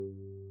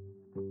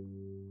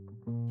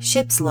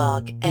Ship's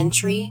log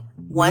entry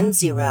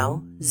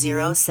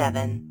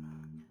 1007.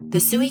 The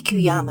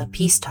Suikuyama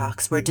peace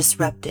talks were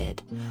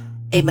disrupted.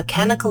 A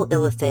mechanical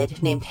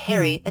illithid named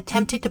Harry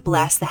attempted to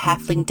blast the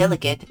halfling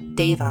delegate,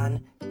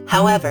 Davon.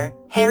 However,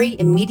 Harry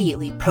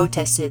immediately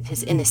protested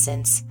his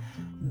innocence.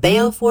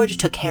 Beoford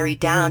took Harry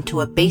down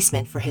to a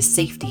basement for his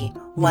safety,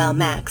 while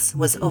Max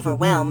was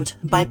overwhelmed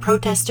by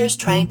protesters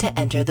trying to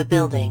enter the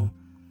building.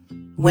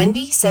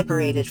 Wendy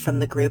separated from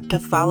the group to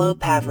follow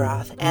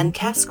Pavroth and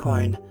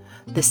Cascorn,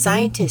 the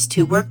scientist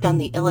who worked on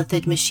the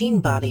illithid machine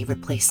body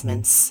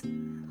replacements.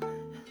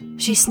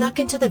 She snuck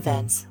into the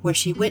vents, where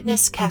she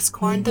witnessed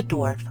Cascorn the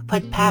dwarf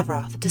put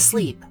Pavroth to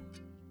sleep.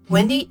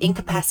 Wendy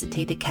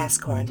incapacitated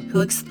Cascorn, who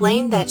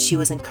explained that she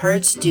was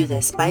encouraged to do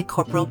this by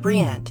Corporal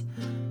Briand.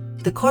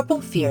 The corporal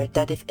feared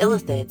that if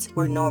illithids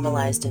were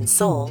normalized in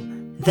soul,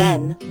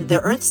 then the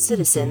Earth's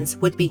citizens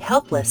would be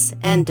helpless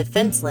and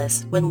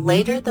defenseless when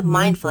later the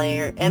Mind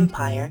Flayer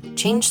Empire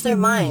changed their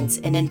minds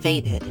and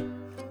invaded.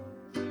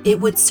 It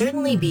would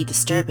certainly be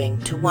disturbing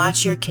to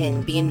watch your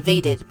kin be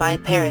invaded by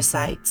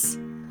parasites.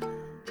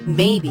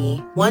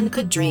 Maybe one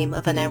could dream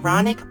of an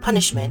ironic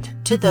punishment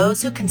to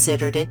those who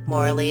considered it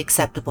morally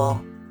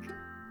acceptable.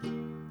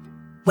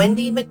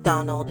 Wendy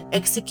MacDonald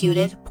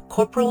executed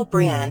Corporal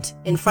Briand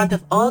in front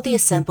of all the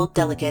assembled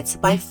delegates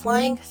by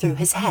flying through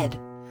his head.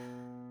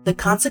 The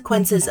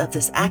consequences of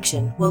this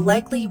action will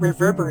likely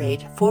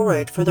reverberate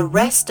forward for the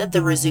rest of the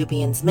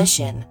Rezubians'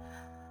 mission.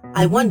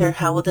 I wonder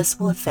how this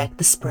will affect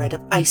the spread of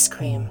ice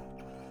cream.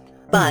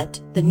 But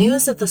the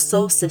news of the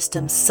Sol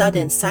System's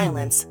sudden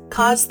silence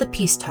caused the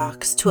peace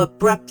talks to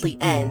abruptly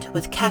end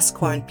with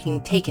Cascorn being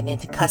taken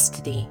into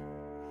custody.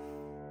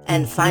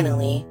 And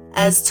finally,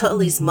 as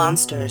Tully's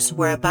monsters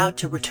were about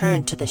to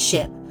return to the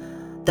ship,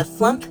 the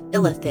flump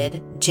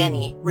illithid,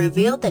 Jenny,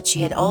 revealed that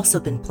she had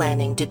also been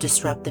planning to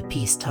disrupt the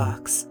peace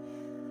talks.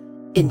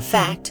 In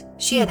fact,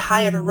 she had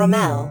hired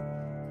Rommel,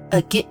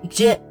 a gift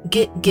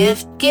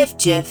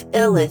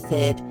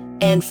illithid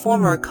and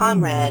former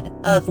comrade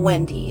of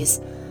Wendy's,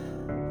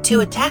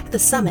 to attack the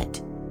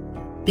summit.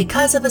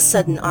 Because of a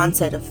sudden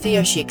onset of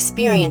fear she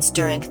experienced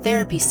during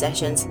therapy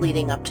sessions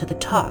leading up to the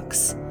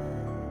talks.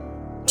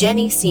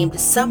 Jenny seemed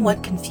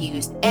somewhat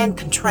confused and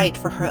contrite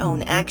for her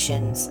own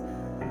actions.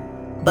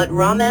 But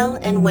Rommel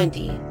and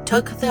Wendy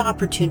took the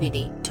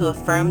opportunity to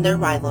affirm their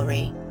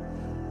rivalry.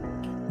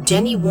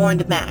 Jenny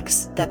warned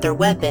Max that their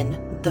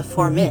weapon, the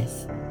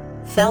Formith,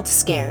 felt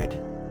scared.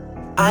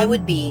 I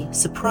would be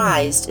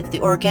surprised if the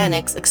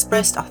organics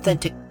expressed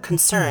authentic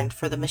concern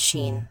for the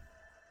machine.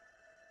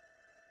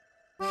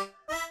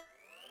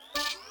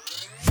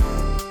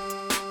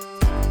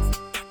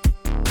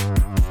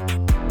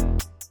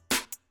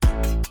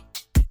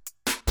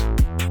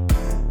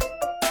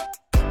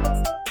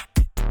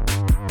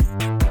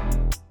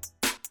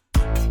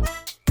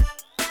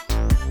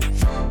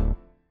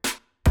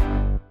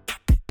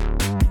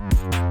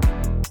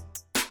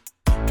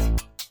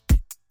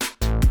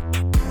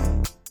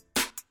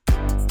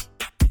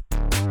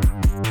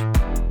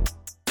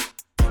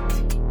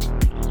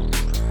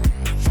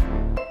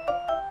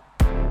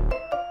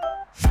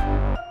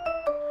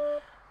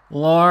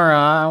 Laura,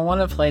 I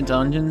want to play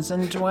Dungeons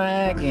and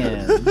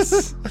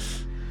Dragons.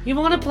 You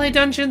want to play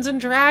Dungeons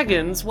and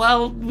Dragons?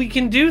 Well, we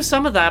can do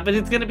some of that, but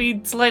it's going to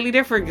be slightly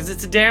different because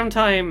it's a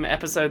downtime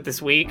episode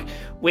this week,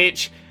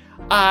 which,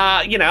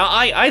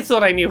 I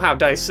thought I knew how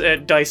Dice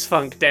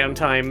Funk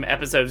downtime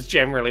episodes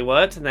generally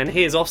worked, and then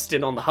here's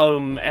Austin on the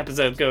home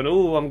episode going,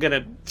 ooh, I'm going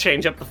to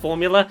change up the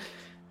formula.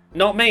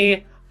 Not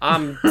me.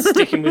 I'm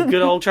sticking with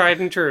good old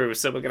tried and true,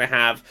 so we're going to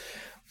have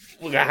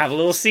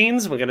little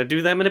scenes, we're going to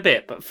do them in a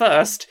bit, but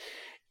first,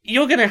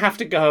 you're going to have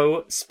to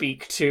go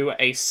speak to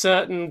a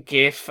certain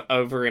GIF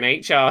over in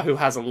HR who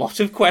has a lot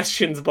of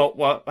questions about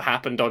what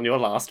happened on your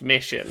last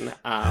mission.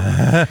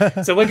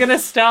 So we're going to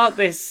start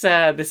this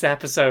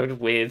episode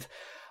with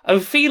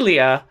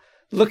Ophelia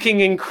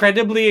looking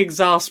incredibly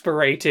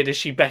exasperated as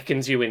she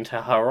beckons you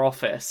into her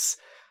office.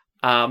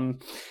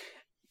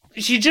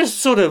 She just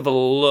sort of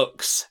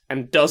looks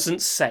and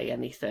doesn't say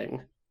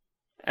anything.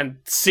 And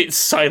sits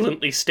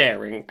silently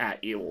staring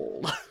at you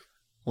all.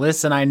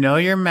 Listen, I know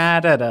you're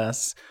mad at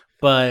us,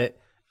 but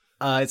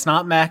it's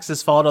not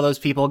Max's fault all those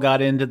people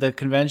got into the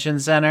convention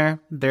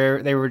center.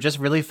 They were just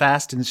really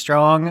fast and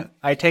strong.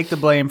 I take the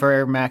blame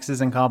for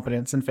Max's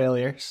incompetence and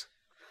failures.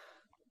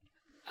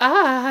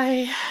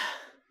 I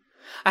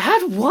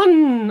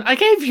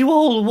gave you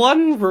all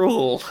one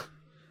rule.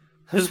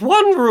 There's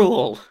one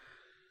rule.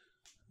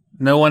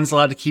 No one's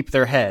allowed to keep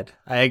their head.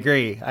 I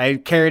agree. I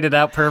carried it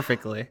out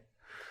perfectly.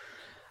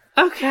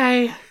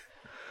 Okay,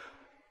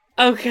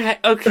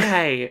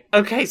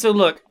 so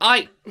look,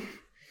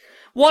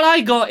 what I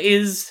got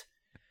is,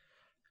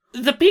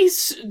 the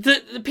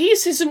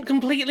piece isn't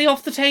completely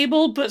off the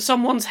table, but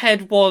someone's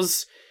head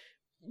was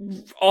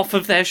off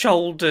of their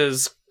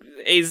shoulders.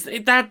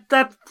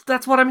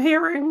 That's what I'm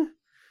hearing?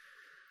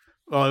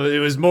 Well, it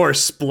was more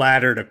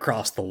splattered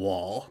across the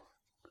wall.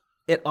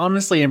 It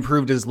honestly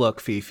improved his look,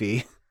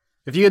 Fifi.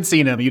 If you had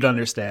seen him, you'd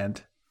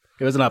understand.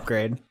 It was an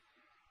upgrade.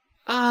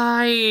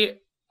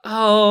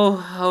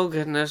 Oh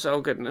goodness,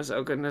 oh goodness,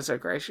 oh goodness, oh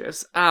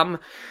gracious.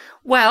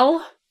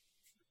 Well,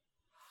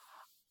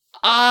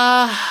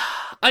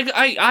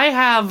 I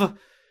have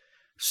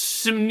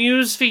some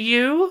news for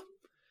you.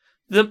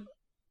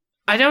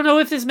 I don't know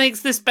if this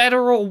makes this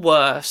better or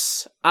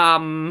worse.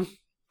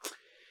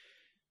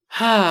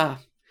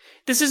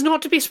 This is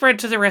not to be spread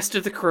to the rest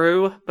of the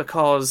crew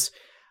because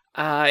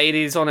it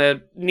is on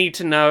a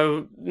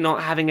need-to-know,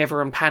 not having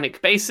everyone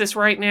panic basis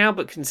right now,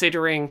 but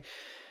considering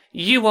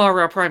you are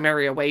our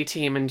primary away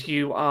team and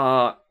you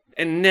are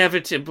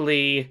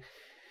inevitably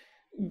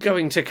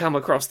going to come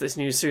across this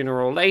news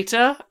sooner or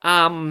later,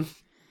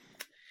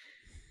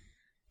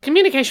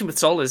 communication with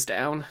Sol is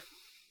down.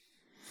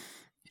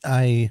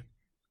 I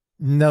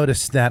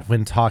noticed that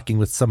when talking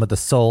with some of the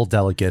Soul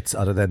delegates,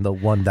 other than the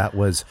one that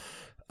was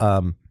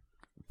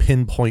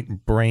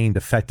pinpoint brained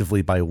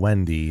effectively by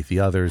Wendy, the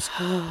others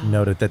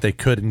noted that they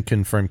couldn't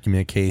confirm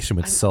communication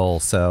with Soul.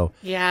 So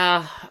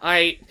yeah,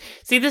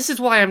 see. This is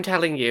why I'm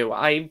telling you.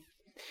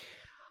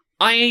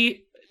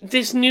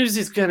 This news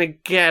is gonna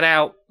get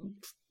out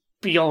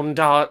beyond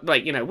our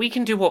we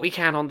can do what we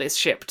can on this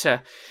ship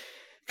to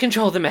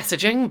control the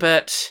messaging,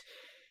 but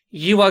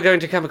you are going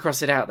to come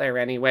across it out there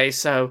anyway.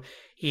 So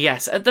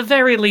yes, at the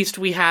very least,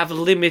 we have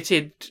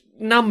limited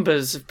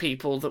numbers of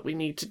people that we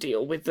need to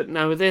deal with that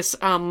know this.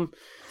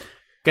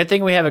 Good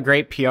thing we have a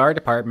great PR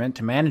department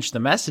to manage the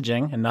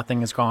messaging, and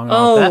nothing is going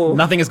on with that.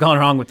 Nothing has gone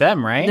wrong with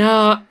them, right?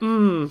 No.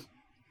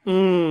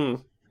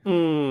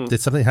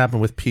 Did something happen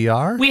with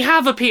PR? We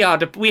have a PR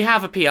department. We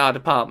have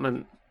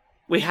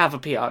a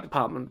PR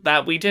department.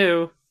 That we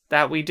do.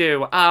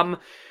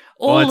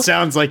 Well, it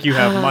sounds like you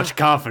have much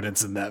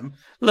confidence in them.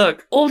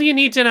 Look, all you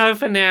need to know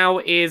for now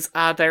is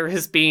there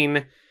has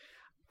been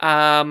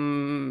a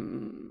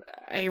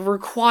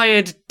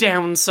required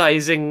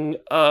downsizing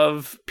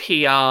of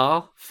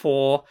PR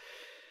for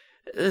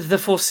the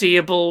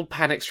foreseeable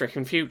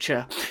panic-stricken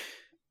future.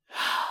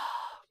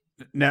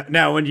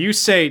 Now, when you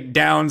say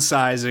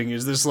downsizing,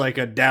 is this like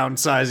a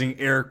downsizing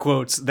air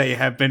quotes? They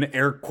have been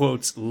air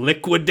quotes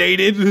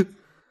liquidated.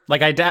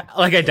 Like I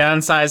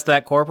downsized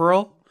that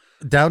corporal.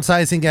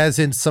 Downsizing as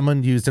in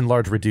someone used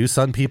enlarge reduce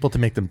on people to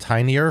make them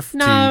tinier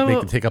to make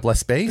them take up less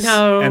space?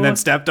 No. And then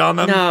stepped on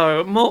them?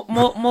 No,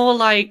 more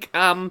like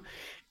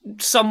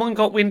someone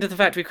got wind of the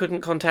fact we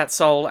couldn't contact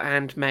Sol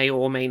and may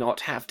or may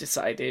not have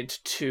decided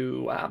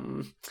to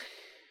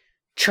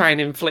try and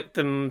inflict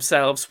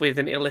themselves with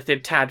an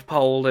illithid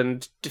tadpole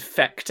and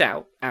defect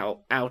out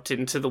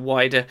into the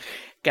wider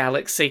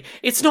galaxy.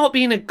 It's not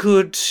been a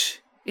good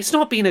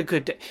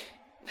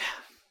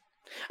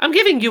I'm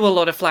giving you a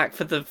lot of flack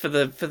for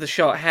the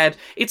shot head.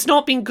 It's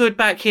not been good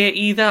back here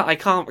either. I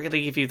can't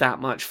really give you that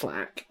much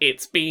flack.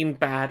 It's been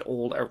bad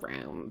all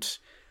around.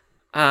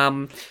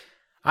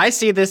 I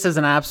see this as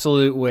an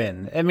absolute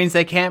win. It means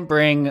they can't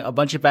bring a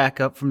bunch of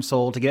backup from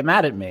Seoul to get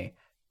mad at me.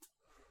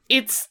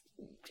 It's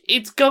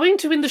going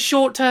to, in the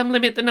short term,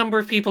 limit the number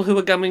of people who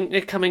are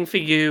coming for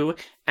you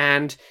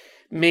and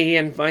me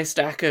and my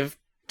stack of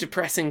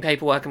depressing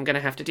paperwork I'm going to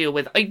have to deal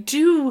with. I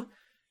do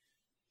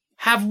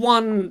have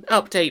one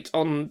update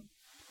on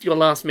your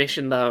last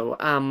mission, though.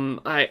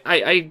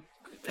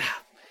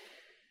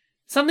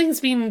 Something's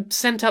been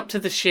sent up to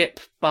the ship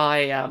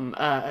by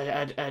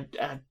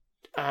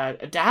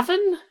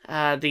Davin,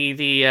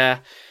 the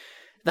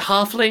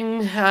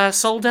halfling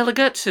soul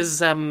delegate, has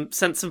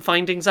sent some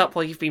findings up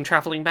while you've been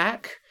traveling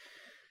back.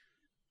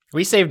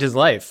 We saved his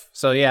life,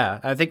 so yeah,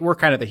 I think we're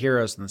kind of the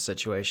heroes in this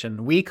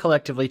situation. We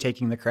collectively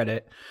taking the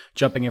credit,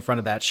 jumping in front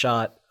of that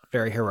shot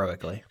very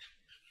heroically.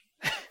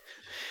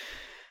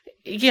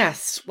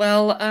 Yes,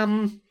 well,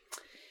 I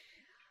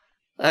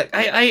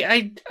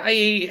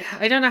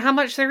don't know how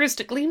much there is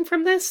to glean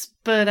from this,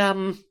 but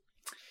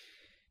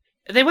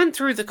they went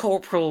through the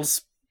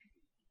corporal's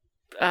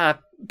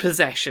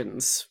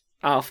possessions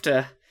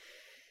after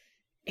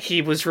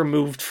he was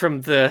removed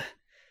from the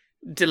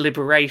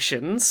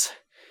deliberations,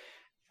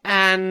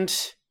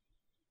 and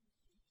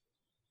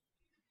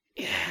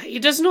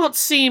it does not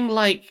seem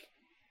like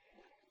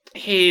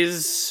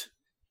his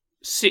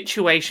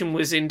situation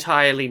was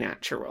entirely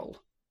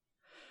natural.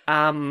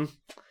 Well,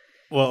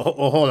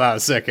 hold on a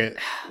second.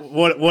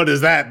 What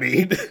does that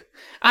mean?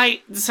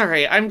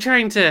 Sorry, I'm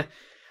trying to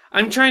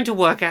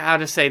work out how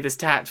to say this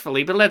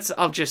tactfully, but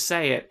I'll just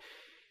say it.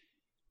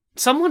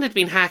 Someone had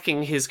been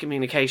hacking his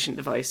communication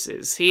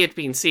devices. He had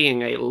been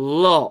seeing a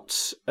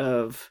lot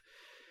of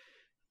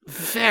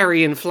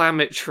very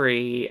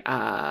inflammatory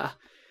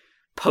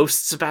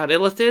posts about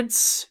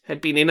illithids, had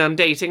been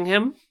inundating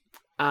him,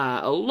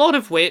 a lot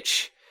of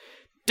which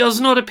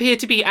does not appear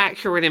to be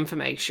accurate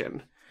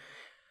information.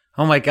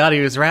 Oh my god,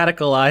 he was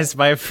radicalized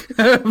by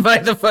by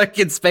the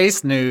fucking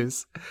space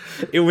news.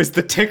 It was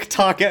the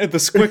TikTok, the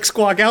Squick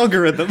Squawk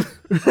algorithm.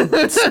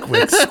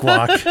 Squick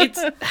Squawk.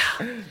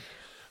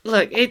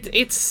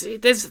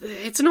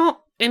 It's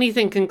not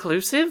anything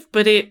conclusive,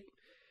 but it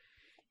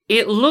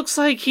looks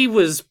like he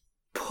was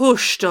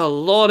pushed a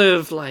lot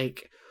of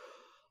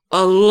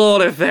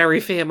very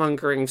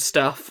fear-mongering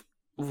stuff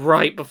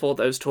right before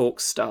those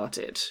talks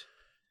started.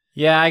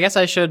 Yeah, I guess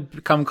I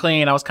should come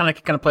clean. I was kind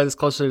of going to play this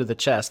closer to the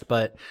chest,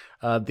 but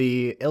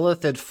the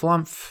illithid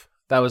flumph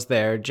that was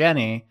there,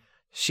 Jenny,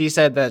 she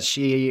said that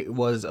she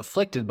was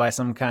afflicted by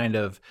some kind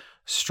of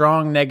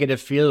strong negative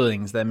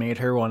feelings that made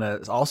her want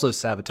to also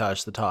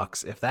sabotage the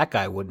talks if that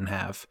guy wouldn't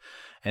have.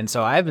 And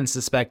so I've been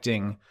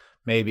suspecting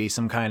maybe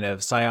some kind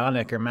of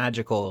psionic or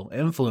magical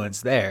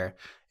influence there.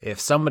 If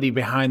somebody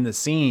behind the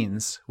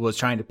scenes was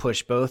trying to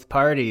push both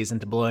parties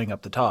into blowing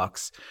up the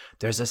talks,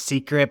 there's a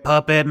secret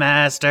puppet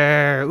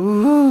master.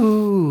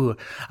 Ooh,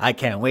 I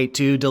can't wait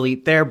to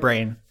delete their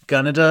brain.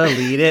 Gonna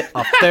delete it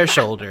off their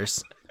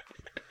shoulders.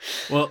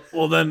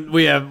 Well, then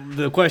we have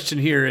the question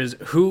here is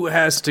who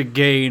has to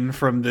gain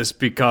from this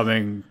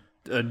becoming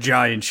a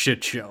giant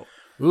shit show?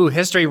 Ooh,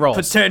 history rolls.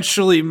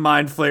 Potentially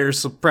Mind Flayer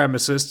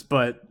supremacists,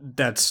 but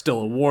that's still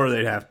a war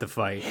they'd have to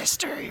fight.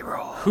 History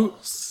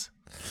rolls.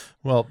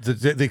 Well,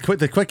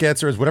 the quick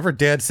answer is whatever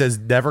Dad says,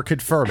 never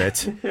confirm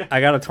it.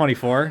 I got a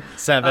 24.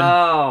 7.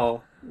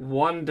 Oh,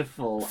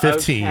 wonderful.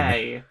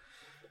 15.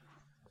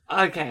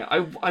 Okay,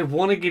 I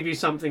want to give you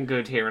something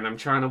good here, and I'm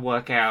trying to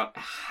work out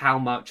how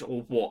much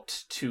or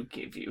what to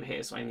give you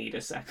here, so I need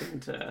a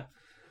second to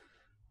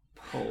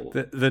pull.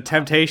 The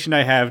temptation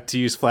I have to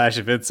use Flash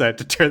of Insight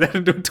to turn that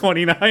into a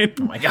 29.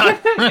 Oh my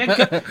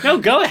god. No,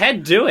 go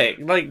ahead, do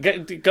it. Like,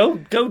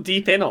 go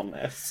deep in on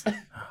this.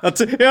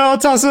 I'll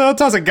toss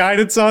a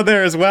guidance on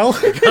there as well.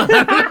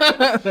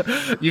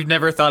 You've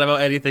never thought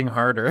about anything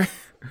harder.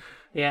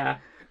 Yeah.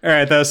 All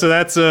right, though, so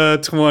that's a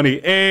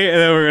 28, and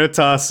then we're going to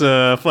toss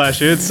a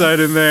Flash of Insight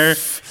in there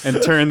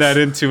and turn that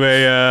into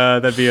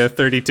that'd be a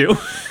 32.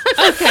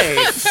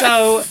 Okay,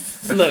 so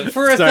look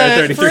for a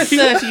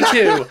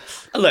 32.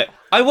 Look,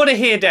 I want to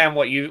hear down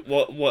what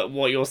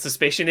your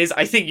suspicion is.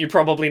 I think you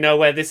probably know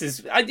where this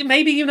is.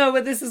 Maybe you know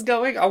where this is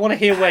going. I want to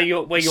hear where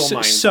your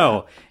mind.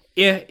 So,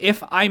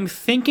 if I'm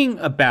thinking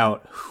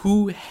about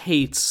who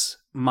hates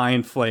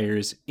Mind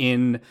Flayers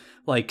in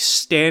like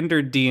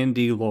standard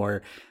D&D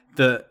lore,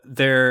 there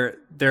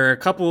are a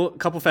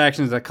couple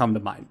factions that come to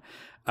mind.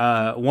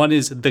 One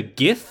is the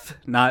Gith,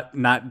 not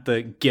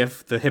the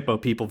GIF, the hippo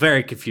people.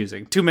 Very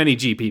confusing. Too many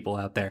G people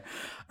out there.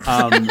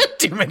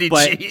 Too many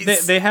but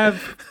G's. they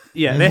have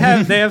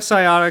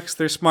psionics.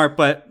 They're smart,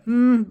 but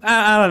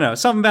I don't know.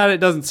 Something about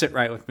it doesn't sit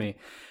right with me.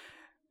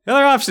 The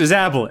other option is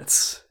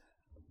aboleths.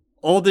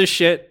 Old as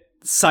shit,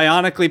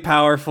 psionically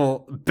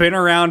powerful, been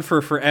around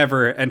for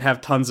forever, and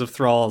have tons of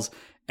thralls,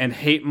 and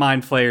hate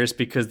Mind Flayers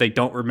because they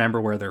don't remember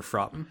where they're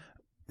from.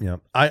 Yeah,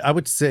 I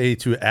would say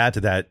to add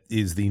to that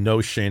is the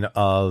notion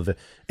of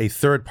a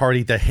third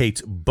party that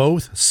hates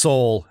both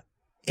Soul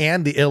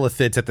and the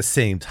Illithids at the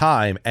same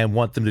time and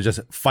want them to just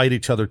fight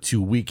each other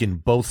to weaken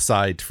both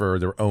sides for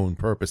their own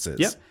purposes.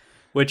 Yep.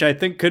 Which I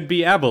think could be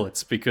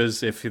aboleths,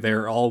 because if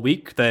they're all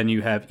weak, then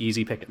you have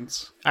easy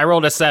pickings. I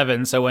rolled a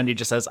 7, so Wendy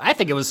just says, I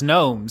think it was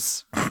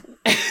gnomes.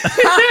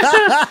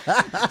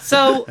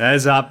 So That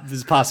is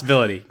a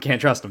possibility. Can't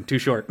trust them. Too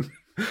short.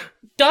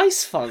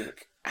 Dice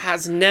Funk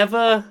has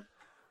never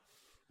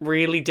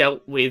really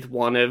dealt with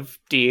one of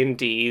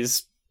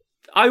D&D's,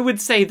 I would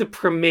say, the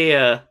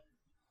premier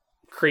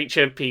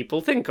creature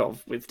people think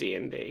of with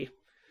D&D.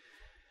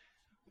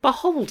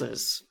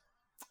 Beholders.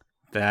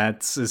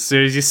 That's as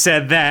soon as you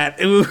said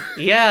that. Ooh.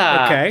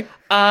 Yeah. Okay.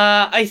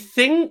 I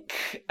think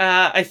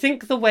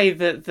the way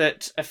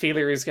that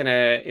Ophelia is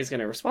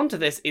gonna respond to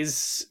this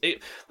is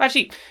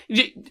actually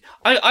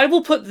I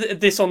will put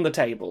this on the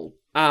table.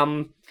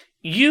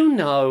 You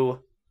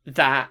know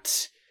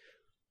that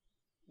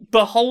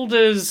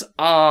beholders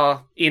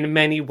are in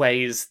many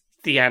ways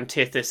the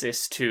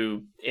antithesis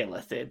to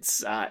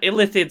illithids.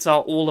 Illithids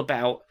are all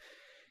about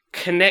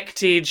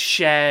connected,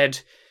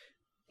 shared.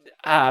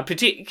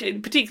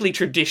 Particularly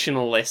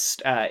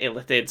traditionalist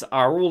illithids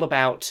are all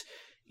about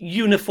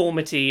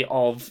uniformity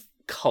of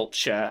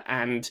culture,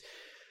 and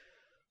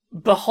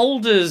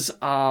beholders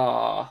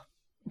are,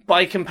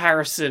 by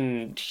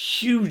comparison,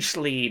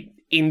 hugely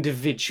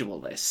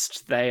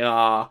individualist. They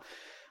are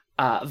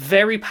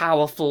very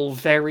powerful,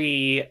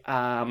 very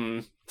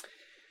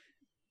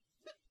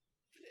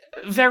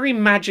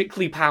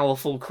magically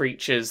powerful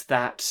creatures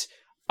that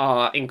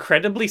are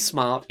incredibly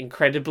smart,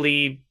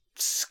 incredibly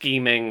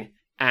scheming,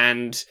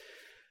 and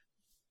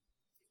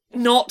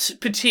not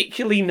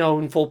particularly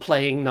known for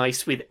playing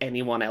nice with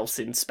anyone else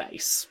in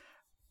space.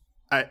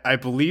 I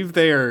believe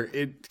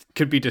it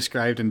could be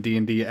described in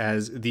D&D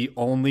as the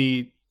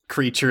only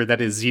creature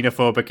that is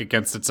xenophobic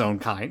against its own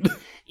kind.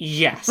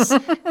 Yes.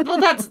 Well,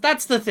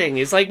 that's the thing,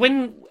 is like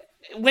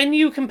when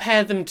you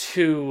compare them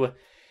to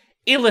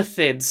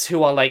illithids,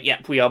 who are like,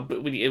 yep,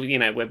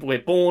 we're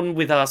born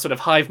with our sort of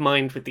hive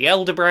mind with the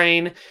elder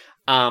brain,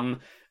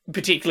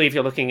 particularly if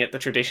you're looking at the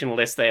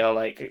traditionalists, they are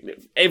like,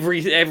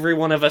 every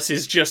one of us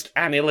is just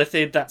an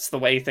illithid. That's the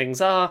way things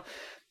are.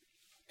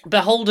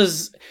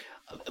 Beholders,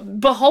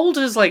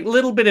 like, a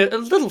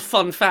little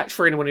fun fact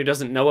for anyone who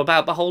doesn't know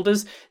about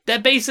beholders, they're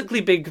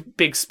basically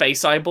big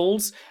space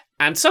eyeballs,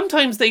 and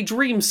sometimes they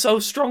dream so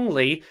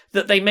strongly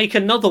that they make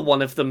another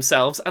one of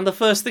themselves, and the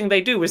first thing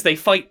they do is they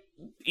fight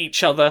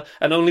each other,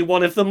 and only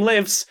one of them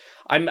lives.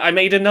 I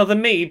made another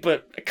me,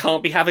 but I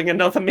can't be having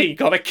another me.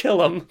 Gotta kill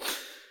them.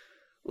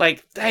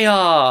 Like, they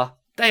are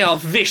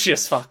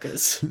vicious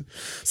fuckers.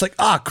 It's like,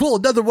 cool,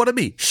 another one of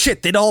me.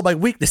 Shit, they know all my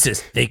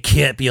weaknesses. They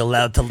can't be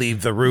allowed to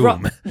leave the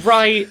room.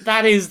 Right,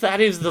 that is the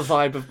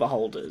vibe of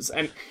Beholders.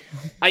 And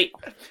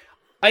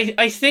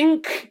I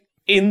think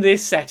in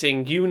this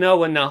setting, you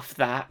know enough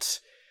that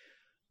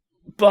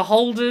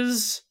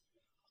Beholders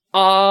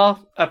are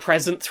a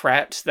present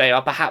threat. They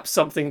are perhaps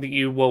something that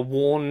you were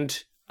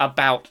warned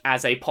about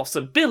as a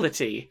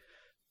possibility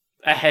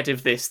ahead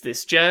of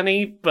this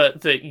journey,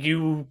 but that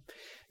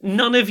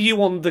none of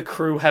you on the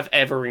crew have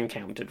ever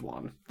encountered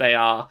one. They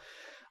are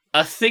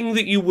a thing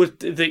that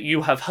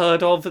you have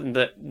heard of and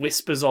that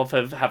whispers of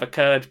have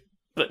occurred,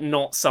 but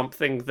not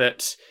something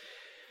that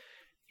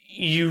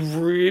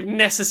you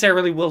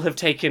necessarily will have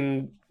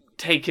taken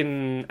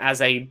as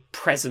a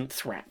present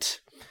threat.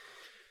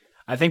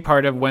 I think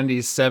part of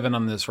Wendy's 7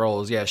 on this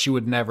role is, she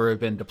would never have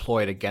been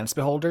deployed against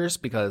Beholders,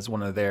 because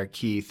one of their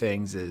key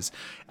things is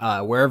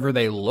wherever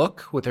they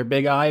look with their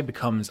big eye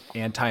becomes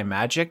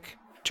anti-magic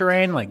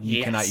terrain. Like,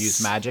 you cannot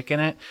use magic in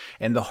it.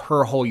 And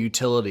her whole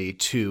utility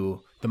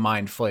to the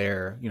Mind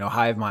Flayer,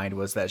 hive mind,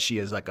 was that she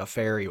is like a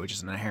fairy, which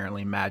is an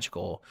inherently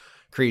magical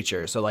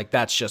creature. So, like,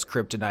 that's just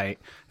kryptonite.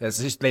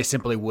 They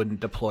simply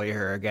wouldn't deploy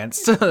her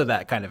against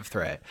that kind of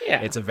threat.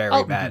 Yeah. It's a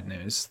very bad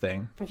news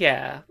thing.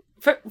 Yeah.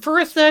 For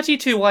a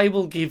 32, I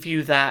will give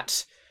you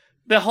that.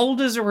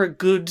 Beholders are a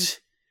good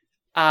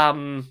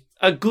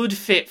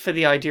fit for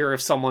the idea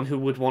of someone who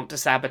would want to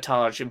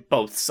sabotage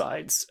both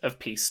sides of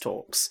peace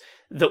talks,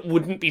 that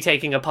wouldn't be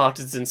taking a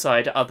partisan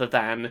side other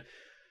than,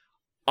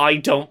 I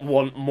don't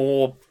want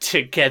more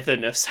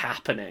togetherness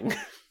happening.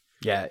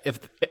 Yeah,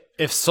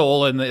 if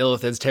Soul and the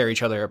Illithids tear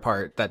each other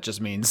apart, that just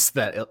means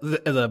that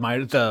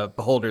the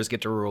Beholders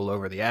get to rule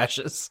over the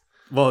Ashes.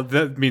 Well,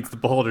 that means the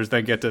Beholders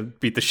then get to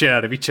beat the shit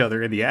out of each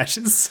other in the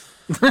Ashes.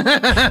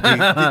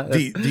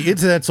 the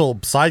incidental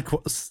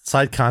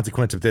side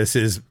consequence of this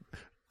is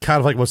kind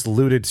of like what's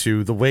alluded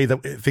to. The way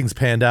that things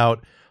panned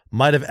out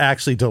might have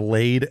actually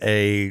delayed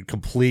a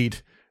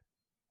complete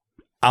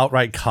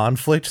outright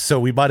conflict, so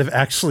we might have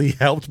actually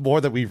helped more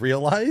than we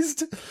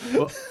realized.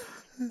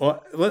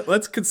 Well,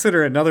 let's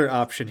consider another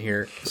option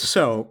here.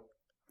 So,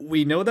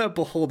 we know that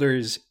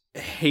Beholders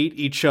hate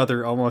each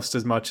other almost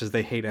as much as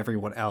they hate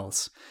everyone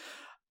else.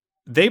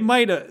 They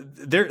might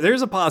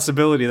there's a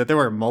possibility that there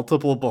are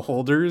multiple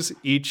Beholders,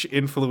 each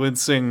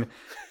influencing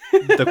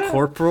the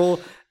corporal,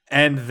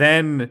 and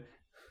then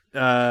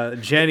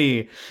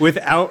Jenny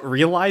without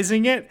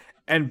realizing it,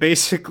 and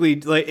basically,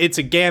 like, it's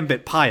a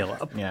Gambit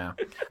pileup. Yeah.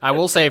 I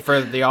will say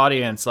for the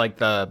audience, like,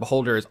 the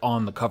Beholder is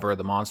on the cover of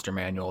the Monster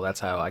Manual. That's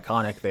how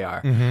iconic they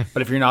are. Mm-hmm.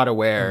 But if you're not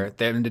aware,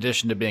 they, in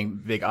addition to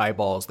being big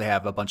eyeballs, they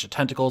have a bunch of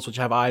tentacles which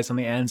have eyes on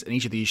the ends, and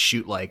each of these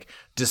shoot, like,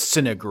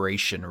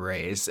 disintegration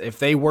rays. If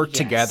they work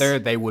together,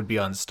 they would be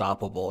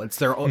unstoppable. It's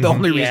the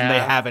only reason they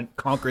haven't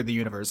conquered the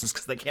universe is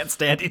because they can't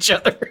stand each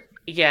other.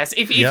 Yes,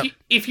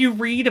 if you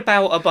read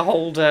about a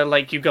Beholder,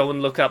 like, you go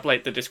and look up,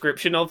 like, the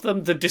description of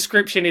them, the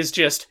description is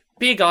just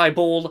big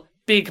eyeball,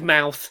 big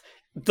mouth,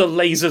 the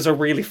lasers are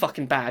really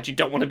fucking bad, you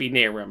don't want to be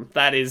near them.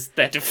 That is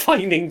their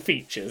defining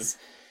features.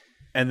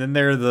 And then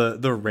there are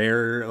the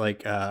rare,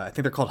 like, I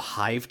think they're called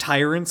hive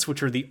tyrants,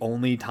 which are the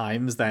only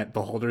times that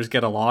Beholders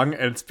get along,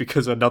 and it's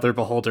because another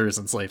Beholder is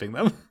enslaving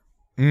them.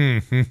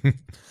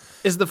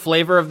 Is the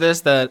flavor of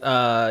this that,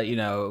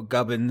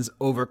 Gubbins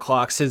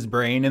overclocks his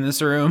brain in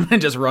this room and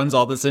just runs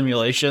all the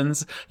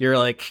simulations? You're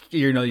like,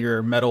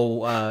 your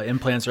metal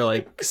implants are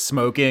like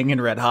smoking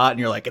and red hot, and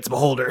you're like, it's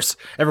Beholders.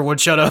 Everyone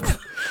shut up.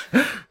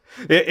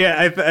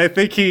 I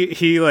think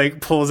he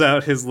like pulls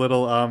out his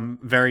little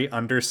very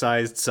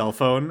undersized cell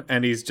phone,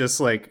 and he's just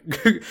like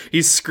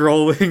he's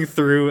scrolling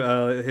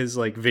through his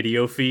like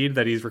video feed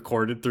that he's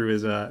recorded through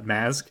his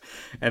mask,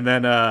 and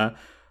then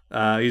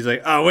he's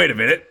like, oh, wait a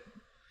minute.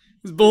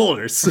 It's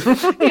Beholders.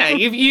 Yeah,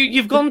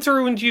 you've gone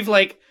through and you've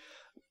like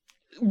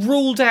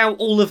ruled out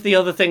all of the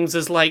other things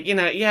as like,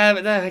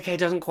 okay,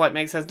 doesn't quite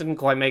make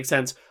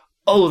sense.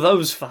 Oh,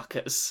 those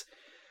fuckers.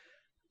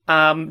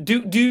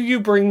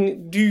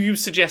 Do you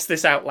suggest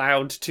this out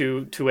loud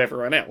to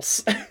everyone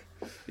else?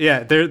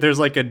 Yeah, there's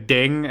like a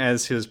ding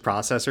as his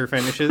processor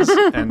finishes,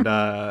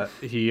 and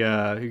he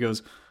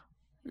goes,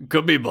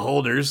 could be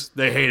Beholders.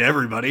 They hate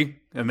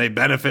everybody, and they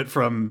benefit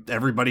from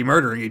everybody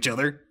murdering each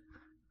other.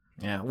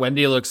 Yeah,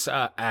 Wendy looks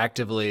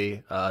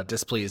actively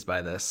displeased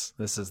by this.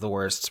 This is the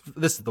worst.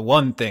 This is the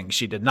one thing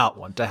she did not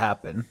want to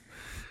happen.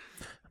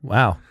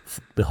 Wow.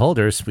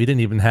 Beholders, we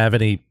didn't even have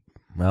any,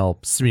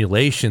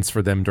 simulations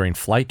for them during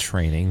flight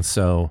training,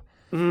 so...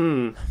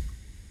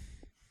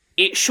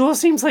 It sure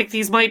seems like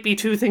these might be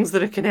two things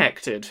that are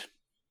connected.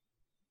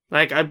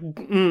 Like,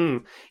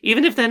 even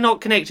if they're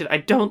not connected, I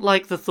don't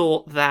like the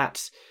thought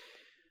that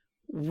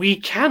we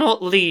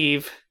cannot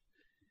leave...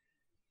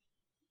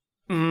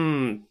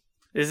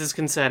 This is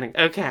concerning.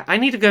 Okay, I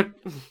need to go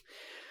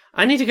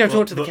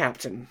talk to the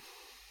captain.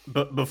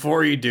 But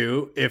before you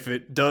do, if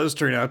it does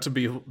turn out to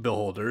be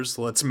Beholders,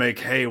 let's make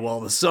hay while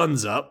the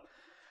sun's up.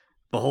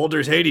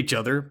 Beholders hate each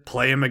other.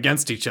 Play them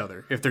against each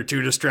other. If they're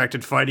too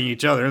distracted fighting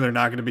each other, they're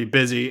not going to be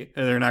busy,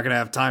 and they're not going to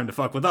have time to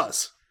fuck with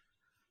us.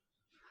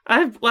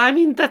 I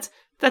mean, that's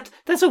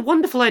a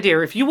wonderful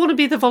idea. If you want to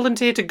be the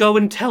volunteer to go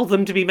and tell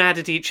them to be mad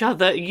at each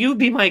other, you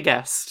be my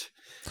guest.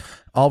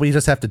 All we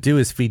just have to do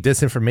is feed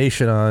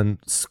disinformation on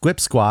Squip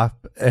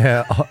Squap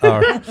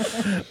or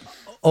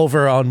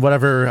over on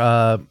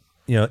whatever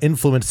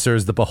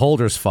influencers the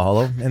beholders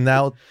follow, and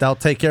that'll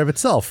take care of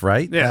itself,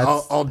 right? Yeah,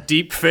 I'll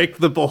deep fake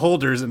the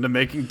beholders into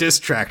making diss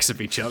tracks of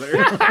each other.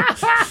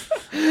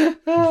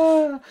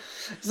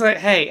 It's like,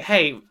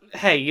 hey,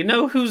 you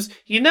know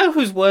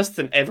who's worse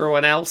than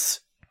everyone else?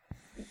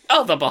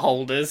 Other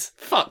beholders.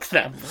 Fuck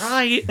them,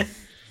 right?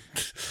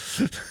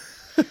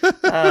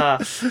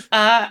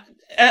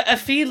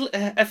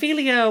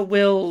 Ophelia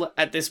will,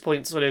 at this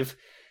point, sort of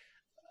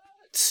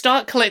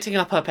start collecting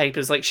up her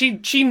papers. Like,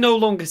 she no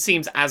longer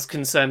seems as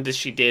concerned as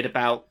she did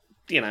about,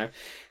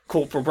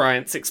 Corporal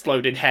Bryant's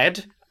exploded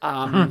head.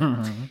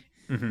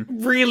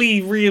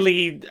 Really,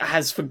 really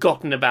has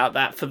forgotten about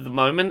that for the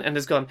moment and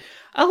has gone,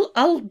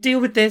 I'll deal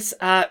with this.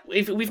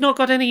 If we've not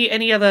got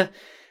any other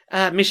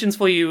missions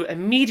for you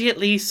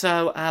immediately,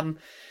 so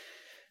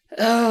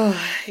enjoy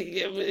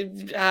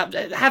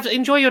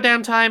your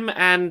downtime,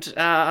 and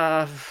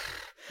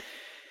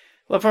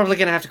we're probably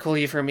going to have to call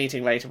you for a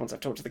meeting later once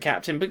I've talked to the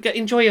captain, but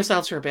enjoy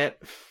yourselves for a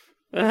bit.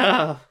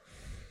 And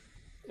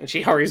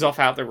she hurries off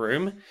out the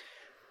room.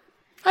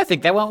 I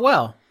think that went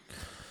well.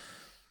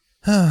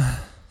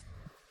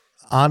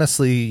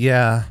 Honestly,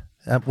 yeah,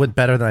 that went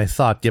better than I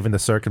thought, given the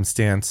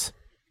circumstance.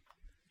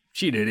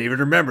 She didn't even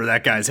remember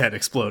that guy's head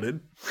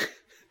exploded.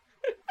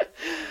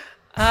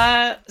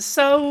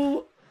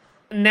 So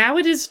now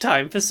it is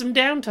time for some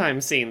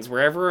downtime scenes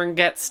where everyone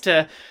gets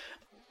to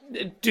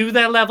do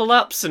their level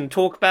ups and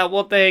talk about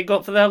what they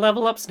got for their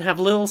level ups and have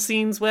little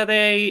scenes where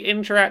they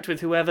interact with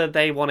whoever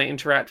they want to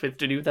interact with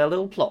to do their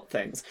little plot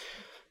things.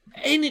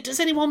 And does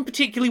anyone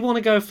particularly want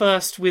to go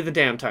first with a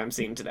downtime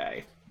scene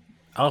today?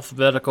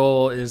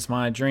 Alphabetical is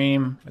my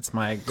dream. It's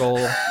my goal.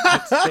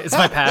 It's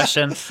my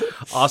passion.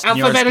 Austin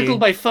Alphabetical Yorsky.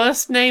 by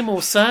first name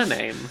or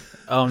surname?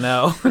 Oh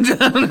no.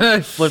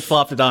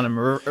 Flip-flopped it on him.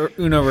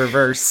 Uno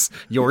reverse.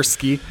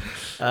 Yorsky.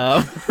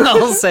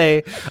 I'll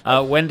say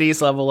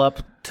Wendy's level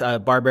up.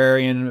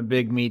 Barbarian,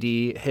 big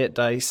meaty, hit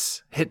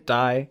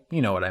die.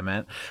 You know what I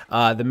meant.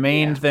 The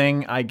main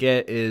thing I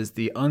get is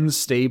the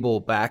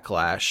unstable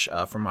backlash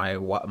from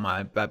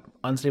my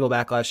unstable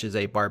backlash is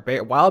a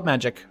wild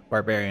magic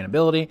barbarian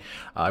ability.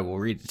 I will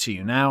read it to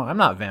you now. I'm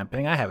not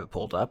vamping. I have it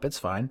pulled up. It's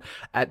fine.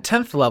 At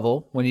 10th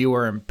level, when you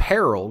are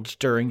imperiled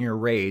during your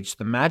rage,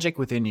 the magic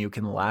within you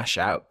can lash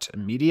out.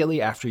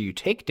 Immediately after you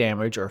take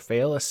damage or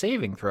fail a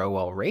saving throw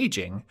while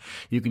raging,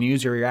 you can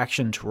use your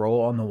reaction to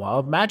roll on the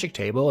wild magic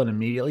table and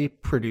immediately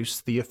produce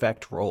the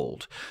effect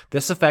rolled.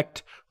 This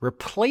effect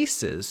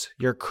replaces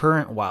your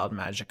current wild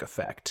magic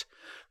effect.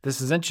 This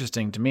is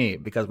interesting to me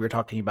because we were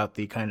talking about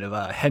the kind of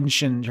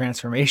henshin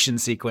transformation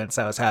sequence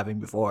I was having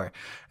before,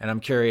 and I'm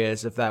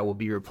curious if that will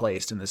be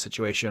replaced in this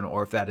situation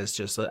or if that is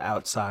just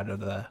outside of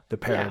the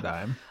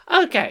paradigm. Yeah.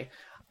 Okay.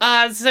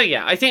 So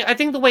yeah, I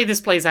think the way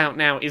this plays out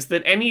now is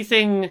that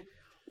anything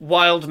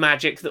wild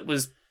magic that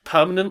was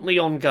permanently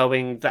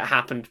ongoing that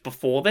happened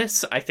before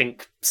this, I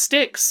think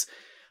sticks.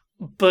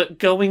 But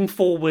going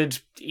forward,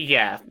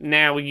 yeah,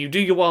 now you do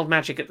your wild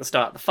magic at the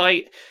start of the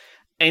fight.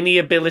 Any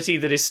ability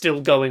that is still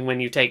going when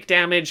you take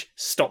damage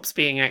stops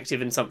being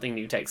active and something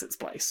new takes its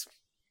place.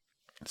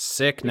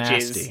 Sick,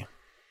 nasty.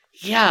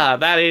 Yeah,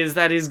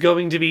 that is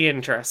going to be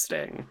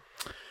interesting.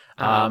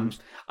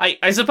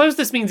 I suppose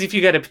this means if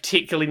you get a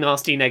particularly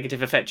nasty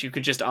negative effect, you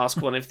could just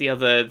ask one of the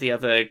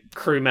other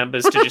crew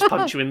members to just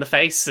punch you in the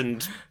face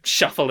and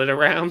shuffle it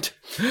around.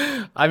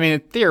 I mean,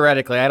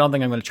 theoretically, I don't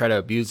think I'm going to try to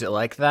abuse it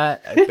like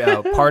that.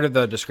 Part of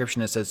the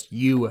description, it says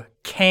you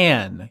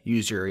can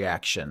use your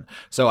reaction.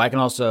 So I can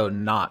also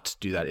not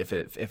do that if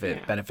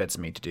it benefits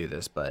me to do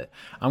this. But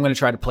I'm going to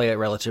try to play it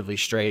relatively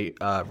straight,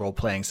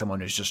 role-playing someone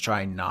who's just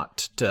trying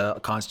not to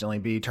constantly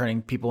be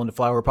turning people into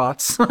flower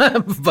pots.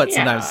 But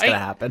sometimes it's going to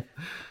happen.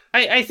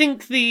 I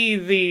think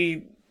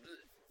the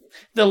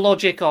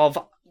logic of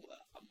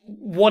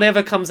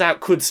whatever comes out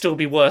could still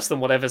be worse than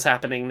whatever's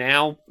happening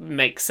now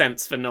makes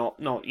sense for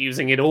not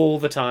using it all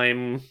the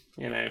time,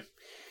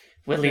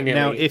 willy-nilly.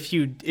 Now, if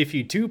you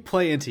do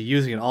play into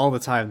using it all the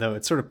time, though,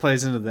 it sort of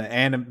plays into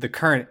the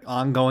current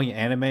ongoing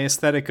anime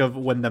aesthetic of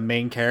when the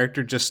main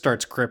character just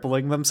starts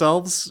crippling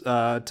themselves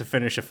to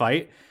finish a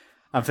fight.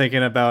 I'm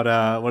thinking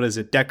about what is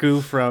it,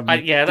 Deku from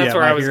that's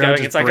where I was Hero,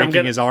 going. It's like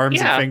breaking his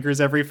arms and fingers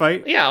every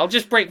fight. Yeah, I'll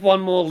just break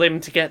one more limb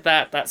to get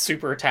that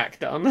super attack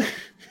done.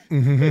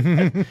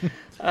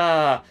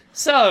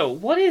 So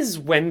what is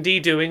Wendy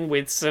doing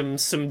with some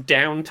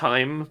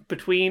downtime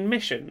between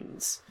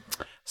missions?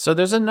 So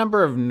there's a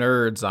number of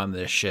nerds on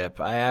this ship.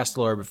 I asked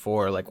Laura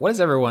before, what is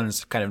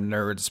everyone's kind of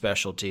nerd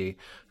specialty?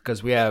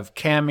 Because we have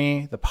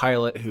Cammy, the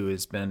pilot, who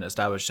has been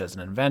established as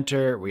an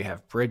inventor. We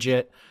have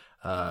Bridget,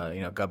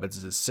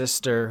 Gubbins'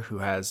 sister, who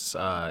has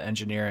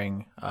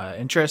engineering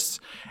interests.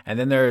 And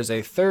then there is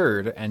a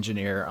third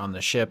engineer on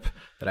the ship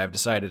that I've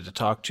decided to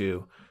talk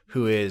to,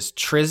 who is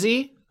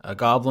Trizzy, a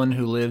goblin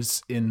who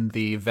lives in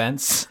the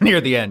vents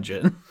near the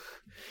engine.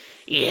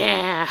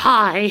 Yeah,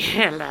 hi,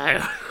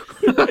 hello.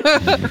 Look,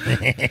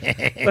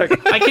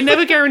 I can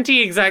never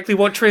guarantee exactly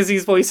what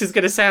Trizzy's voice is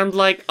going to sound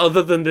like,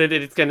 other than that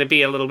it's going to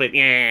be a little bit,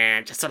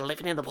 just sort of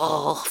living in the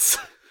walls.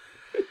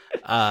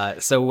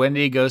 So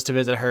Wendy goes to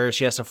visit her.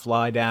 She has to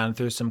fly down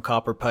through some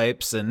copper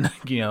pipes, and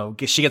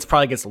she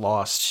probably gets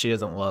lost. She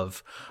doesn't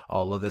love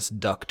all of this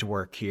duct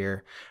work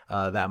here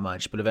that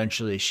much, but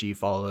eventually she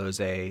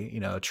follows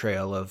a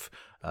trail of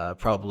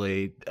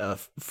probably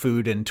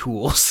food and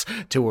tools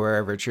to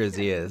wherever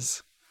Trizzy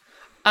is.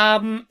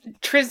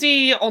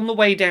 Trizzy, on the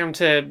way down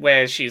to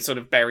where she's sort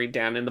of buried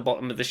down in the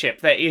bottom of the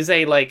ship, there is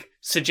a,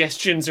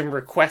 suggestions and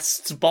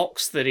requests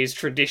box that is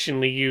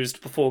traditionally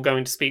used before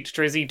going to speak to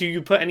Trizzy. Do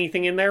you put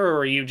anything in there, or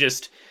are you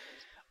just...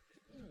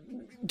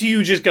 Do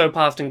you just go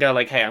past and go,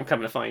 hey, I'm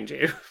coming to find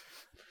you?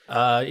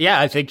 Yeah,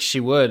 I think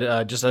she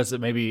would, just as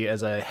maybe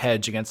as a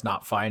hedge against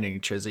not finding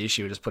Trizzy,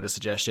 she would just put a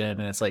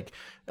suggestion, and it's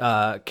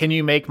can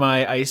you make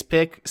my ice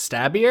pick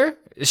stabbier?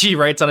 She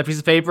writes on a piece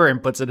of paper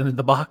and puts it into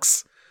the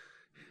box.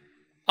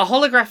 A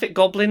holographic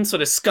goblin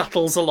sort of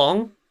scuttles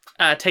along,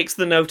 takes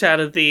the note out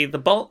of the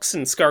box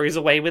and scurries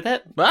away with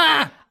it.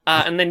 Ah!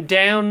 And then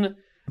down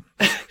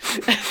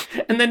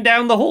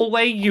the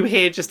hallway, you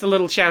hear just a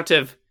little shout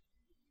of,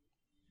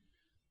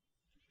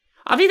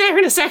 "I'll be there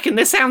in a second,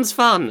 this sounds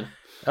fun."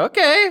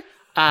 Okay.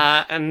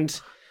 And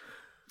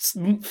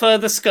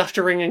further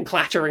scuttering and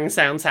clattering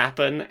sounds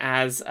happen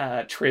as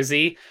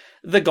Trizzy,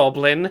 the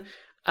goblin,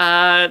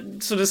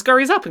 sort of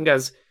scurries up and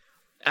goes,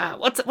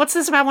 what's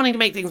this about wanting to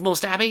make things more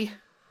stabby?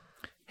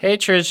 Hey,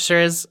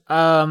 Triz.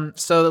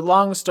 So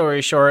long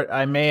story short,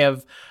 I may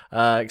have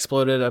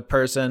exploded a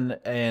person,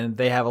 and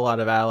they have a lot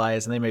of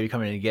allies, and they may be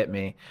coming to get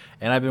me.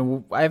 And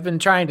I've been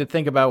trying to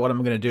think about what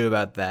I'm going to do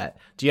about that.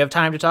 Do you have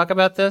time to talk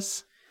about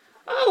this?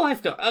 Oh,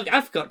 I've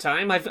got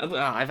time.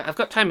 I've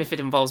got time if it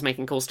involves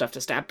making cool stuff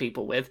to stab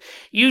people with.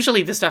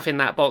 Usually, the stuff in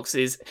that box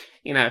is,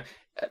 okay,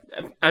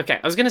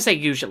 I was going to say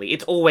usually.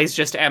 It's always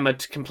just Emma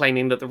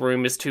complaining that the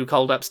room is too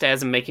cold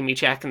upstairs and making me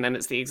check, and then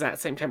it's the exact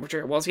same temperature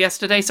it was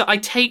yesterday. So I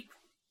take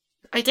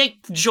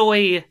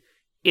joy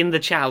in the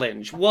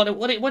challenge. What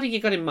do you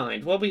got in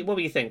mind? What were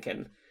you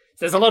thinking?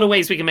 There's a lot of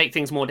ways we can make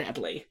things more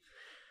deadly.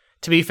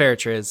 To be fair,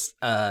 Triz,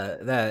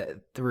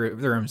 the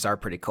rooms are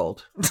pretty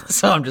cold,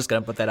 so I'm just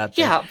gonna put that out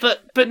there. Yeah,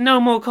 but no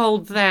more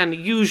cold than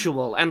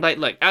usual. And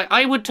look,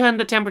 I would turn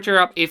the temperature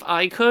up if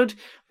I could,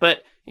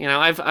 but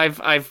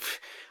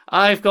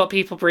I've got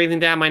people breathing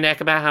down my neck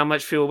about how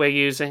much fuel we're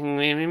using.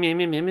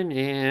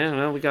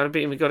 Well, we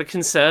gotta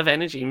conserve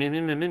energy.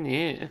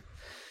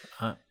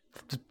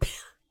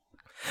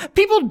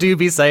 People do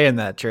be saying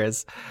that,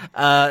 Triz.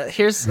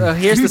 Here's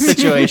the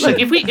situation. Look,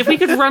 if we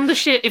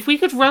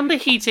could run the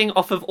heating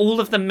off of all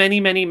of the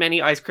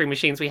many ice cream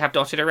machines we have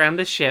dotted around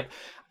this ship,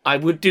 I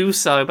would do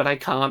so, but I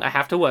can't. I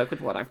have to work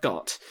with what I've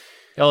got.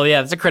 Oh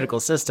yeah, it's a critical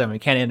system. You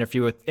can't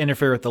interfere with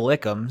the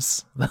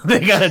Lickums.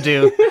 They gotta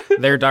do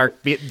their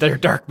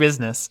dark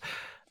business.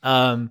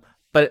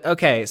 But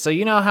okay, so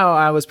you know how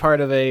I was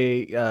part of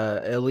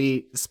a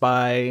elite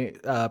spy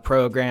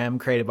program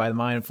created by the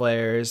Mind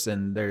Flayers,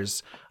 and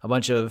there's a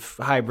bunch of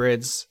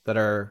hybrids that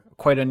are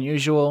quite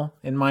unusual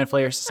in Mind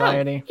Flayer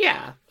society.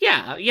 Oh,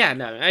 yeah.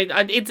 No,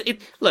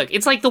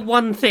 it's like the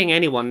one thing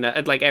everyone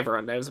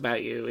knows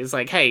about you is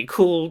hey,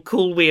 cool,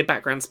 weird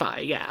background spy.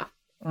 Yeah.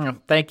 Oh,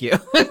 thank you.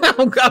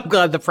 I'm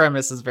glad the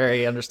premise is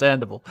very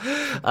understandable.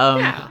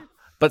 Yeah.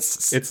 But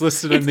it's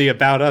listed in the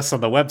About Us on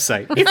the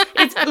website.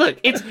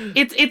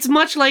 It's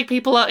much like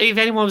people. If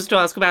anyone was to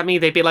ask about me,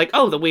 they'd be like,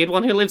 "Oh, the weird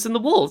one who lives in the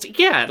walls."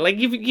 Yeah,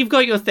 you've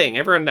got your thing.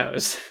 Everyone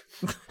knows.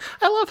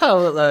 I love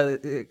how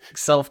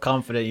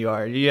self-confident you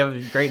are. You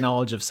have great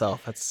knowledge of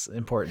self. That's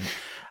important.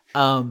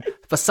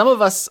 But some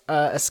of us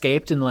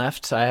escaped and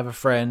left. I have a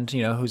friend,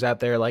 who's out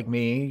there like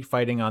me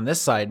fighting on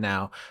this side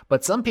now.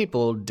 But some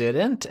people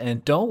didn't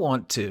and don't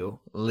want to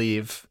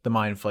leave the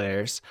Mind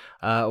Flayers.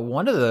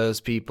 One of those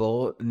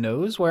people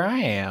knows where I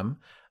am.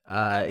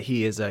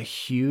 He is a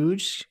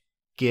huge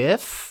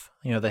GIF,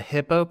 the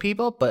hippo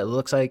people, but it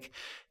looks like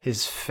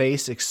his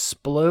face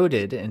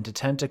exploded into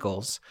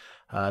tentacles.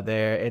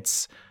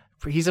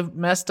 He's a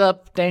messed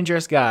up,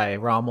 dangerous guy,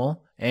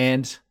 Rommel,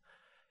 and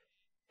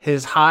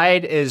his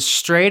hide is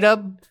straight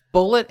up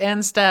bullet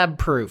and stab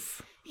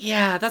proof.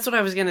 Yeah, that's what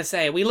I was gonna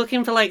say. Are we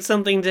looking for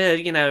something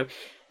to,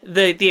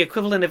 the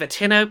equivalent of a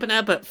tin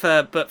opener, but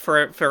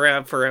for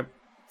a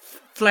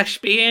flesh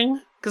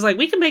being? Because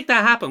we can make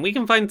that happen. We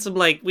can find some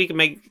we can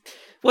make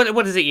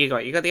what is it you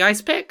got? You got the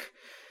ice pick?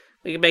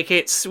 We can make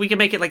it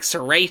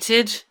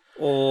serrated,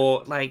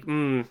 or we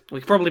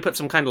could probably put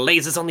some kind of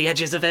lasers on the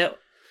edges of it.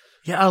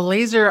 Yeah, a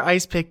laser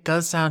ice pick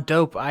does sound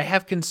dope. I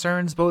have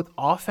concerns both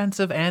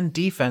offensive and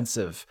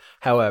defensive,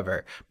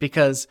 however,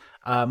 because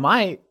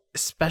my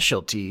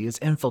specialty is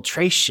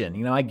infiltration.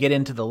 You know, I get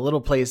into the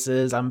little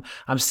places. I'm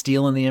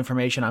stealing the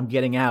information. I'm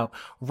getting out.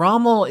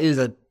 Rommel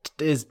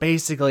is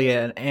basically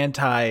an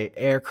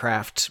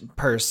anti-aircraft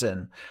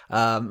person.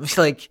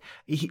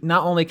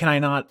 Not only can I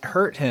not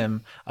hurt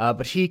him,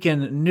 but he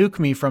can nuke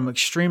me from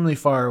extremely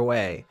far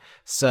away.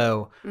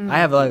 So I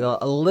have like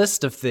a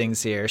list of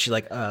things here. She's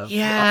like,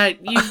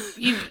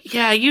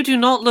 you do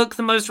not look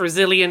the most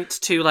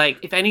resilient to,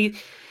 like, if any.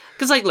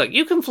 Because, like, look,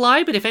 you can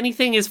fly, but if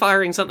anything is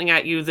firing something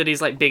at you that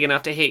is, like, big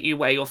enough to hit you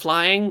where you're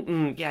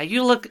flying,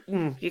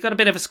 you got a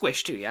bit of a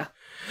squish to you.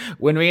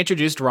 When we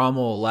introduced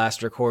Rommel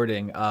last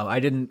recording, I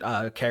didn't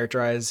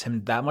characterize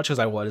him that much because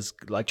I was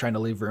like trying to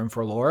leave room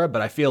for Laura,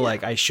 but I feel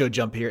like I should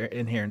jump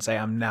in here and say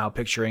I'm now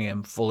picturing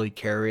him fully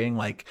carrying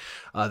like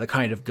the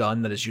kind of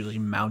gun that is usually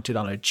mounted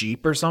on a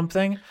Jeep or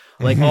something.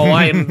 Like, oh,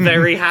 I am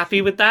very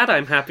happy with that.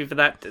 I'm happy for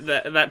that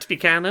to be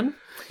canon.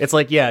 It's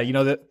like, yeah, you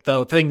know,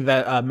 the thing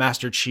that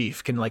Master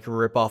Chief can like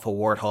rip off a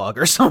warthog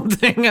or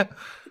something.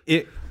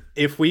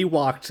 If we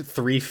walked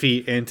 3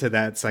 feet into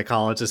that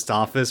psychologist's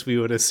office, we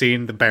would have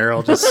seen the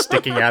barrel just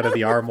sticking out of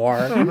the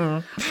armoire.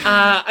 Mm-hmm.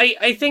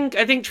 I think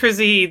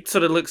Trizzy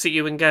sort of looks at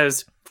you and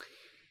goes,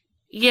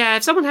 "Yeah,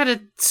 if someone had a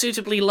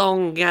suitably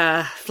long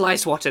fly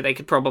swatter, they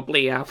could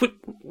probably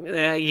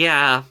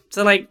yeah."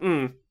 So like,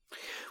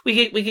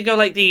 we could go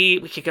like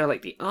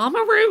the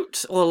armor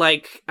route, or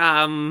like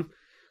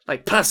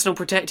personal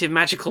protective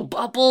magical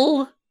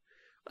bubble.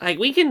 Like,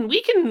 we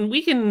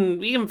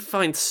can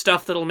find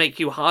stuff that'll make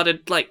you harder.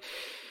 Like,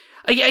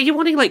 are you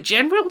wanting, like,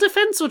 general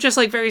defense or just,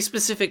 like, very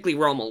specifically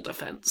Rommel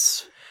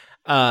defense?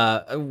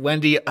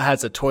 Wendy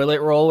has a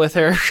toilet roll with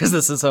her because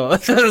this is how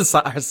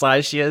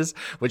size she is,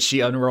 which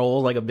she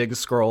unrolled like a big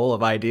scroll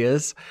of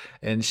ideas.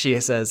 And she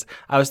says,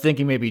 I was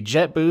thinking maybe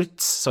jet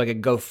boots so I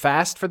could go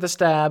fast for the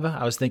stab.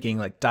 I was thinking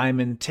like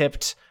diamond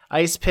tipped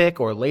ice pick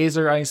or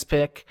laser ice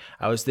pick.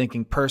 I was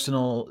thinking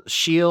personal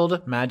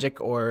shield, magic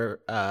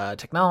or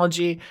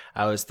technology.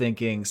 I was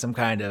thinking some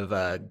kind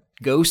of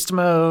ghost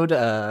mode.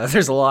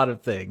 There's a lot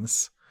of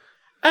things.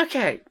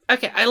 Okay.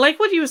 I like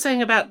what you were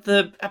saying about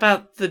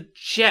the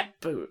jet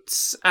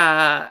boots.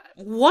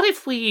 What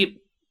if we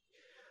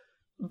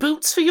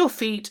boots for your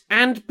feet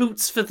and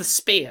boots for the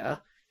spear,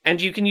 and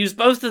you can use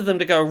both of them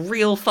to go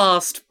real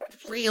fast,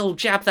 real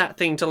jab that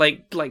thing to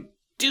like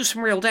do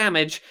some real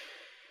damage.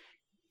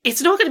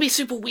 It's not going to be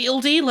super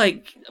wieldy.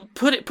 Like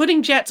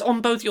putting jets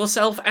on both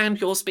yourself and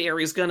your spear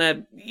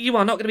you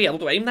are not going to be able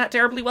to aim that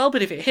terribly well.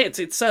 But if it hits,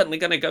 it's certainly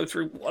going to go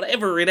through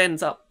whatever it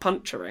ends up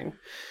puncturing.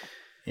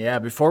 Yeah,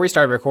 before we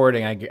started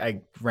recording,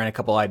 I ran a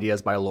couple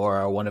ideas by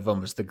Laura. One of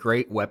them was the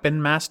Great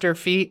Weapon Master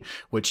feat,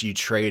 which you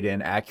trade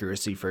in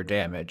accuracy for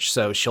damage.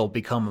 So she'll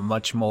become a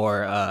much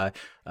more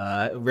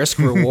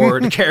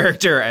risk-reward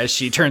character as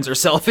she turns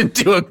herself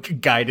into a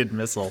guided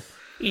missile.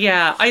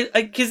 Yeah,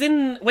 because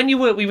when we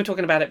were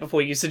talking about it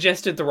before, you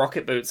suggested the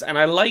rocket boots, and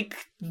I like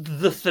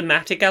the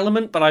thematic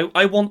element, but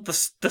I want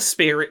the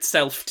spear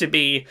itself to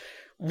be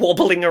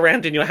wobbling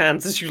around in your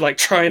hands as you like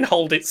try and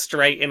hold it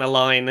straight in a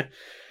line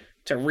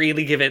to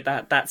really give it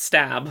that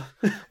stab.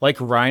 Like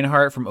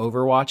Reinhardt from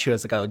Overwatch, who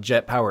has like a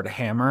jet-powered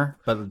hammer,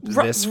 but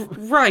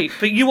Right,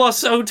 but you are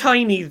so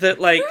tiny that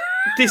like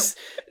this...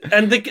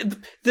 And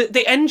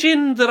the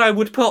engine that I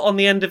would put on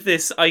the end of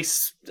this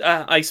ice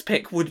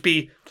pick would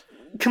be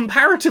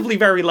comparatively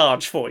very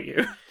large for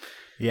you.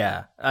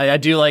 Yeah, I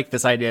do like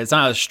this idea. It's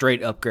not a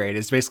straight upgrade.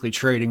 It's basically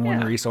trading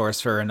one resource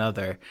for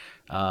another.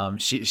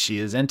 She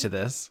is into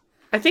this.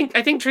 I think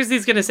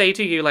Trizzy's going to say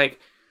to you,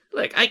 like,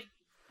 look,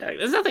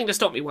 there's nothing to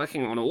stop me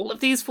working on all of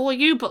these for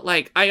you, but,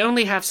 like, I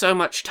only have so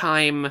much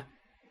time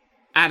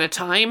at a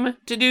time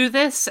to do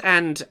this,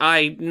 and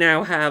I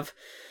now have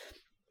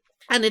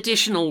an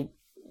additional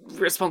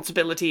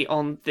responsibility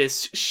on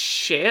this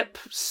ship,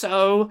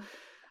 so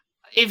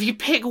if you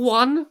pick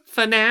one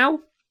for now,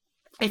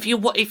 if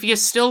you're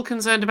still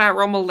concerned about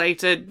Rommel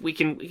later, we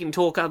can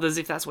talk others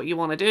if that's what you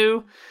want to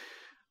do.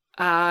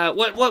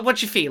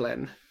 What you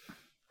feeling?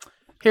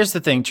 Here's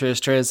the thing,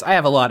 Triz. I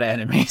have a lot of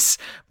enemies,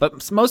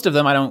 but most of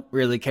them I don't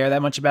really care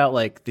that much about.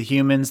 Like the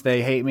humans,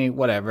 they hate me.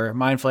 Whatever.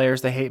 Mind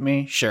flayers, they hate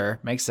me. Sure,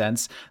 makes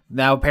sense.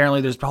 Now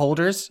apparently there's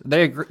beholders.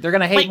 They're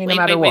gonna hate me no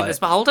matter what. There's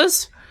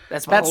beholders.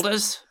 That's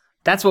beholders.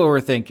 That's what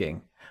we're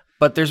thinking.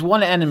 But there's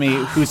one enemy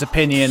whose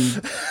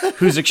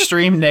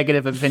extreme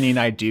negative opinion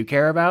I do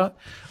care about,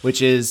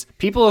 which is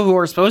people who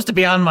are supposed to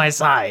be on my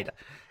side.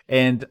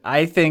 And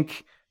I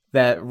think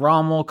that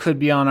Rommel could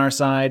be on our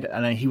side,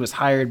 and he was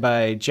hired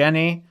by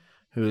Jenny,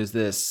 who is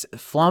this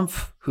flump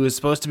who is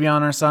supposed to be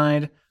on our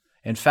side.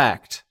 In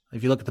fact,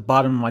 if you look at the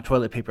bottom of my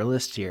toilet paper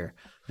list here,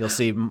 you'll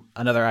see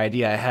another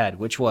idea I had,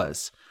 which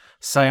was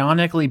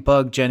psionically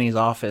bug Jenny's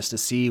office to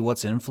see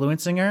what's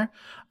influencing her.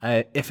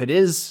 If it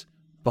is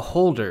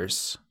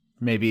beholders,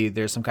 maybe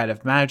there's some kind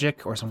of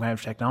magic or some kind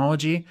of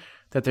technology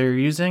that they're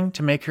using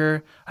to make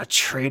her a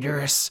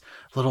traitorous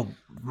little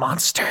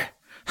monster.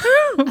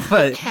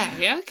 But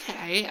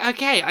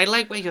Okay. I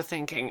like what you're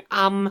thinking.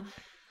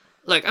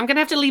 Look, I'm gonna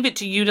have to leave it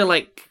to you to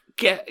like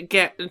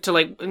get to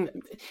like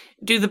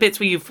do the bits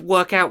where you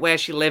work out where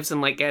she lives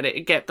and like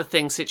get the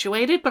thing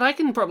situated. But I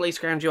can probably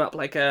scrounge you up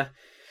like I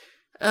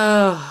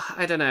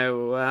don't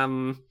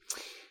know.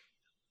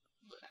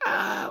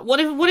 What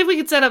if we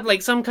could set up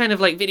like some kind of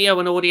like video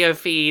and audio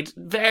feed,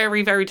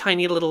 very, very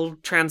tiny little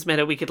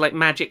transmitter. We could like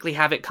magically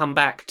have it come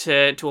back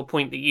to a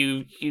point that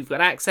you've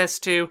got access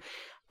to.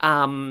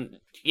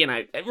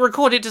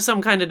 Record it to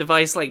some kind of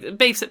device, like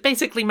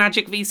basically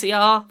magic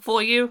VCR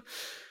for you.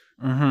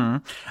 Mm-hmm.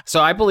 So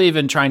I believe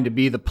in trying to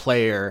be the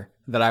player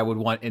that I would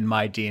want in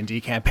my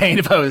D&D campaign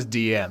if I was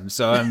DM.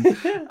 So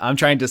I'm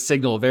trying to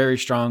signal very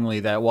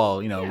strongly that while,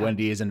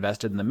 Wendy is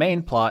invested in the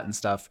main plot and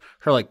stuff,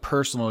 her like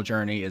personal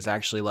journey is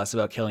actually less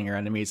about killing her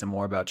enemies and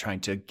more about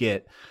trying to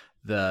get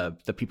the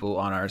people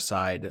on our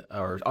side,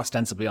 or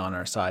ostensibly on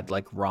our side,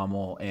 like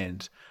Rommel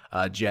and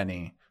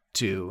Jenny,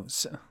 to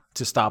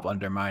stop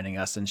undermining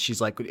us. And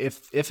she's like,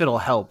 if it'll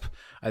help,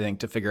 I think,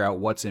 to figure out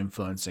what's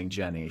influencing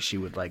Jenny, she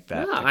would like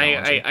that.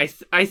 Yeah,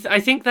 I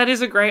think that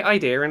is a great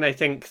idea, and I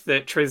think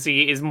that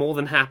Trizzy is more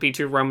than happy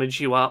to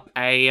rummage you up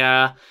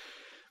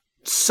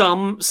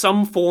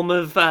some form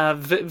of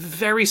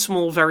very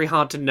small, very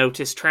hard to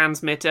notice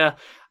transmitter.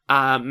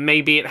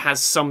 Maybe it has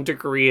some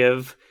degree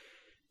of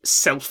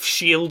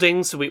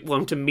self-shielding, so it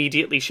won't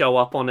immediately show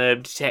up on a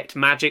detect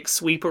magic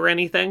sweep or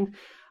anything.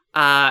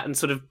 And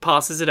sort of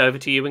passes it over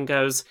to you and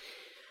goes,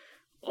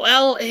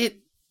 well, it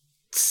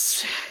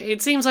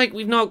seems like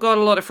we've not got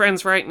a lot of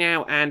friends right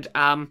now, and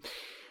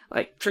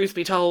like, truth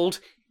be told,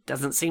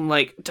 doesn't seem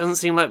like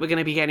we're going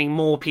to be getting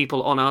more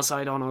people on our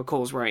side on our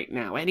cause right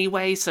now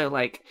anyway. So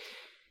like,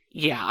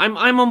 yeah,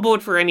 I'm on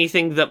board for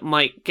anything that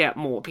might get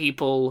more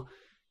people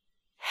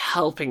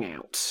helping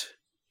out.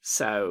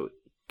 So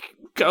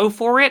go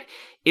for it.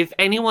 If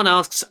anyone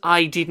asks,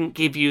 I didn't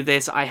give you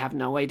this, I have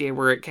no idea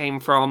where it came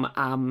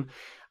from.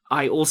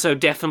 I also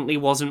definitely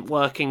wasn't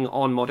working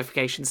on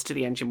modifications to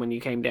the engine when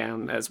you came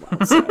down as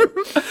well. So.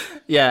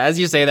 Yeah, as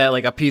you say that,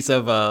 like a piece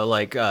of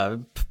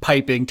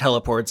piping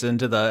teleports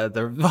into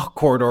the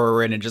corridor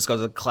we're in and just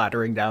goes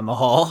clattering down the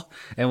hall.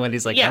 And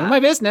Wendy's like, none of my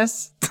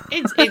business.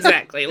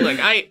 Exactly.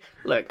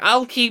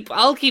 I'll keep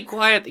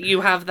quiet that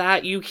you have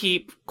that. You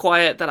keep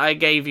quiet that I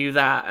gave you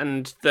that,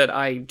 and that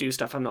I do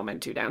stuff I'm not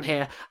meant to down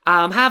here.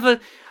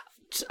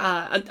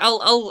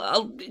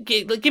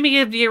 Give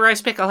me your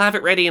ice pick. I'll have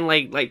it ready in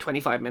like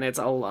 25 minutes.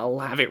 I'll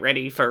have it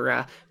ready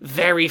for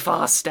very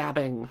fast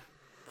stabbing.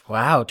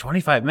 Wow,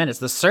 25 minutes.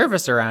 The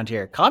service around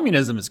here.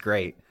 Communism is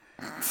great.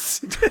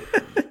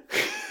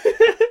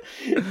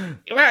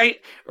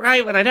 Right.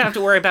 When I don't have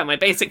to worry about my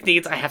basic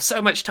needs, I have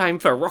so much time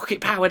for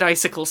rocket-powered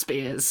icicle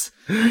spears.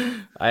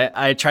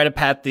 I try to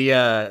pat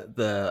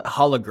the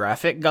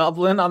holographic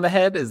goblin on the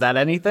head. Is that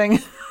anything?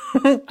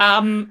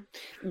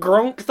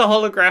 Gronk, the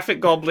holographic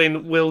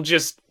goblin, will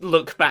just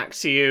look back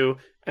to you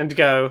and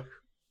go,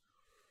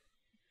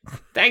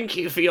 "Thank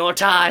you for your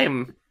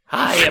time.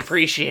 I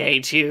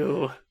appreciate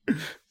you."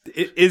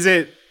 Is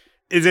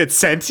it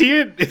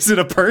sentient? Is it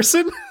a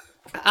person?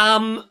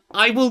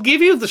 I will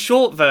give you the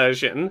short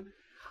version.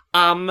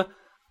 A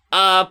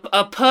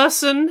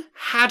person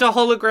had a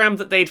hologram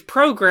that they'd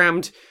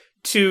programmed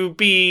to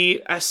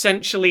be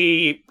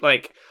essentially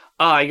like,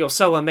 "You're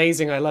so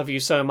amazing, I love you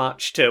so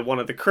much," to one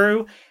of the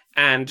crew,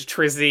 and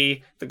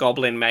Trizzy, the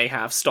goblin, may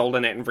have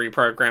stolen it and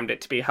reprogrammed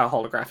it to be her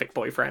holographic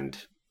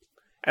boyfriend.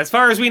 As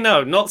far as we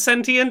know, not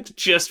sentient,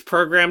 just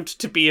programmed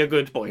to be a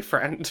good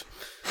boyfriend.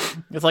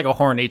 It's like a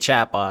horny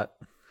chatbot.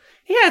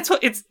 Yeah,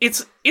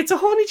 it's a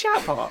horny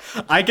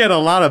chatbot. I get a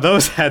lot of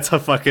those ads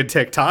on fucking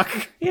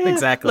TikTok. Yeah,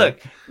 exactly.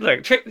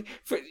 Look.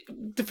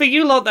 For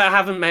you lot that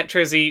haven't met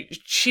Trizzy,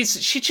 she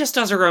just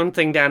does her own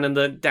thing down in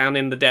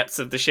the depths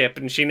of the ship,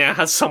 and she now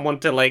has someone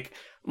to like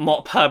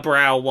mop her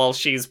brow while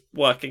she's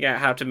working out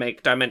how to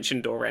make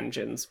dimension door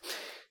engines.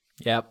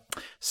 Yep.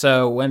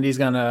 So Wendy's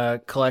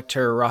gonna collect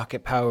her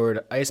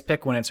rocket-powered ice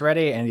pick when it's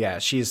ready, and yeah,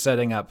 she's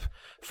setting up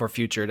for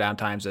future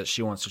downtimes that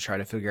she wants to try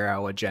to figure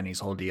out what Jenny's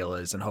whole deal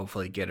is and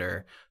hopefully get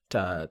her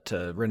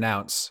to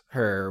renounce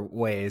her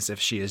ways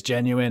if she is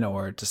genuine,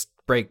 or just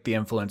break the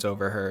influence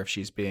over her if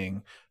she's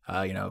being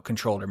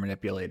controlled or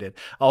manipulated.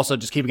 Also,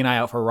 just keeping an eye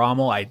out for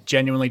Rommel. I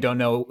genuinely don't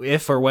know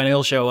if or when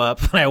he'll show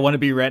up, and I want to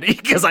be ready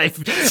because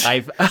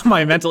I've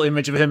my mental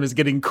image of him is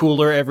getting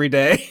cooler every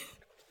day.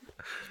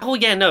 Oh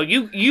yeah, no,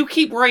 you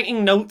keep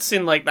writing notes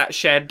in like that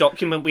shared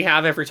document we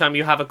have every time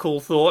you have a cool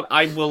thought.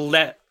 I will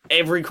let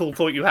every cool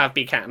thought you have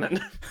be canon.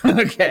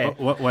 Okay.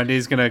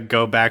 Wendy's gonna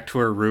go back to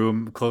her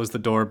room, close the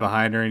door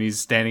behind her, and he's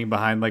standing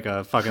behind like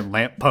a fucking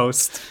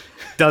lamppost.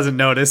 Doesn't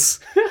notice.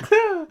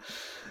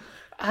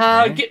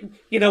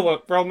 You know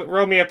what?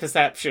 Roll me a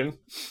perception.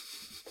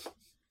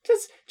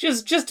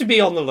 Just to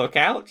be on the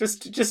lookout.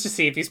 Just to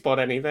see if you spot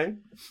anything.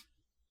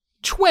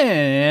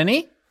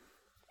 20.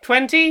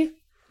 20?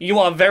 You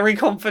are very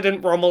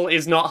confident Rommel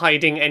is not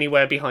hiding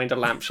anywhere behind a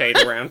lampshade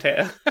around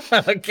here.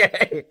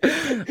 Okay.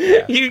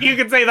 Yeah. You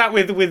can say that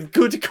with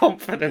good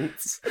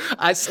confidence.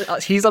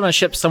 He's on a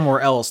ship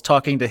somewhere else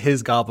talking to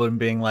his goblin,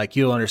 being like,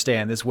 "You'll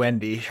understand, this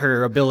Wendy,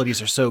 her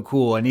abilities are so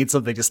cool. I need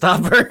something to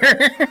stop her."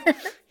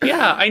 Yeah,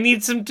 Yeah,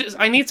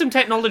 I need some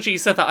technology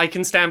so that I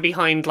can stand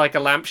behind like a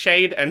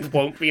lampshade and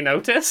won't be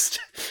noticed.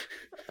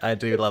 I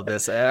do love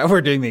this.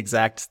 We're doing the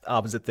exact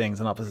opposite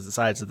things on opposite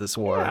sides of this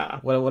war. Yeah.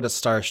 What a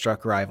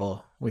starstruck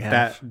rival we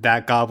have.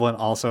 That goblin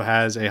also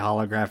has a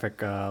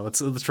holographic.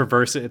 Let's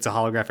reverse it. It's a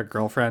holographic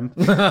girlfriend.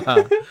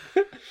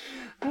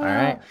 All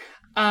right.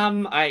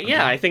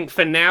 I think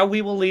for now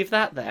we will leave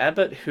that there,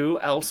 but who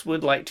else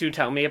would like to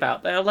tell me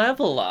about their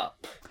level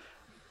up?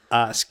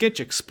 Skitch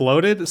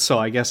exploded, so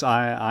I guess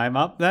I'm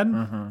up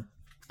then.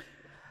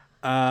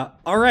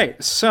 All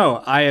right,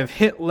 so I have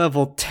hit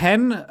level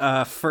 10.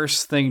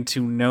 First thing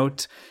to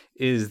note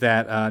is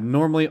that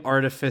normally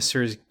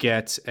artificers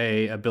get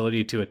a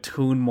ability to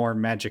attune more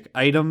magic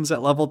items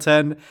at level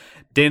 10.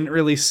 Didn't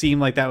really seem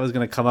like that was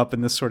going to come up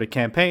in this sort of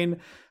campaign.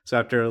 So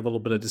after a little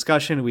bit of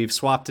discussion, we've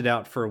swapped it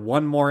out for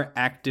one more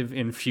active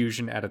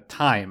infusion at a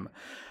time.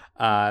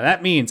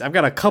 That means I've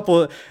got a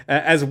couple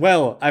as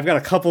well. I've got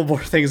a couple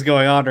more things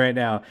going on right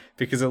now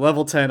because at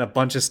level 10, a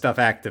bunch of stuff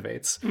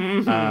activates.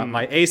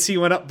 My AC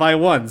went up by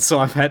 1, so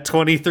I'm at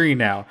 23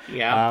 now.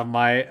 Yeah.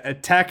 My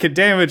attack and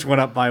damage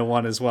went up by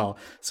 1 as well.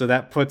 So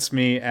that puts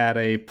me at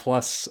a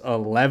plus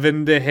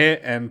 11 to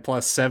hit and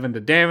plus 7 to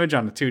damage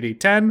on a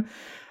 2d10.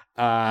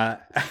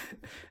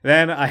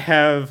 Then I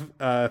have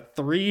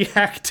 3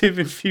 active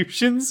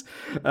infusions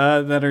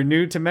that are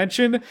new to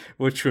mention,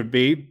 which would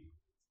be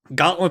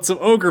Gauntlets of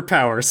Ogre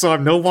Power, so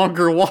I'm no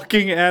longer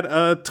walking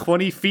at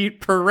 20 feet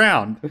per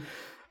round.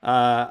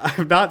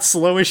 I'm not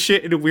slow as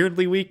shit and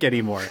weirdly weak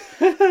anymore.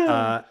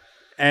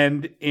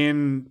 And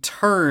in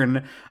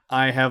turn,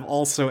 I have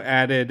also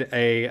added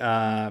a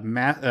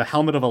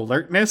Helmet of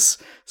Alertness,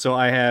 so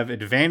I have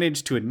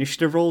advantage to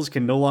initiative rolls,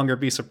 can no longer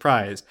be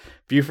surprised.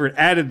 Buford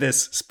added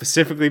this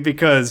specifically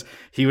because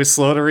he was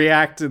slow to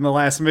react in the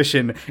last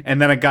mission,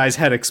 and then a guy's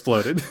head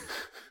exploded.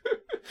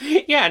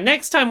 Yeah,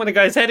 next time when a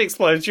guy's head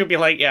explodes, you'll be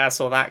like, yeah, I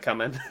saw that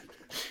coming.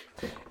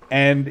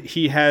 And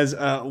he has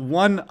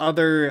one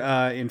other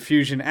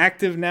infusion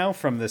active now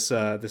from this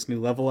new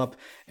level up,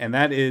 and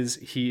that is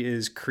he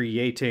is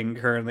creating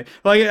currently.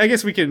 Well, I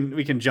guess we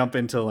can jump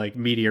into like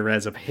media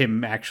res of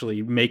him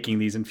actually making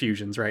these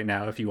infusions right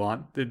now if you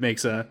want. It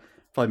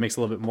probably makes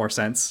a little bit more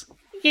sense.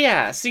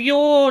 Yeah, so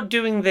you're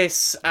doing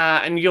this,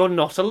 and you're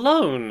not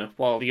alone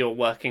while you're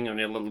working on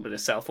a little bit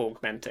of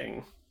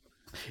self-augmenting.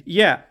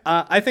 Yeah,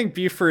 I think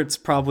Buford's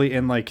probably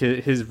in like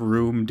his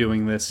room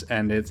doing this,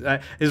 and it's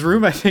his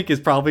room. I think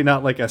is probably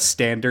not like a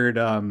standard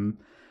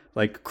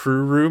like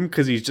crew room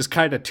because he's just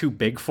kind of too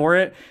big for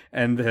it,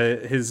 and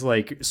his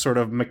like sort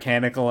of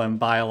mechanical and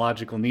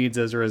biological needs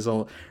as a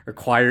result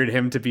required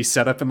him to be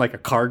set up in like a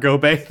cargo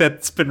bay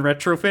that's been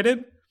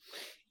retrofitted.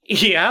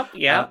 Yeah.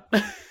 Yeah,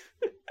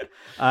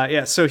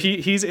 so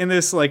he's in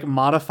this like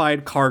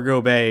modified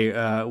cargo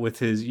bay with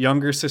his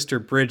younger sister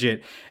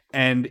Bridget.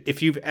 And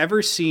if you've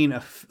ever seen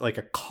a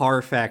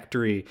car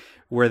factory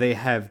where they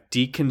have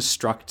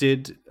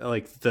deconstructed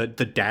like the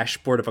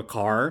dashboard of a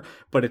car,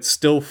 but it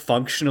still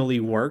functionally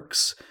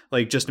works,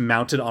 like just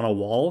mounted on a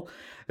wall,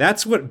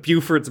 that's what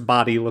Buford's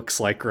body looks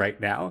like right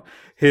now.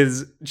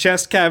 His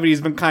chest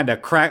cavity's been kind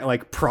of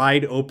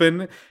pried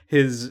open.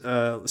 His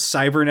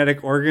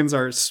cybernetic organs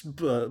are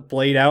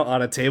splayed out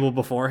on a table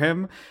before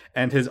him,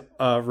 and his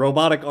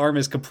robotic arm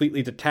is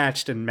completely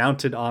detached and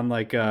mounted on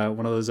like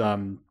one of those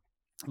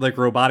like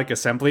robotic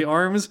assembly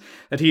arms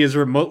that he is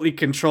remotely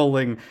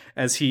controlling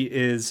as he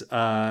is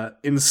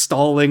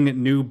installing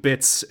new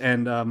bits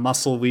and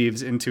muscle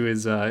weaves into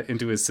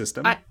his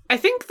system. I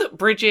think that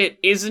Bridget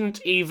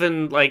isn't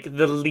even like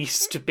the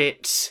least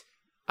bit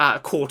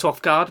caught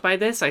off guard by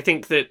this. I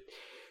think that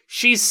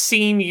she's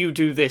seen you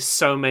do this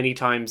so many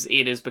times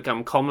it has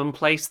become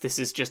commonplace. This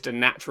is just a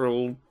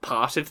natural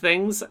part of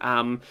things.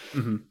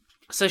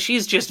 So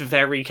she's just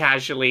very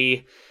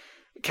casually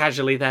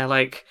there,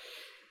 like,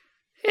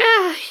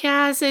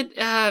 yeah, is it,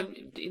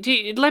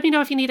 let me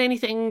know if you need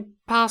anything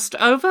passed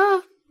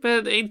over,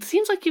 but it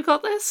seems like you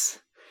got this.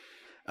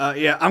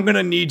 Yeah, I'm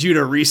gonna need you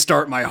to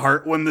restart my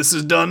heart when this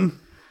is done.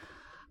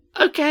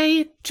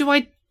 Okay, do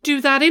I do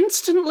that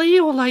instantly,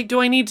 or, like,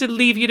 do I need to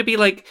leave you to be,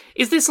 like,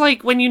 is this,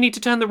 like, when you need to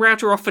turn the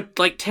router off for,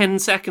 like, 10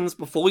 seconds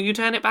before you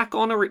turn it back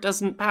on, or it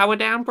doesn't power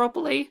down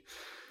properly?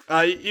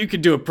 You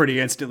could do it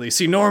pretty instantly.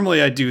 See,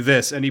 normally I do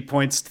this, and he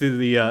points to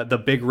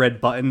the big red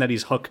button that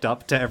he's hooked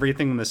up to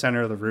everything in the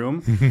center of the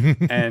room,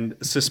 and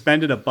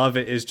suspended above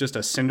it is just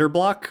a cinder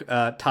block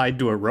tied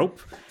to a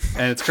rope,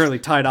 and it's currently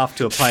tied off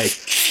to a pike.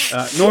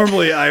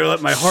 Normally I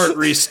let my heart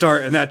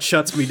restart, and that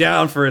shuts me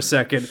down for a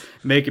second,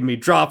 making me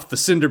drop the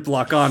cinder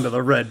block onto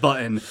the red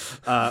button,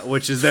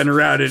 which is then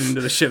routed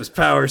into the ship's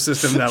power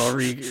system that'll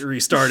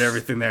restart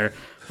everything there.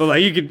 But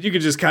like you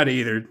could just kind of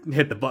either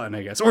hit the button,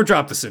 I guess, or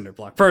drop the cinder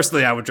block.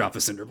 Personally, I would drop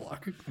the cinder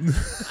block.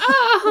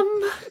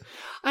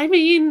 I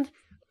mean,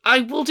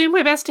 I will do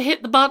my best to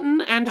hit the button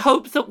and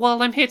hope that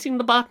while I'm hitting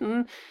the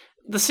button,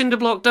 the cinder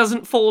block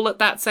doesn't fall at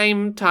that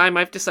same time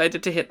I've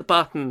decided to hit the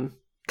button.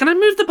 Can I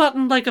move the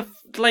button like a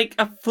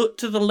foot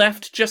to the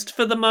left just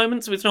for the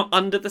moment so it's not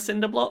under the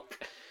cinder block?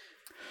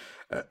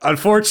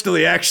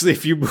 Unfortunately, actually,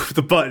 if you move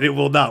the button, it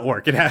will not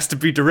work. It has to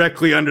be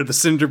directly under the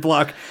cinder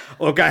block.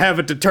 Look, I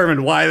haven't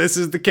determined why this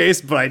is the case,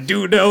 but I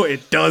do know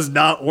it does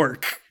not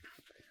work.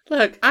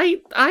 Look, I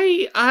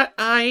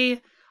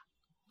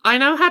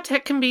know how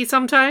tech can be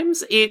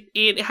sometimes.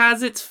 It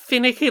has its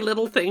finicky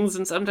little things,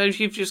 and sometimes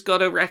you've just got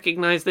to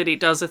recognize that it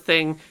does a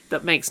thing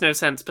that makes no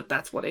sense, but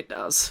that's what it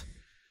does.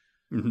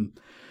 Mm-hmm.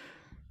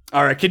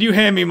 All right, can you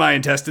hand me my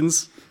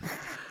intestines?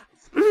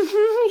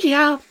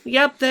 Yeah,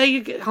 yep, there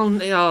you go.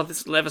 Oh,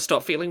 this will never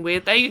stop feeling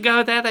weird. There you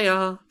go, there they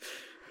are.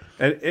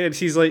 And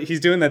he's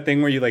doing that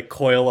thing where you like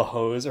coil a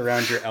hose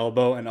around your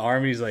elbow and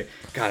arm. He's like,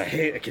 God,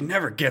 I can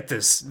never get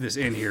this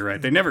in here right.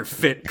 They never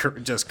fit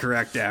just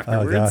correct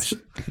afterwards. Oh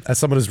gosh, as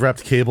someone who's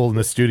wrapped cable in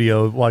the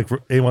studio, like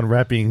anyone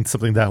wrapping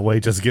something that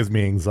way just gives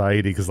me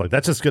anxiety because like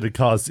that's just going to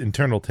cause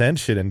internal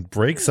tension and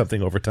break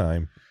something over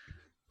time.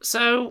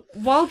 So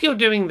while you're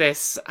doing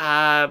this,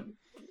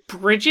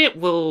 Bridget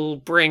will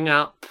bring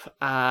up.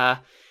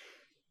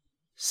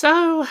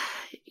 So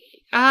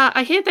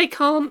I hear they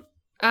can't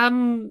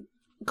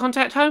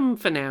contact home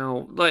for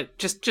now, like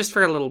just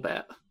for a little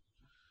bit.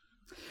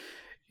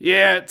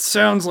 Yeah, it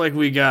sounds like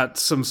we got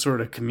some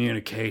sort of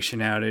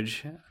communication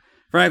outage.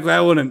 Frankly, I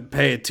wouldn't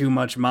pay it too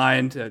much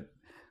mind.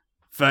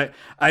 But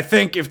I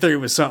think if there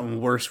was something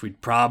worse,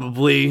 we'd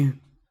probably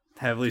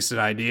have at least an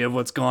idea of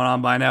what's going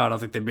on by now. I don't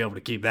think they'd be able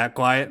to keep that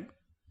quiet.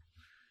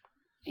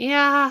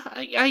 Yeah,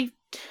 I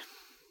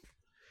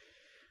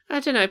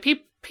don't know.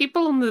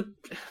 People on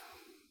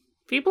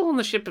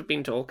the ship have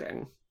been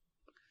talking.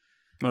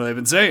 What have they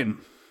been saying?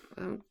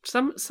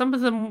 Some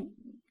of them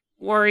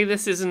worry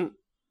this isn't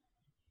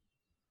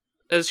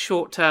as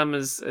short term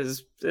as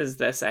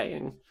they're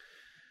saying.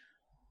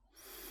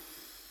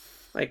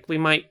 Like we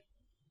might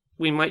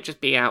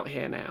just be out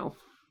here now.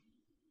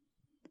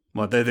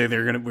 What, they think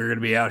we're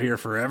gonna be out here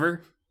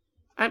forever?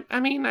 I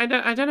mean I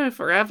don't know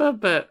forever,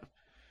 but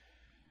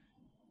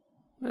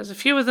there's a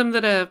few of them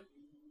that are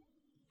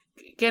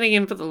getting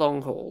in for the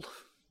long haul.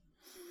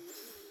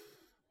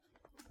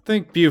 I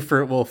think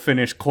Buford will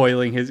finish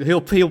coiling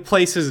he'll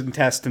place his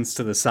intestines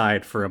to the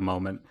side for a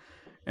moment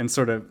and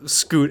sort of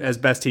scoot as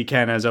best he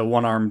can as a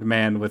one-armed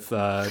man with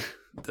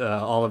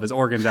all of his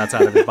organs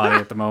outside of his body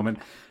at the moment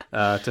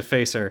to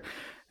face her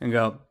and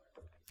go,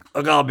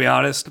 look, I'll be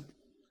honest,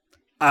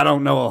 I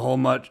don't know a whole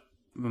much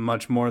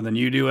more than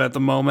you do at the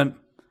moment,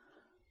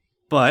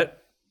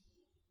 but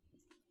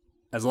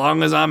as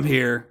long as I'm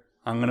here,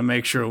 I'm going to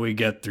make sure we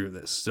get through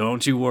this. So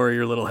don't you worry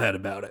your little head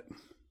about it.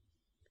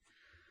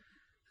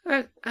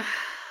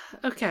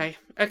 Okay.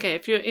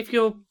 If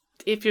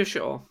you're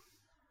sure.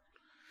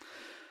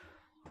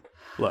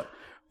 Look,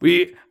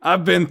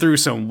 I've been through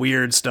some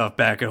weird stuff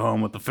back at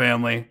home with the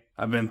family.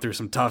 I've been through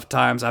some tough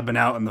times. I've been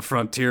out in the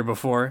frontier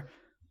before.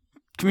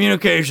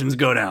 Communications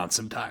go down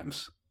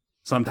sometimes.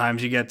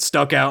 Sometimes you get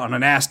stuck out on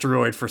an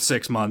asteroid for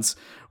 6 months,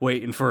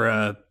 waiting for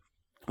a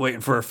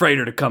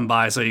freighter to come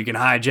by so you can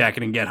hijack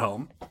it and get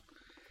home.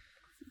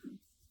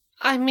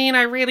 I mean,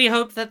 I really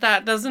hope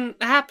that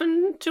doesn't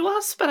happen to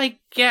us, but I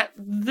get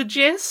the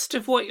gist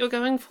of what you're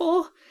going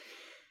for.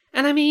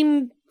 And I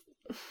mean,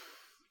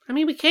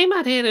 we came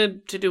out here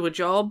to do a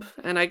job,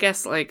 and I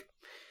guess, like,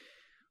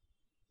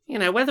 you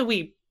know, whether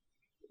we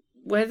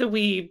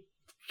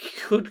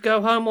could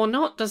go home or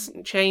not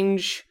doesn't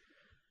change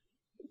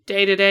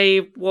day to day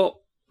what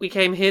we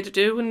came here to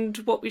do and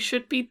what we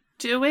should be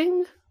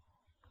doing.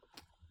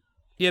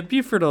 Yeah,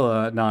 Buford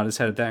will nod his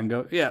head at that and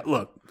go, yeah,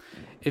 look,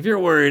 if you're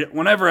worried,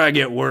 whenever I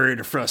get worried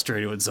or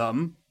frustrated with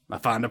something, I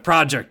find a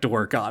project to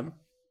work on.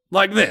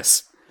 Like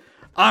this.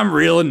 I'm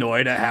real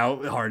annoyed at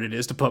how hard it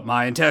is to put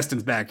my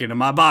intestines back into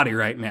my body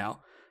right now.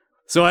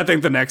 So I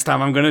think the next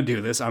time I'm going to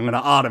do this, I'm going to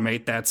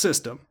automate that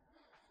system.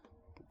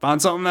 Find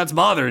something that's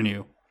bothering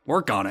you.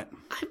 Work on it.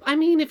 I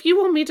mean, if you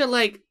want me to,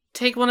 like,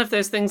 take one of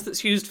those things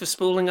that's used for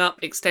spooling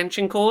up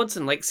extension cords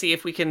and, like, see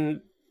if we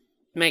can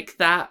make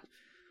that,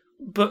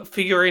 but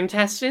for your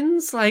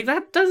intestines, like,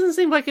 that doesn't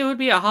seem like it would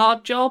be a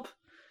hard job.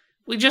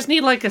 We just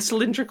need, like, a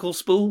cylindrical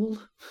spool.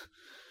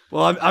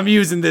 Well, I'm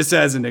using this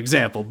as an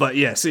example, but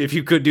yes, if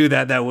you could do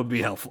that, that would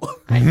be helpful.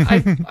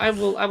 I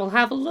will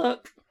have a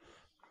look.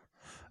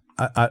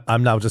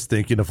 I'm now just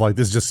thinking of like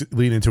this just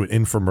leading into an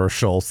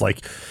infomercial. It's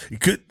like,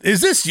 is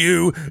this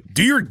you?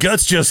 Do your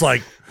guts just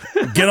like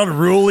get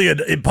unruly and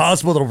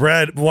impossible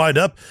to wind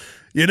up?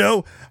 You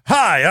know,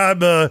 hi, I'm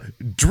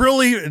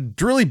Drilly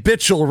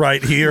Bitchel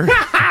right here.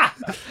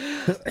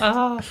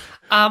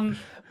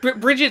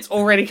 Bridget's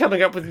already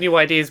coming up with new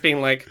ideas,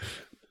 being like,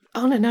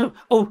 oh no,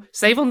 oh,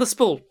 save on the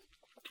spool.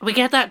 We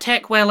get that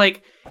tech where,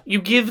 like, you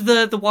give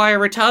the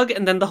wire a tug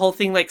and then the whole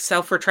thing, like,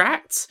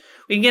 self-retracts.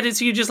 We can get it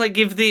so you just, like,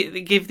 give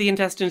the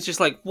intestines just,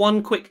 like,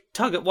 one quick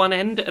tug at one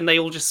end and they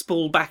all just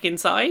spool back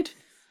inside.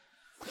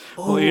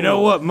 Well, you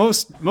know what?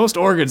 Most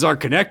organs are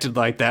connected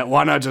like that.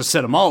 Why not just set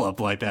them all up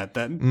like that,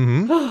 then?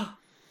 Mm-hmm.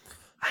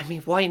 I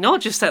mean, why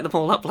not just set them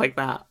all up like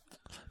that?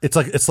 It's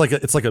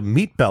like a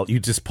meat belt.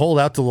 You just pull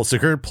it out to a little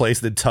secure place,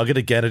 then tug it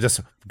again. It just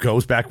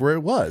goes back where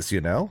it was,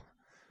 you know?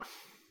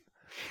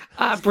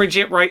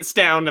 Bridget writes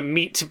down a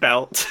meat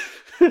belt.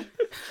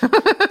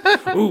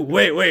 Ooh,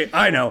 wait,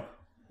 I know.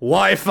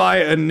 Wi-Fi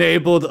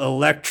enabled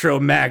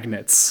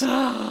electromagnets.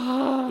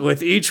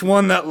 With each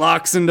one that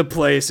locks into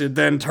place, it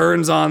then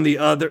turns on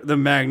the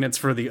magnets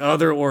for the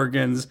other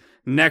organs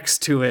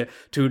next to it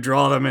to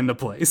draw them into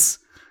place.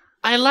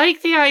 I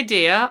like the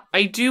idea.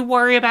 I do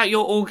worry about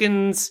your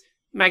organs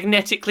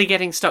magnetically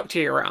getting stuck to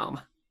your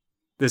arm.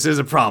 This is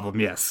a problem,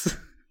 yes.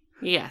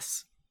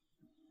 Yes.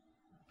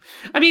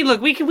 I mean,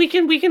 look, we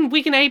can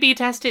A/B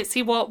test it,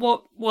 see what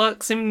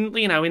works in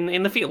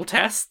the field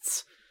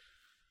tests.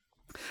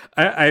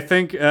 I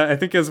think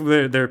as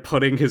they're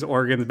putting his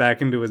organs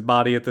back into his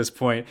body at this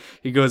point,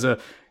 he goes,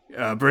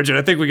 Bridget,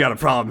 I think we got a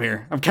problem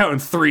here. I'm counting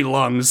 3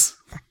 lungs.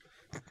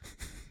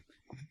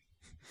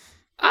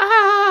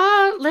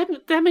 Let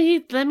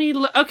me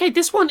look. Okay,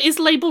 this one is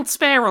labeled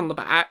spare on the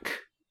back.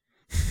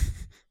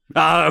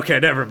 Okay,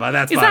 never mind.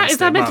 That's my Is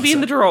that meant to be in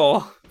the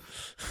drawer?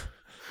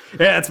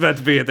 Yeah, it's meant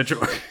to be in the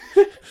drawer.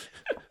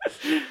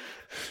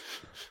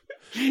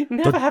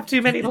 Never have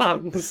too many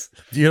lungs.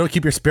 You don't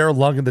keep your spare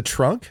lung in the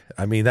trunk?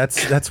 I mean,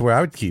 that's where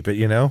I would keep it,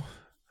 you know?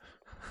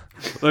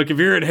 Look, if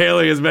you're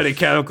inhaling as many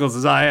chemicals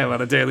as I am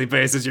on a daily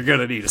basis, you're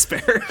gonna need a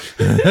spare.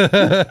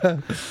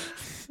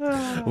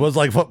 Was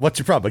like, what's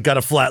your problem? I got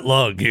a flat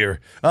lung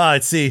here. I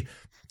see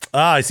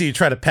you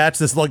try to patch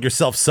this lung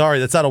yourself. Sorry,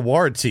 that's out of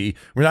warranty.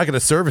 We're not going to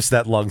service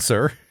that lung,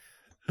 sir.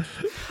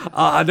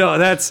 No,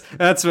 that's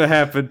what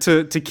happened.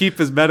 To keep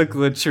his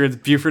medical insurance,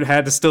 Buford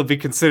had to still be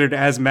considered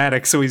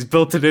asthmatic, so he's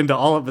built it into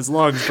all of his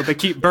lungs, but they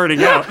keep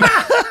burning out.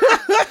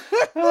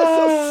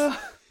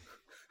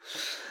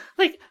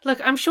 Look,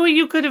 I'm sure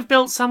you could have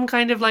built some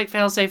kind of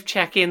fail-safe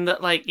check-in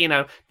that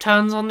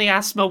turns on the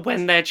asthma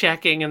when they're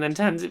checking and then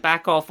turns it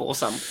back off or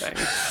something.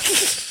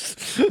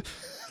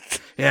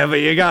 Yeah, but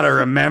you gotta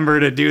remember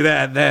to do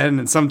that then,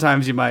 and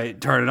sometimes you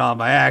might turn it on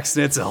by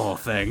accident. It's a whole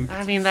thing.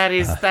 I mean, that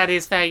is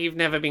fair. You've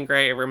never been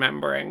great at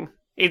remembering.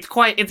 It's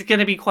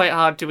gonna be quite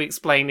hard to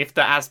explain if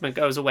the asthma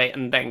goes away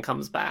and then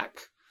comes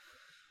back.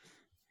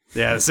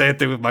 Yeah, the same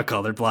thing with my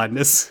color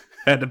blindness.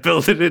 Had to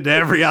build it into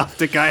every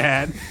optic I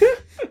had.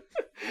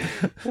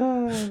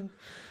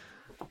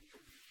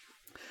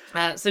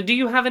 So do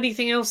you have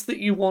anything else that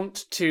you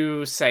want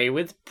to say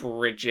with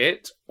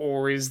Bridget,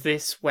 or is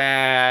this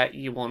where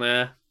you want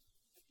to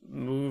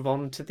move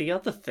on to the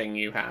other thing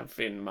you have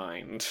in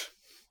mind?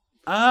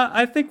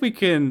 I think we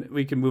can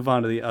move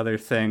on to the other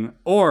thing,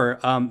 or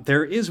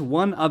there is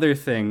one other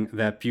thing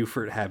that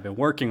Buford had been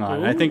working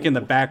on. I think in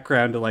the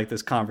background to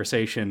this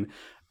conversation,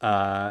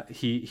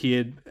 he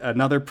had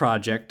another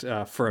project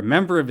for a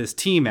member of his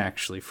team,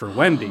 actually, for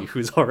Wendy,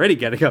 who's already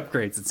getting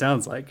upgrades, it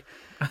sounds like.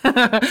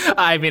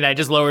 I mean, I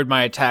just lowered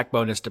my attack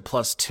bonus to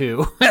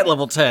 +2 at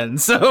level 10,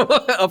 so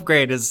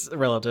upgrade is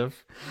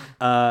relative.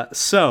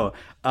 So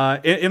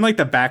in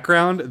the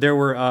background, there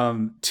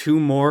were 2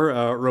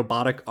 more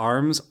robotic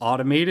arms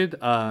automated,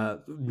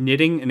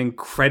 knitting an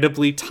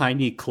incredibly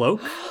tiny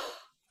cloak.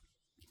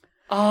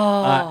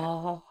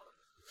 Oh.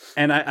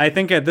 And I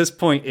think at this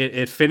point,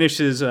 it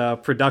finishes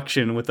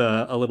production with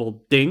a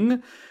little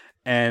ding,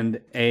 and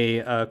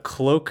a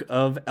cloak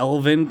of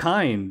elven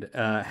kind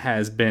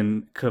has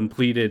been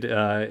completed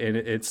in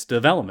its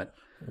development.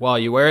 While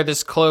you wear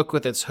this cloak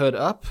with its hood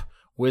up,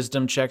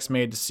 wisdom checks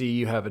made to see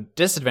you have a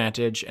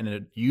disadvantage,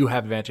 and you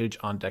have advantage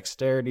on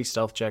dexterity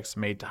stealth checks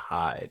made to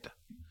hide.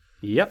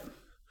 Yep.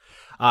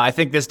 I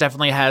think this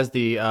definitely has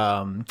the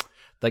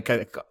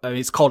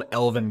it's called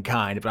elven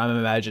kind, but I'm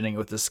imagining it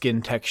with the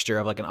skin texture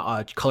of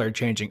an color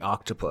changing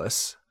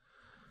octopus.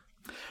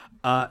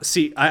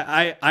 See,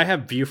 I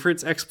have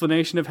Buford's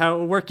explanation of how it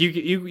would work.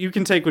 You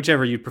can take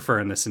whichever you prefer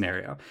in this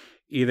scenario.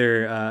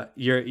 Either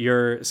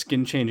your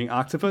skin-changing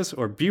octopus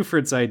or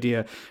Buford's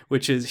idea,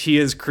 which is he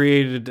has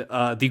created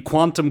the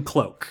quantum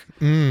cloak.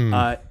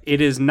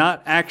 It is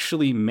not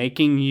actually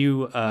making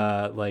you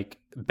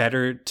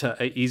better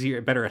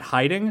at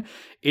hiding.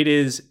 It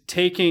is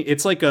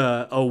it's like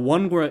a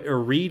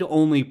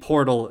read-only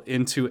portal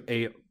into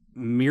a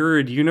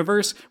mirrored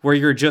universe where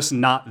you're just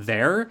not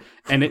there,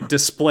 and it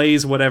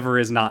displays whatever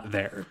is not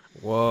there.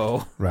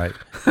 Whoa. Right.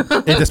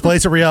 It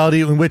displays a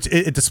reality in which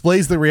it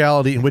displays the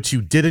reality in which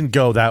you didn't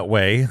go that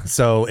way.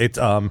 So it's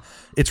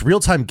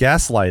real-time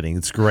gaslighting.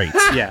 It's great.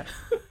 Yeah.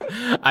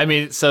 I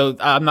mean, so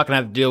I'm not gonna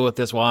have to deal with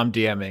this while I'm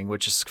DMing,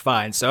 which is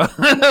fine. So,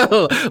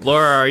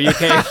 Laura, are you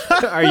okay?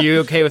 Are you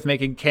okay with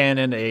making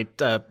canon a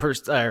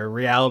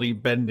reality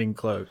bending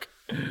cloak?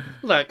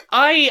 Look,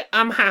 I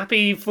am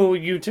happy for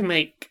you to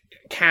make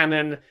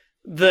canon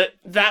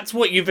that's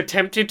what you've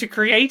attempted to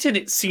create, and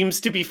it seems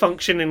to be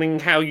functioning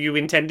how you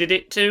intended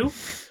it to.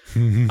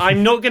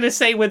 I'm not going to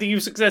say whether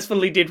you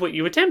successfully did what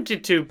you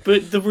attempted to,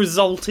 but the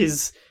result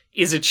is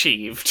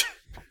achieved.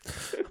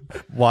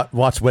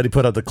 Watch Wendy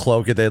put on the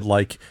cloak, and then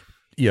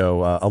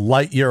a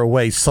light year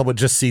away, someone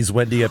just sees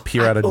Wendy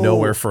appear out of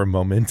nowhere for a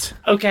moment.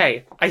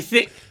 Okay, I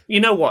think,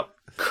 you know what?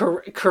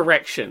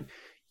 Correction.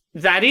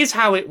 That is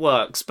how it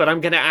works, but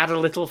I'm going to add a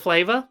little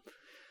flavor.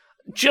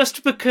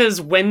 Just because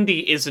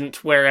Wendy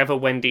isn't wherever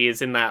Wendy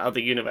is in that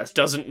other universe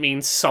doesn't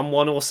mean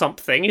someone or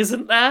something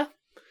isn't there.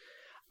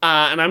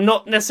 And I'm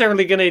not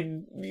necessarily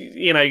going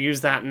to,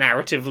 use that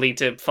narratively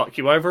to fuck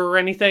you over or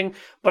anything,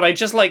 but I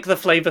just like the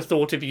flavor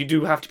thought of you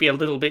do have to be a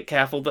little bit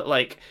careful that,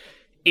 like,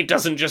 it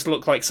doesn't just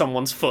look like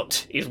someone's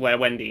foot is where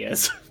Wendy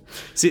is.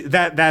 See,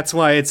 that's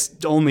why it's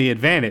only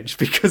advantage,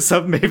 because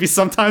maybe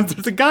sometimes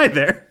there's a guy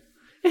there.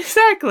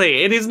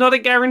 Exactly. It is not a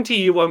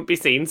guarantee you won't be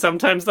seen.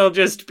 Sometimes they'll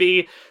just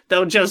be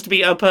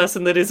a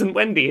person that isn't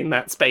Wendy in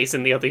that space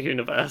in the other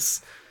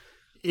universe.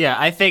 Yeah,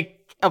 I think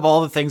of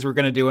all the things we're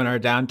going to do in our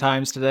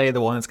downtimes today,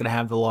 the one that's going to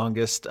have the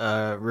longest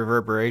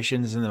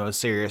reverberations and the most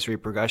serious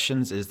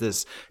repercussions is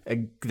this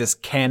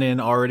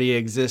canon already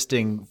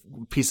existing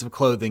piece of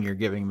clothing you're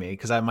giving me,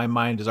 because my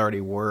mind is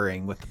already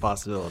whirring with the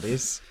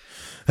possibilities.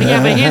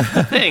 Yeah, but here's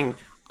the thing.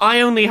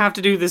 I only have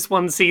to do this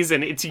one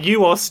season. It's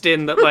you,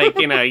 Austin, that, like,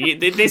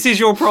 this is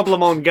your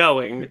problem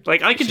ongoing.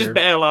 Like, I could just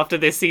bail after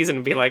this season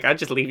and be like, I'd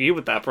just leave you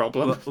with that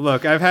problem.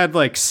 Look, I've had,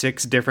 like,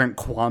 6 different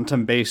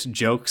quantum-based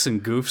jokes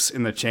and goofs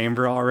in the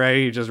chamber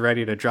already, just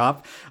ready to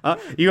drop.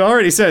 You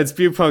already said,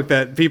 Spewpoke,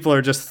 that people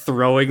are just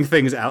throwing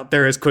things out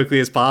there as quickly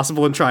as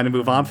possible and trying to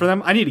move on for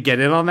them. I need to get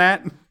in on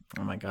that.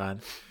 Oh, my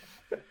God.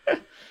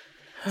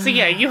 So,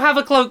 yeah, you have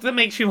a cloak that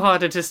makes you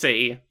harder to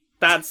see.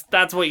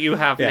 That's what you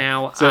have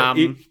now. So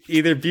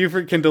either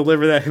Buford can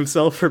deliver that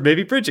himself, or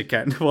maybe Bridget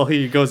can, while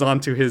he goes on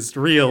to his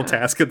real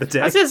task of the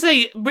day. I was going to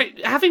say,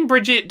 having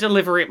Bridget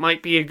deliver it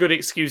might be a good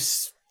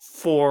excuse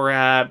for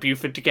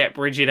Buford to get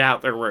Bridget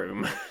out the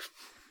room.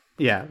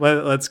 Yeah,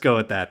 let's go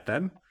with that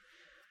then.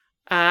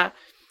 So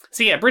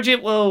yeah,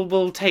 Bridget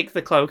will take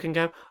the cloak and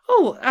go,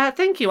 "Oh,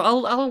 thank you.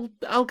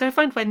 I'll go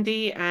find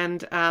Wendy,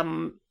 and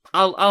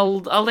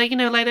I'll let you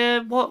know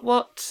later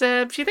what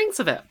she thinks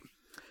of it."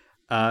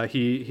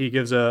 He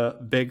gives a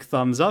big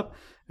thumbs up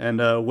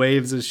and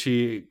waves as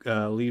she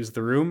leaves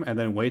the room, and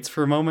then waits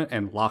for a moment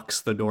and locks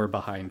the door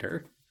behind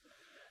her.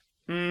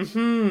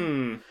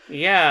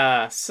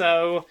 Yeah,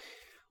 so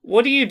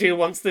what do you do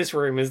once this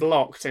room is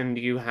locked and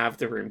you have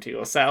the room to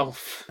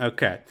yourself?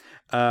 Okay.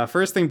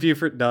 First thing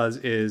Buford does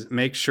is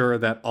make sure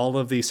that all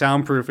of the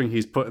soundproofing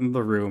he's put in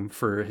the room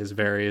for his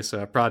various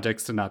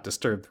projects to not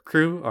disturb the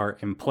crew are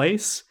in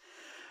place.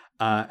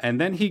 And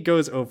then he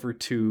goes over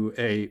to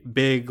a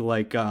big,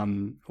 like,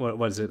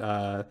 what is it?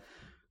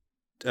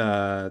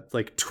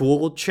 Like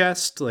tool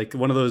chest, like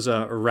one of those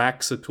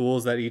racks of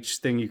tools that each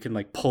thing you can,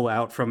 like, pull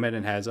out from it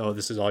and has,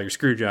 this is all your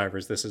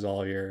screwdrivers, this is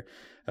all your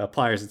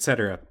pliers,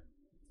 etc.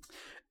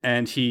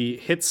 And he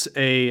hits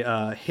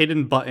a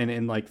hidden button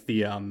in, like,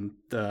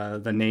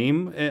 the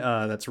name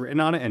that's written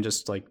on it, and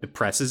just, like,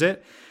 depresses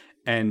it,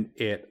 and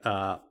it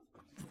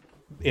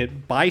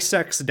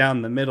bisects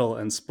down the middle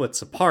and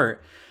splits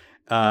apart.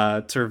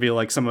 To reveal,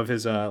 like, some of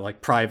his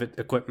like private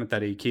equipment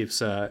that he keeps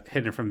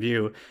hidden from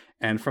view.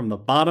 And from the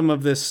bottom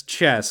of this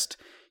chest,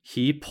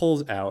 he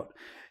pulls out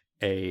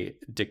a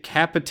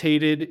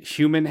decapitated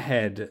human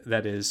head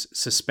that is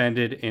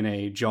suspended in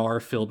a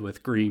jar filled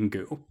with green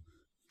goo.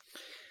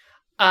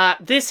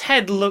 This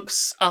head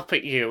looks up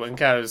at you and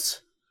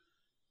goes,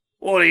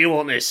 "What do you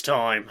want this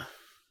time?"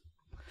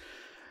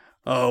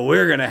 "Oh,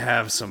 we're gonna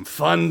have some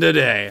fun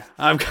today.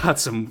 I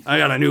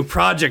got a new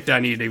project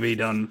I need to be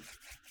done."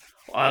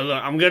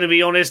 Look, I'm going to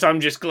be honest,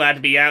 I'm just glad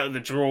to be out of the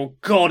drawer.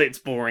 God, it's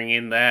boring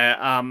in there.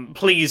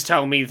 Please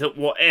tell me that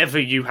whatever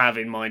you have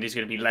in mind is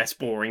going to be less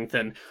boring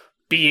than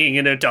being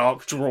in a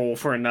dark drawer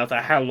for another.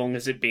 How long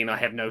has it been? I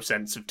have no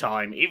sense of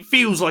time. It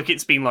feels like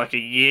it's been like a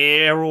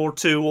year or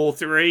 2 or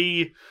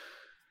 3.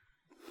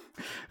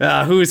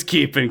 Who's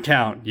keeping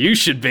count? You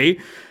should be.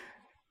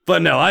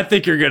 But no, I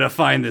think you're going to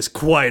find this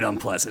quite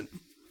unpleasant.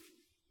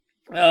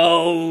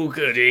 Oh,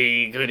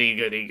 goody, goody,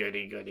 goody,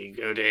 goody, goody,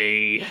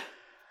 goody.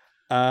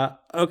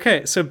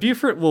 Okay, so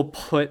Buford will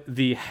put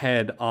the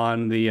head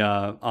on the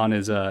on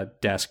his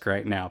desk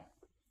right now,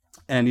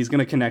 and he's going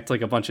to connect,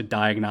 like, a bunch of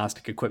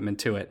diagnostic equipment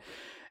to it.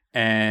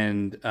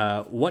 And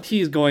what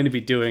he's going to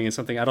be doing is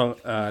something I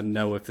don't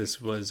know if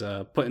this was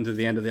put into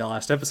the end of the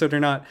last episode or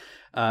not.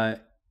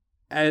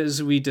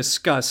 As we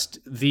discussed,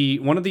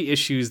 one of the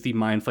issues the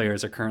Mind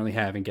Flayers are currently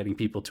having getting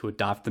people to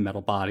adopt the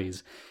metal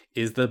bodies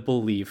is the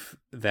belief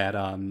that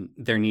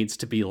there needs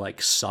to be,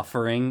 like,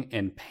 suffering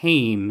and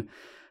pain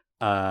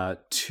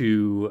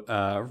to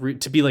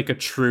be, like, a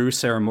true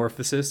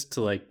ceramorphosis,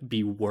 to, like,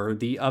 be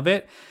worthy of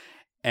it.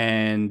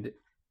 And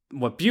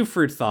what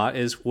Buford thought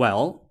is,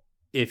 well,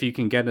 if you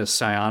can get a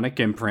psionic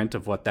imprint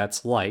of what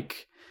that's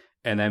like,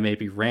 and then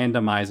maybe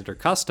randomize it or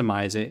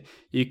customize it,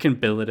 you can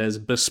bill it as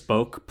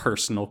bespoke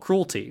personal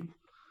cruelty.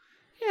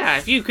 Yeah,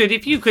 if you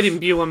could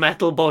imbue a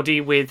metal body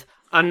with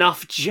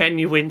enough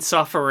genuine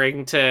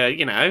suffering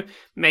to,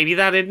 maybe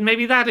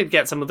that'd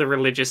get some of the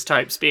religious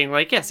types being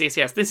like, yes,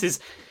 this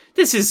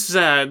is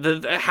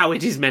how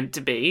it is meant to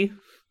be.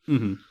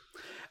 Mm-hmm.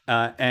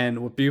 And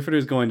what Buford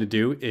is going to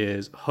do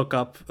is hook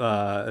up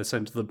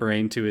essentially the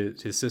brain to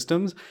his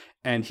systems,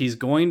 and he's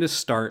going to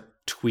start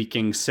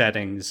tweaking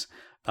settings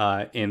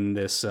in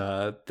this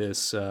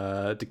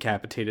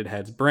decapitated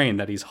head's brain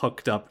that he's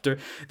hooked up to.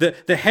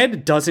 The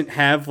head doesn't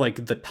have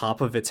like the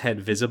top of its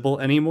head visible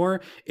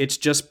anymore. It's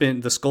just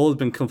been, the skull has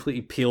been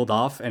completely peeled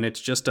off, and it's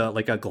just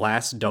like a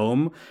glass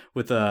dome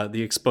with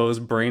the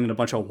exposed brain and a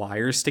bunch of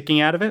wires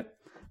sticking out of it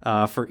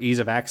for ease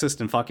of access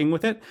and fucking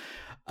with it.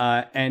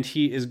 And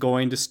he is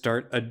going to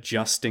start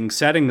adjusting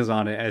settings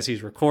on it as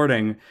he's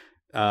recording,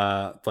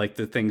 like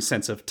the thing's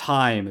sense of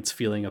time, its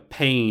feeling of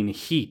pain,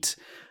 heat,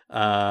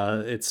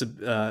 its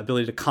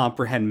ability to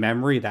comprehend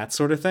memory, that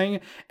sort of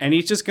thing. And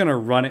he's just going to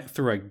run it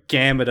through a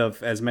gamut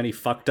of as many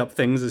fucked up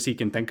things as he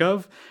can think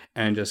of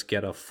and just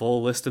get a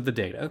full list of the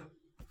data.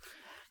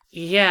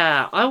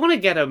 Yeah, I want to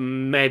get a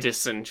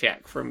medicine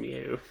check from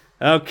you.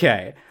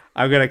 Okay.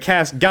 I'm going to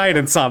cast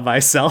guidance on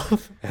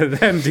myself and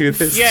then do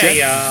this check.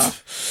 Yeah.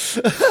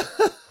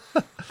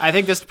 I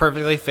think this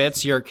perfectly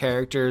fits your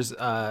character's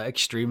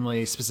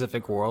extremely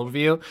specific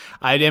worldview.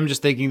 I am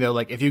just thinking, though,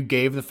 like, if you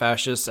gave the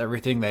fascists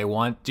everything they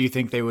want, do you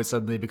think they would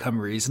suddenly become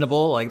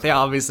reasonable? Like, they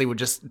obviously would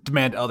just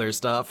demand other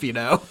stuff, you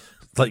know?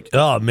 Like,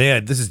 oh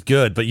man, this is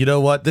good, but you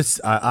know what?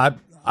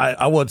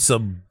 I want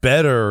some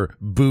better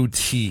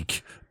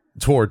boutique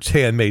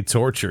handmade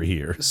torture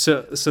here.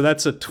 So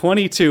that's a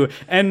 22.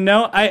 And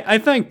no, I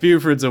think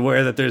Buford's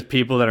aware that there's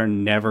people that are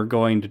never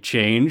going to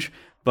change.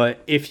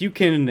 But if you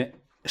can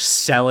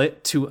sell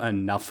it to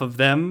enough of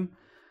them,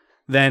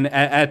 then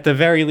at the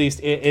very least,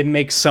 it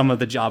makes some of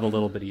the job a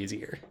little bit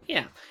easier.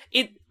 Yeah.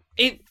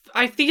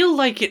 I feel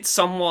like it's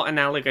somewhat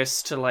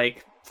analogous to,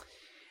 like,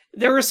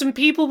 there are some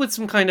people with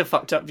some kind of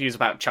fucked up views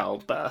about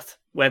childbirth,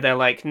 where they're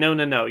like,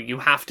 no, you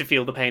have to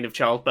feel the pain of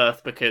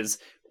childbirth because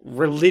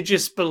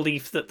religious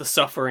belief that the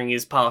suffering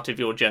is part of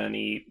your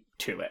journey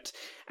to it.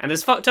 And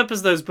as fucked up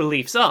as those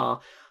beliefs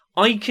are,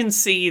 I can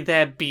see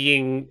there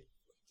being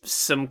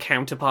some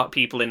counterpart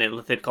people in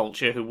illithid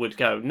culture who would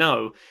go,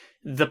 no,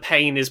 the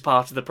pain is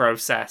part of the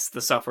process,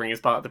 the suffering is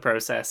part of the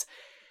process.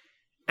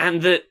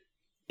 And that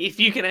if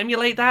you can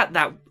emulate that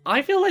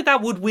I feel like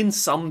that would win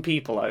some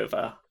people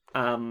over.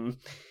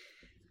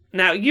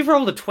 Now, you've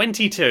rolled a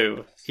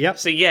 22. Yep.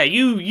 So yeah,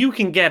 you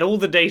can get all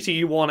the data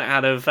you want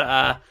out of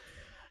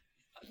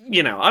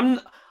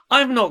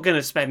I'm not going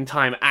to spend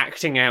time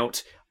acting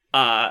out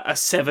a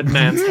severed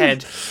man's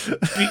head,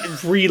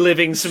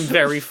 reliving some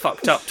very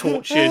fucked up,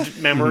 tortured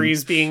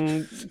memories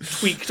being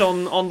tweaked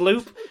on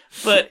loop.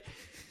 But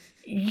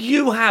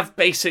you have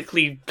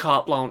basically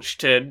carte blanche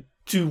to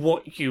do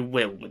what you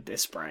will with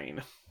this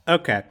brain.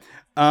 Okay.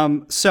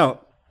 So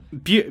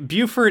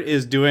Buford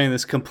is doing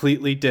this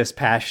completely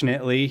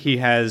dispassionately. He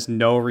has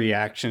no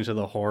reaction to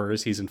the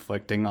horrors he's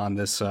inflicting on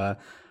this man.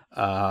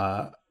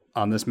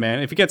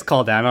 If he gets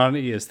called down on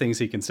it, he has things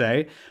he can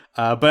say.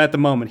 But at the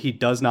moment, he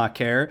does not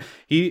care.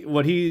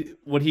 What he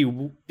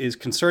is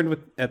concerned with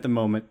at the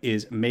moment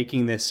is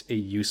making this a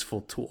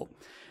useful tool.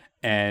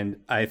 And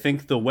I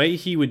think the way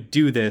he would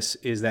do this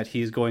is that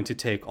he's going to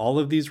take all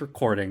of these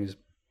recordings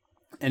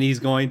and he's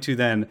going to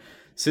then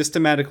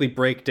systematically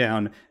break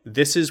down,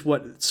 this is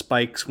what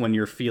spikes when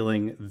you're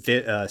feeling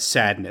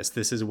sadness.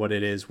 This is what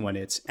it is when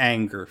it's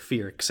anger,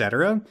 fear,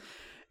 etc.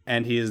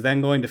 And he is then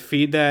going to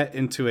feed that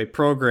into a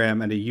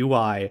program and a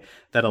UI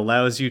that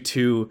allows you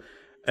to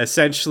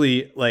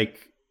essentially,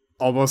 like,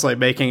 almost like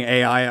making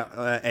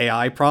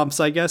AI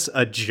prompts, I guess,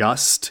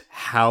 adjust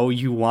how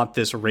you want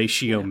this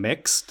ratio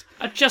mixed.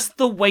 Adjust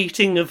the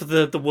weighting of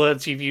the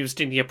words you've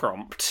used in your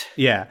prompt.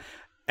 Yeah.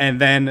 And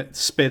then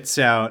spits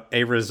out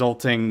a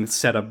resulting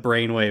set of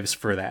brainwaves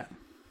for that.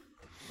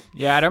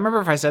 Yeah, I don't remember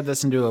if I said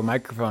this into a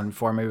microphone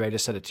before. Maybe I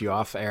just said it to you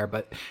off air.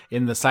 But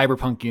in the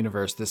cyberpunk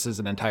universe, this is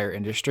an entire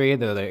industry.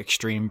 They're the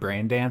extreme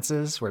brain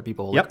dances where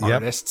people, like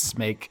artists,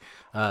 make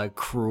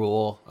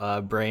cruel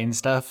brain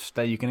stuff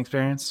that you can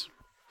experience.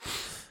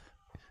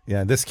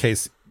 Yeah, in this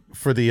case,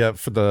 for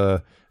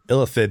the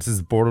illithids,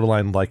 is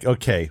borderline like,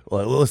 okay,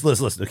 well,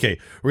 listen. Okay,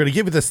 we're gonna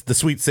give you the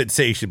sweet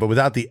sensation, but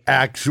without the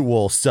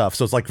actual stuff.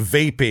 So it's like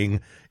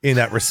vaping in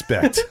that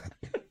respect.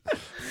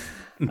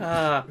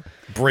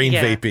 Brain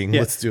vaping. Yeah.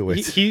 Let's do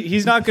it.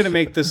 He's not going to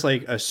make this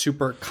like a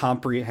super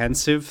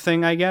comprehensive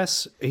thing, I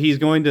guess. He's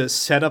going to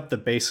set up the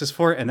basis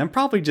for it and then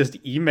probably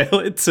just email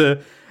it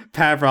to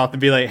Pavroth and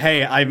be like,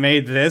 hey, I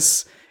made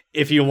this.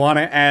 If you want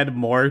to add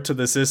more to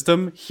the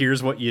system,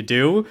 here's what you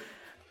do.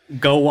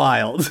 Go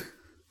wild.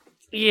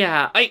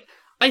 Yeah,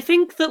 I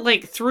think that,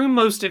 like, through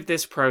most of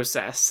this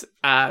process,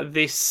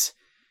 this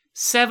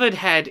severed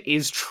head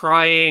is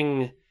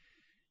trying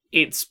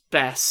its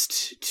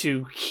best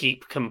to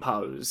keep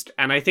composed.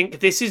 And I think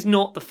this is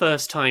not the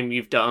first time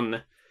you've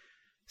done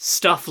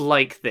stuff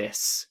like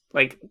this.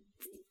 Like,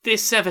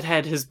 this severed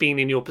head has been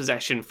in your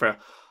possession for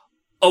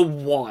a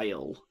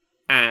while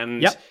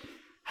and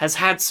has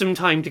had some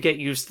time to get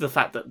used to the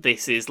fact that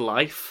this is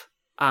life.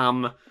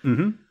 But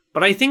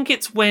I think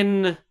it's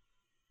when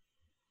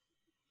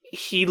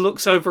he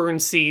looks over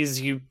and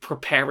sees you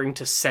preparing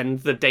to send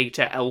the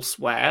data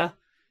elsewhere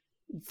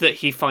that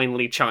he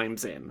finally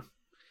chimes in.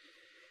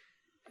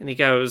 And he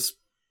goes,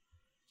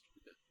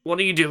 what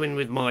are you doing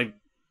with my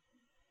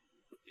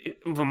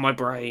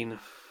brain?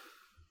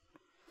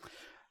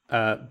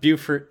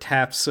 Buford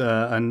taps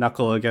a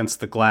knuckle against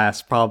the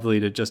glass, probably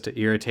to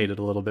irritate it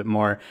a little bit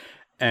more,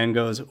 and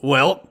goes,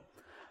 "Well,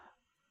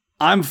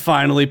 I'm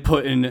finally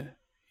putting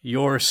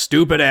your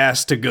stupid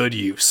ass to good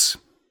use."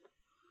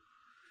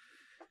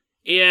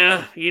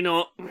 Yeah, you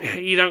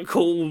don't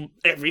call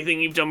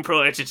everything you've done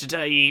prior to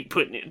today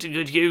putting it to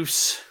good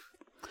use.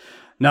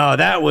 No,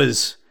 that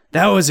was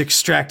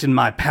extracting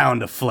my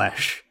pound of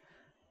flesh.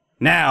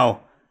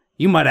 Now,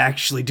 you might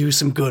actually do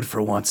some good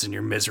for once in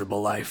your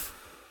miserable life.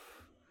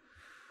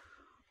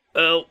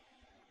 Well,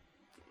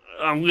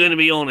 I'm gonna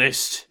be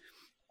honest.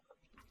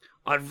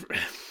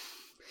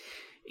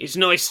 It's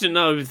nice to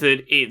know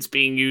that it's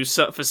being used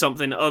for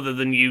something other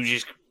than you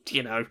just,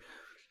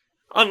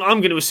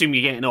 I'm going to assume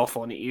you're getting off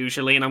on it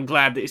usually, and I'm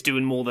glad that it's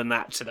doing more than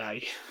that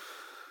today.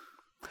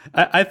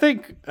 I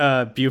think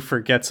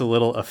Buford gets a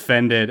little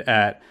offended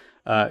at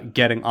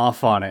getting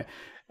off on it.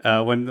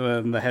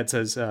 When the head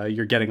says,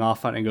 you're getting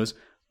off on it, and goes,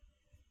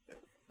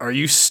 "Are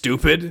you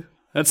stupid?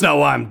 That's not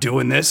why I'm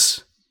doing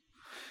this."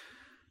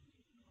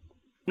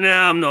 No,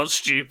 I'm not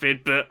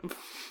stupid, but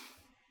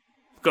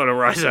got to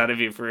rise out of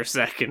you for a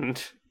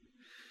second.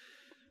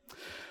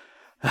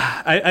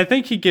 I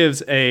think he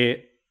gives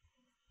a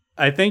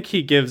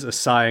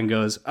sigh and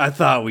goes, "I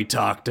thought we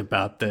talked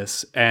about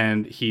this,"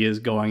 and he is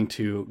going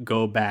to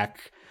go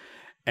back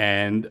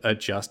and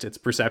adjust its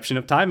perception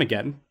of time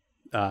again,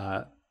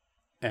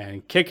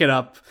 and kick it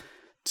up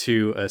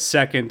to a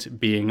second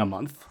being a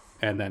month,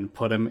 and then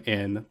put him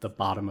in the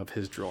bottom of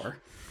his drawer.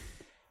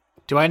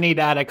 Do I need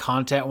to add a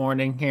content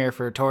warning here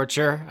for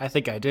torture? I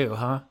think I do,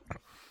 huh?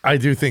 I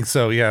do think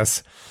so,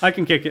 yes. I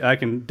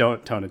can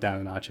don't tone it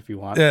down a notch if you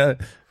want.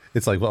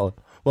 It's like, well,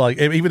 like,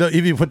 even though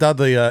if you put down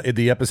the in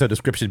the episode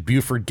description,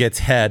 Buford gets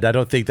head, I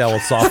don't think that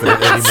will soften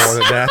it any more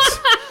than that.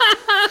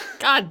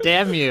 God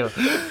damn you.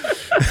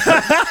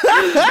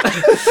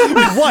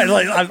 What?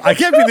 Like, I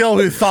can't be the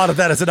only one who thought of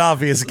that as an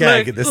obvious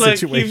gag in this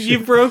situation.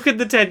 You've broken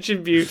the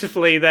tension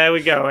beautifully. There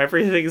we go.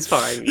 Everything's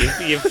fine.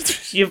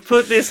 You've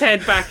put this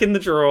head back in the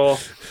drawer.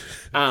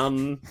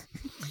 And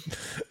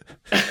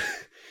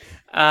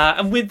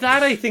with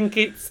that, I think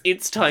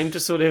it's time to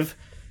sort of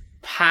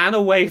pan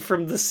away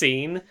from the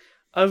scene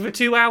over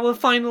to our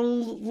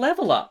final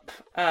level up.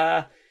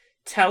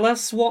 Tell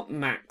us what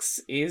Max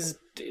is,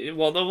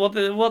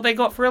 what they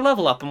got for a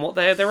level up, and what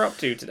they're up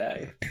to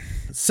today.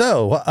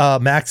 So,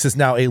 Max is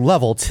now a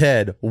level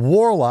 10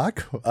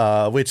 Warlock,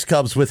 which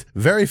comes with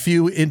very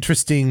few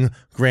interesting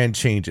grand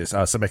changes.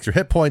 Some extra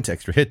hit points,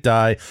 extra hit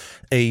die,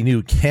 a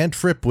new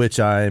cantrip, which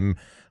I've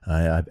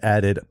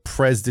added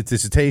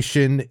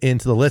Prestidigitation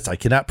into the list. I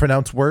cannot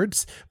pronounce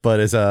words, but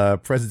as a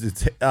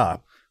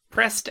Prestidigitation.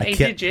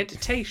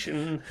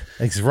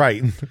 That's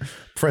right.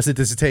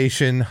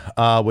 Prestidigitation,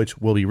 which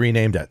will be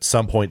renamed at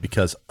some point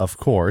because, of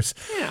course.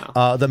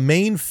 Yeah. The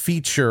main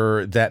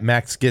feature that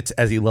Max gets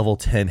as a level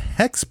 10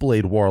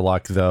 Hexblade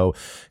Warlock, though,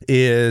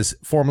 is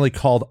formerly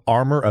called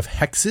Armor of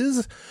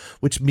Hexes,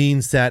 which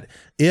means that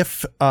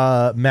if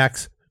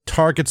Max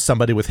targets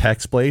somebody with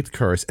Hexblade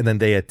Curse and then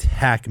they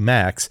attack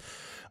Max,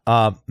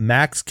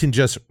 Max can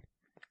just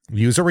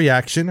use a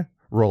reaction,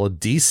 roll a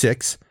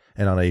d6,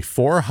 and on a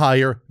 4 or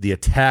higher, the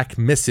attack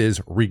misses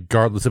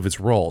regardless of its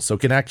roll. So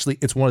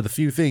it's one of the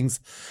few things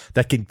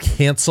that can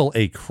cancel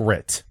a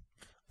crit.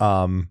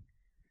 So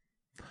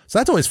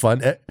that's always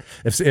fun.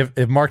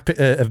 If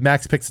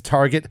Max picks a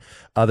target,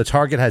 the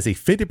target has a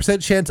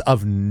 50% chance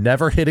of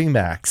never hitting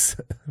Max,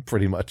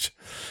 pretty much.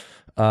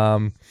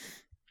 In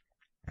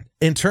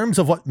terms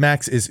of what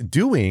Max is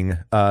doing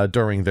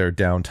during their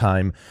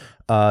downtime,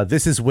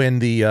 this is when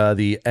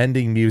the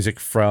ending music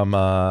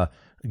from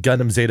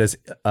Gundam Zeta's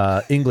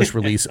English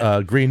release,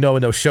 Green No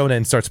No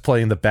Shonen, starts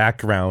playing in the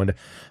background,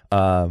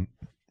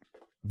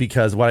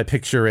 because what I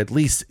picture, at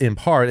least in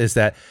part, is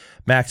that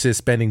Max is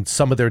spending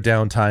some of their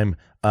downtime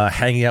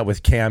hanging out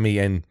with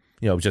Cammy and,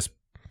 just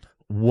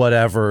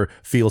whatever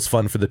feels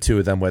fun for the two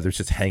of them, whether it's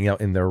just hanging out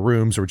in their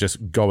rooms or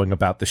just going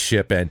about the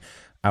ship and,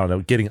 I don't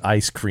know, getting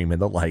ice cream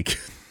and the like.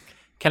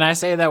 Can I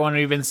say that when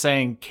we've been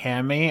saying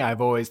Cammy,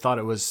 I've always thought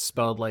it was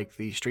spelled like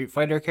the Street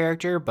Fighter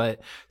character, but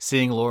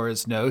seeing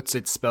Laura's notes,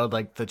 it's spelled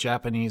like the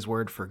Japanese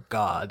word for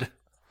God.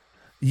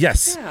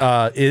 Yes,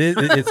 Yeah. it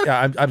is.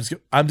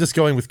 I'm just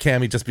going with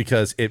Cammy just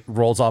because it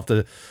rolls off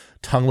the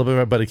tongue a little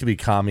bit, but it could be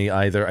Kami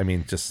either. I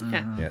mean, just in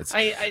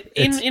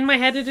my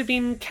head it had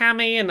been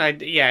Cammy, and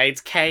it's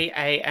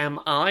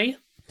Kami.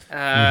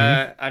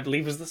 I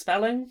believe was the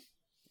spelling.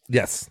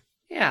 Yes.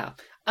 Yeah.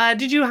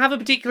 Did you have a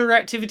particular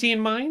activity in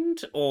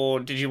mind,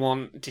 or did you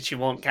want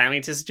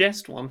Cammy to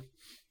suggest one?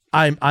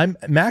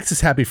 Max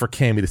is happy for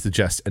Cammy to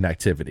suggest an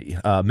activity.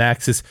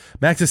 Max is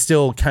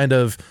still kind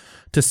of,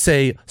 to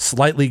say,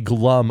 slightly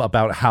glum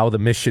about how the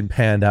mission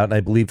panned out, and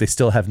I believe they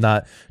still have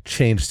not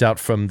changed out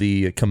from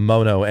the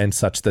kimono and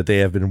such that they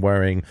have been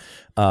wearing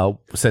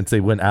since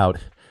they went out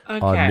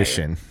on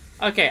mission.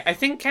 Okay, I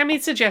think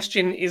Cammy's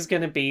suggestion is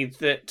going to be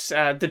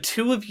that the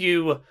two of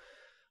you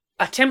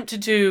attempt to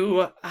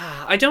do...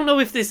 I don't know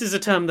if this is a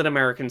term that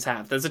Americans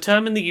have. There's a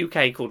term in the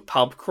UK called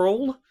pub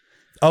crawl.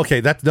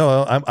 Okay,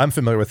 I'm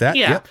familiar with that.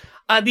 Yeah. Yep.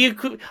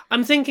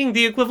 I'm thinking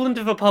the equivalent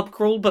of a pub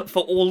crawl, but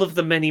for all of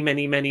the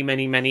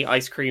many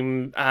ice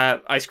cream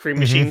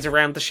machines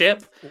around the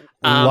ship.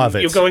 Love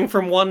it. You're going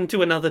from one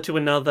to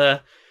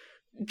another,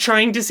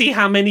 trying to see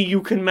how many you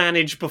can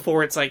manage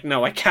before it's like,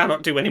 no, I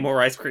cannot do any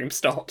more ice cream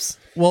stops.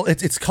 Well,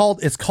 it's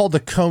called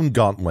the cone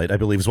gauntlet, I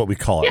believe is what we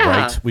call it,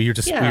 right? We are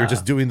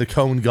just doing the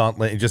cone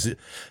gauntlet and just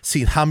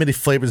seeing how many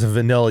flavors of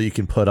vanilla you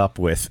can put up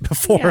with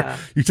before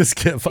you just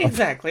give up.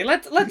 Exactly.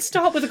 Let's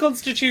start with a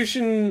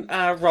Constitution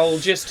roll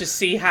just to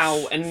see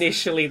how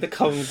initially the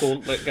cone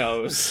gauntlet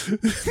goes.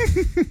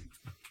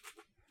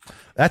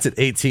 That's at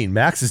 18.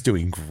 Max is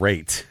doing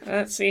great.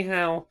 Let's see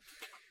how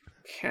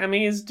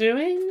Cammy is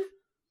doing.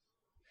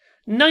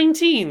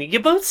 19. You're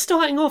both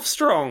starting off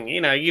strong. You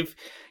know,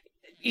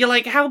 you're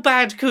like, how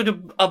bad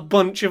could a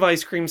bunch of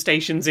ice cream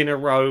stations in a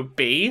row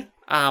be?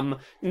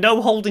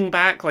 No holding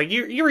back. Like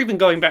you're even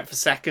going back for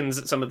seconds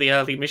at some of the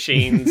early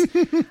machines.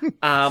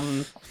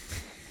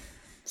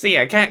 So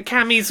yeah,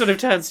 Cammy sort of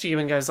turns to you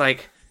and goes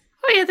like,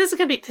 "Oh yeah, this is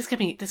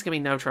gonna be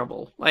no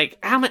trouble. Like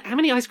how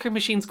many ice cream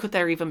machines could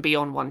there even be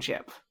on one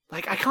ship?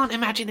 Like I can't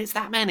imagine it's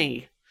that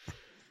many."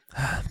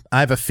 I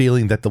have a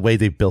feeling that the way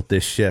they built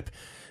this ship,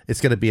 it's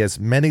going to be as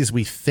many as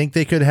we think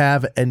they could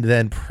have, and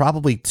then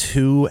probably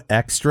 2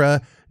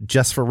 extra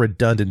just for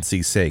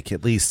redundancy's sake.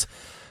 At least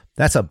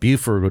that's how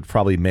Buford would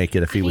probably make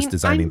it if he was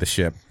designing the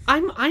ship.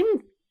 I'm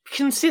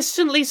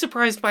consistently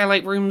surprised by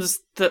like rooms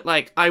that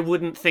like I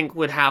wouldn't think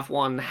would have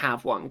one,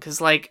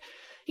 because like,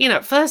 you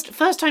know,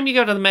 first time you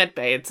go to the med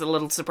bay, it's a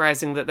little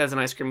surprising that there's an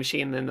ice cream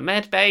machine in the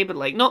med bay, but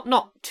like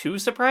not too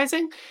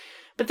surprising.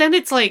 But then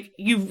it's like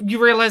you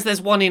realize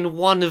there's one in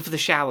one of the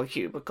shower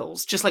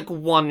cubicles, just like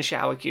one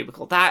shower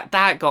cubicle.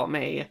 That got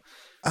me.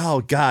 Oh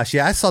gosh,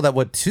 yeah, I saw that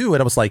one too,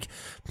 and I was like,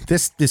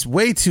 this is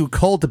way too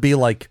cold to be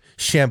like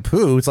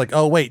shampoo. It's like,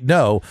 oh wait,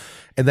 no,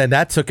 and then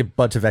that took a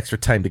bunch of extra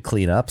time to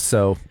clean up.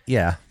 So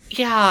yeah.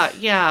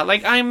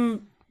 Like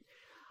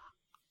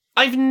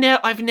I've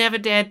never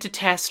dared to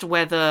test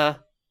whether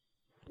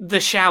the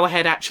shower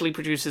head actually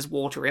produces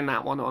water in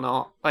that one or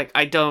not. Like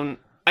I don't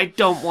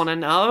want to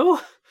know.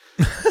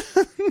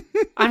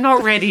 I'm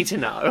not ready to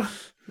know.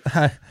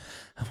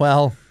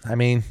 Well, I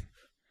mean,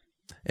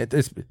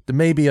 there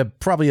may be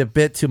probably a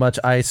bit too much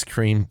ice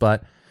cream,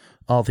 but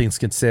all things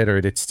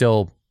considered, it's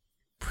still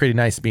pretty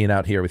nice being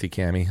out here with you,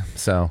 Cammy.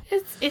 So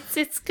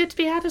it's good to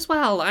be out as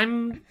well.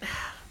 I'm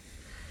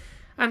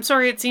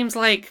sorry. It seems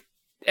like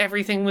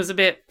everything was a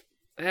bit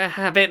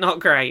not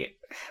great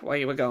while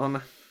you were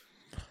gone.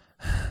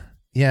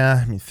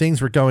 Yeah, I mean,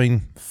 things were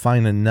going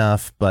fine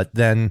enough, but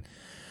then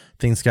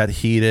things got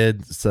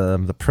heated. So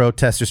the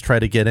protesters tried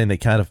to get in. They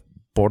kind of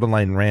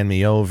borderline ran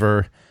me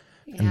over.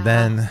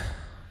 Yeah.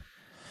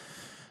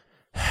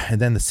 And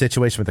then the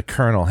situation with the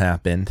colonel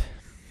happened.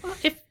 Well,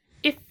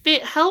 if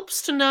it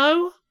helps to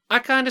know, I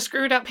kind of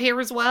screwed up here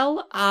as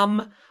well.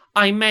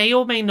 I may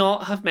or may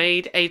not have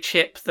made a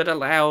chip that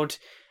allowed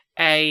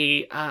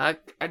a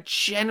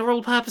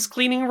general purpose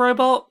cleaning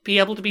robot be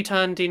able to be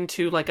turned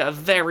into like a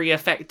very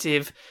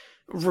effective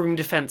room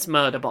defense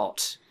murder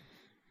bot.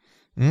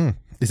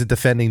 Is it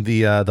defending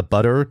the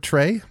butter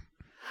tray?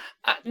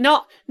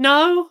 No,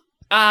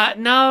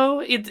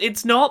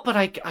 it's not, but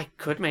I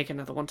could make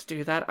another one to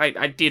do that.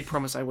 I did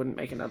promise I wouldn't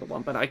make another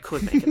one, but I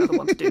could make another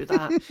one to do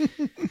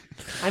that.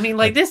 I mean,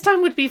 like, this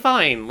time would be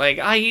fine. Like,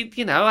 I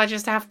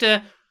just have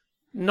to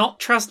not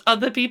trust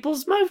other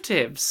people's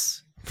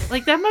motives.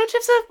 Like, their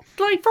motives are,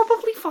 like,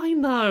 probably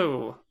fine,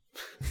 though.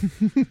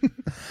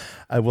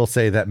 I will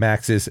say that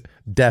Max is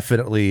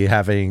definitely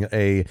having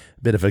a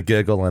bit of a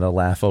giggle and a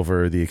laugh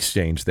over the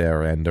exchange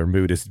there, and their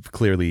mood is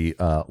clearly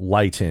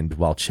lightened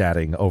while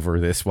chatting over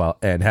this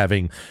and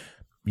having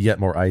yet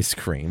more ice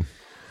cream.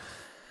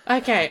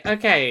 Okay,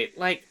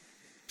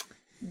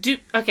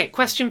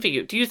 question for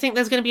you. Do you think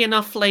there's going to be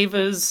enough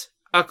flavors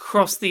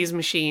across these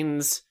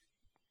machines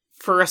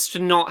for us to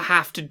not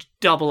have to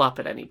double up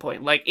at any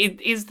point? Like,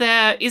 is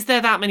there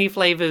that many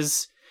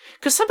flavors?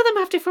 Because some of them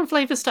have different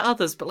flavors to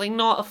others, but like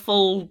not a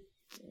full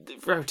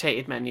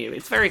rotated menu.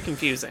 It's very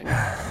confusing.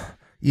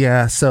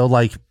 Yeah, so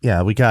like,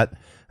 yeah, we got,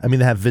 I mean,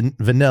 they have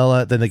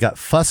vanilla, then they got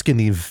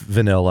Fuscany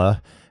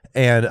vanilla,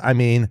 and I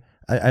mean,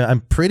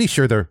 I'm pretty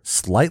sure they're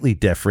slightly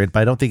different,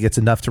 but I don't think it's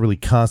enough to really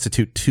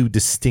constitute 2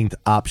 distinct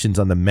options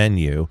on the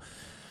menu.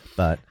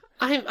 But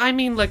I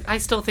mean, look, I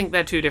still think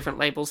they're 2 different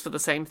labels for the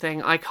same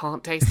thing. I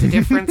can't taste the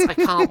difference. I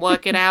can't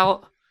work it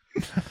out.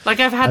 Like,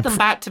 I've had them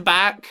back to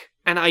back,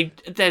 and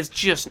there's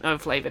just no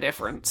flavor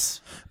difference.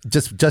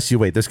 Just you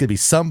wait. There's going to be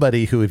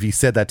somebody who, if you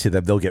said that to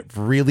them, they'll get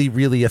really,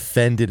 really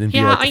offended and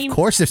be like, of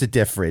course there's a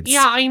difference.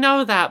 Yeah, I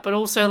know that, but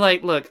also,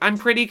 like, look, I'm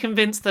pretty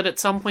convinced that at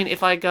some point,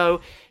 if I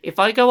go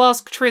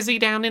ask Trizzy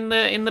down in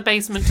the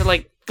basement to,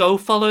 like, go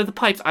follow the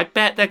pipes, I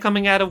bet they're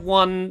coming out of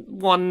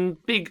one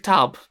big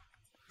tub.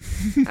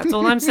 That's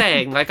all I'm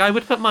saying. Like, I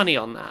would put money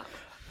on that.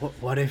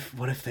 What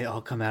if they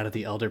all come out of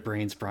the Elder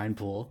Brains brine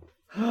pool?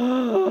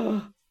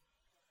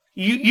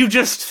 You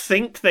just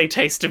think they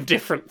taste of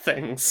different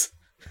things.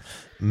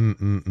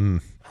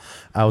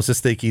 I was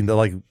just thinking that,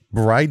 like,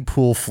 bride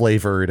pool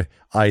flavored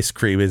ice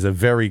cream is a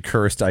very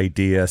cursed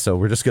idea, so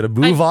we're just going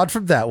to move on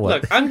from that one.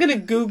 Look, I'm going to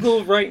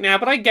Google right now,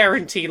 but I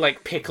guarantee,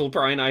 like, pickle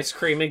brine ice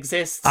cream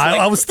exists.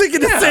 I was thinking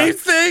the same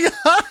thing.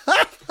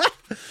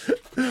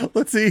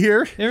 Let's see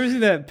here. You ever see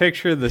that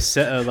picture of the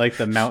set, like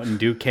the Mountain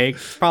Dew cake?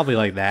 It's probably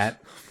like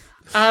that.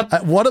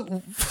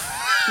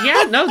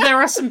 Yeah, no, there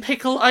are some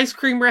pickle ice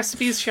cream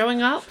recipes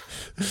showing up.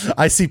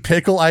 I see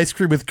pickle ice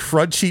cream with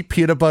crunchy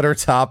peanut butter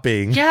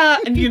topping. Yeah,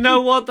 and you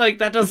know what? Like,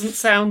 that doesn't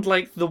sound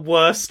like the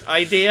worst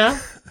idea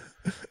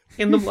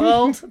in the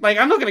world. Like,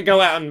 I'm not going to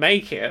go out and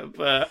make it,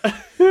 but...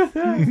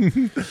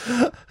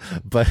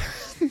 But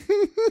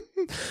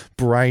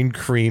brine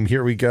cream,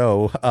 here we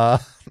go.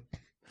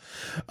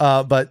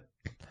 But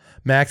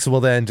Max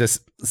will then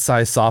just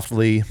sigh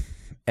softly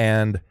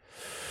and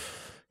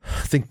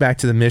think back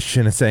to the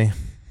mission and say,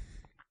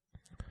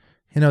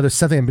 there's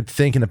something I've been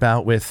thinking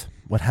about with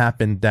what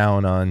happened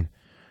down on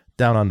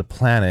the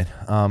planet.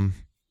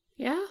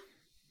 Yeah?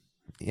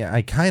 Yeah,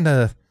 I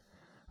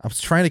was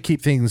trying to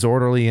keep things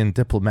orderly and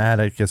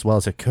diplomatic as well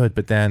as I could,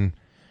 but then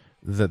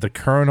the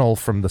colonel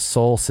from the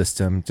Sol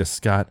system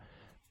just got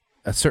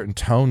a certain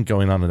tone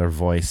going on in their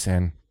voice,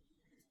 and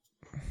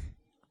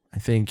I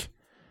think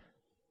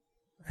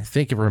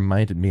it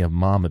reminded me of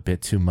Mom a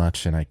bit too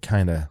much, and I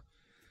kind of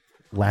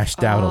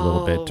lashed out a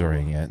little bit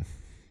during it.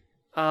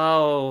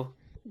 Oh,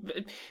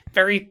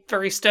 very,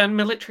 very stern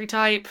military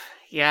type.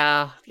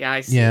 Yeah,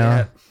 I see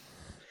it.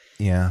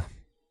 Yeah.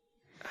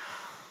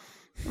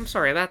 I'm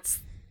sorry, that's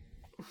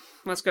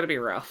gonna be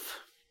rough.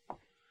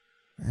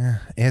 Yeah,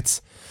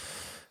 it's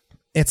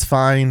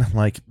fine.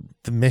 Like,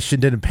 the mission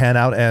didn't pan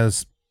out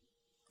as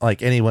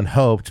like anyone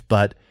hoped,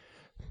 but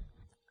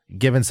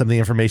given some of the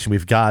information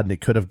we've gotten,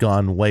 it could have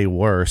gone way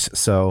worse.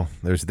 So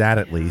there's that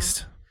at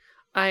least.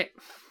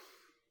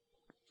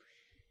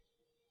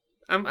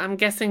 I'm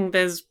guessing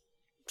there's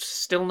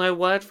still no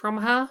word from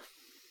her?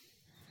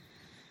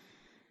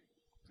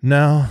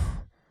 No.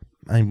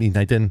 I mean,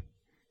 I didn't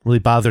really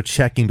bother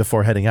checking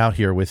before heading out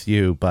here with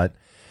you, but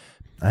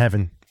I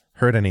haven't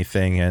heard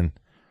anything, and,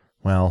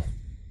 well,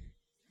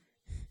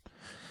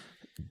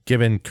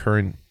 given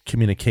current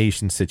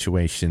communication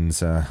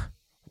situations,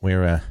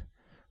 we're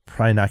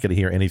probably not going to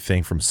hear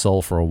anything from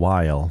Sol for a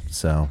while,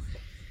 so...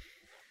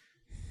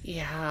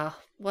 Yeah,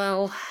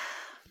 well...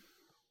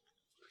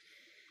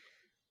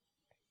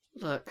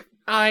 Look,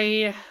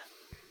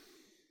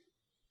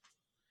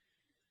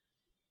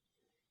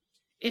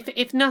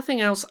 If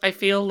nothing else, I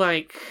feel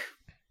like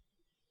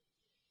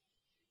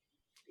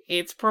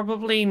it's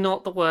probably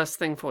not the worst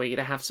thing for you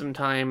to have some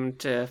time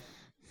to,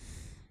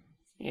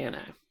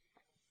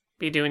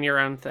 be doing your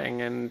own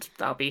thing, and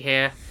I'll be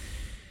here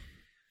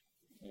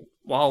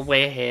while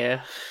we're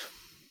here.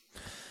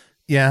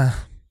 Yeah,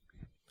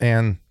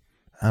 and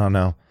I don't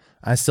know.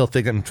 I still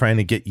think I'm trying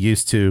to get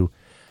used to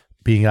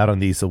being out on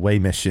these away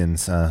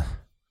missions.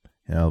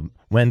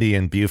 Wendy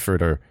and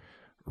Buford are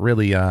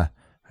really, I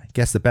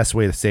guess the best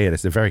way to say it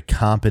is they're very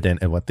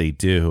competent at what they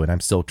do, and I'm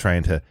still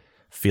trying to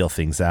feel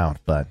things out,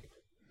 but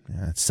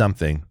it's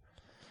something.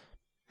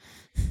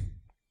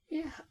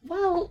 Yeah,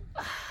 well,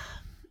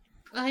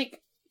 I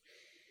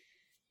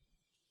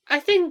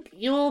think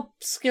your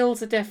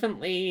skills are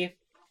definitely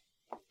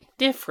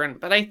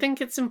different, but I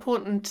think it's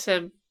important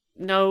to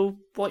know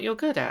what you're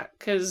good at,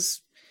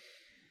 because,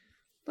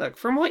 look,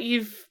 from what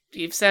you've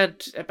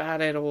said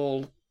about it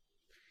all,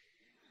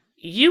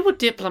 you were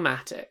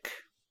diplomatic.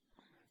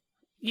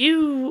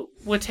 You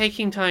were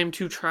taking time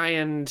to try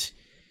and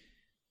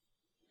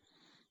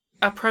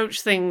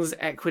approach things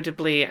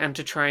equitably and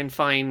to try and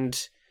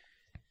find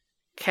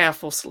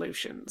careful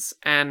solutions.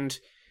 And,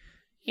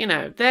 they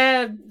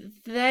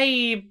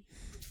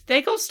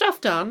got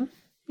stuff done,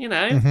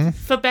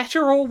 for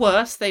better or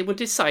worse. They were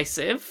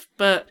decisive,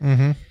 but,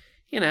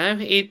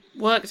 it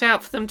worked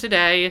out for them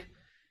today.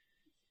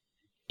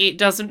 It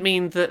doesn't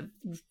mean that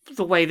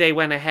the way they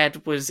went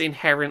ahead was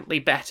inherently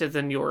better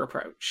than your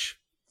approach.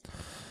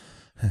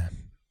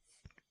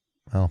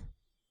 Well,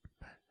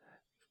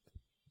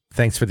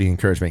 thanks for the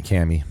encouragement,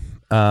 Cammy.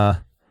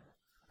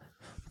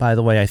 By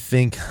the way, I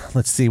think,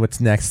 let's see what's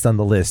next on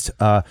the list.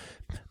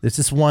 There's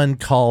this one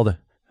called,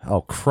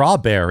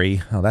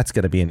 Crawberry. Oh, that's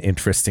going to be an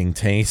interesting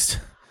taste.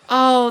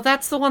 Oh,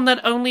 that's the one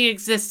that only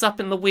exists up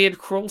in the weird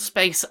crawl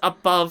space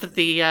above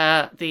the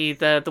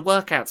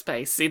workout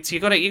space. You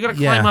gotta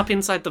climb up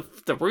inside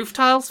the roof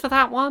tiles for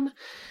that one.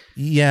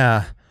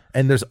 Yeah,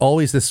 and there's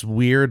always this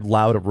weird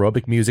loud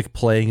aerobic music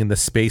playing in the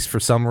space for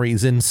some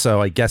reason.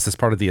 So I guess it's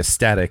part of the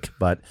aesthetic,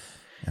 but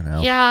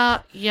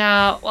Yeah.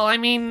 Well, I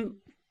mean,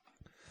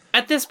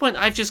 at this point,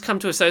 I've just come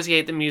to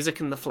associate the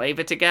music and the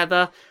flavor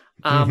together.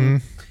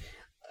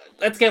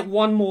 Let's get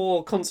one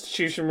more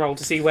Constitution roll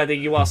to see whether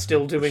you are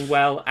still doing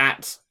well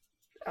at,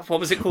 what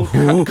was it called?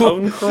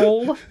 Cone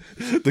crawl?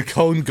 The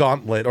cone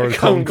gauntlet or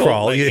cone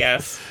crawl. Gauntlet,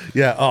 yes.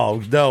 Yeah.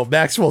 Oh no,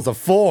 Maxwell's a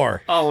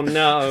 4. Oh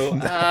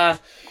no.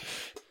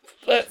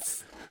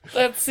 Let's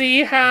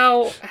see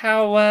how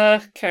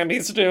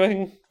Cammy's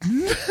doing.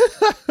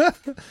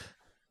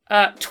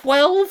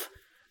 12.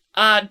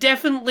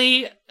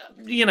 Definitely,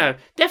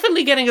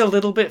 definitely getting a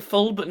little bit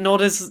full, but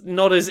not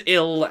as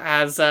ill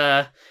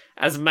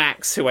as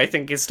Max, who I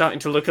think is starting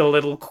to look a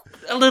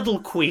little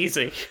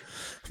queasy.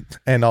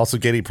 And also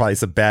getting probably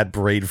some bad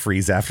brain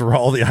freeze after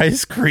all the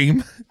ice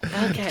cream.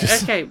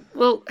 Okay.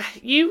 Well,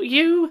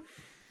 you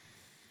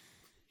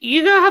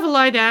go have a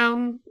lie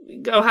down,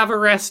 go have a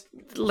rest.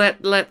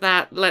 Let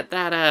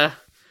that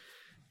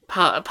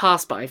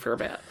pass by for a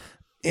bit.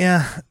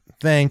 Yeah,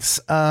 thanks.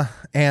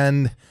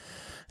 And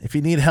if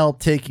you need help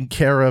taking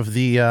care of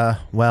the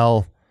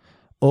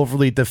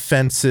overly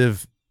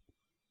defensive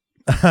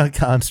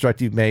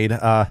construct you've made,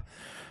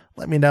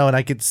 let me know and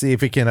I can see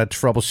if we can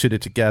troubleshoot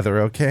it together,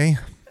 okay?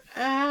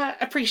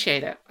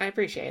 Appreciate it. I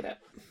appreciate it.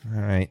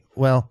 All right.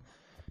 Well,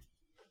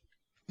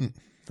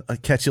 I'll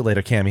catch you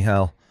later, Cammy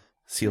Hell.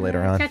 See you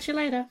later on. Catch you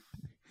later.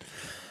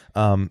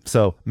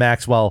 So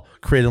Max, while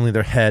cradling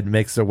their head,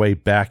 makes their way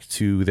back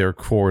to their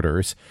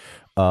quarters.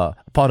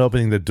 Upon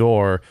opening the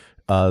door,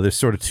 there's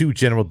sort of two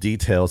general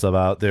details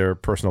about their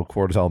personal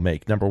quarters I'll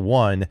make. Number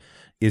one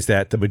is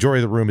that the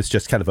majority of the room is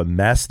just kind of a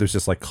mess. There's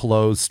just like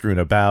clothes strewn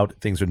about.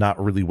 Things are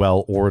not really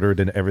well ordered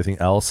and everything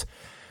else,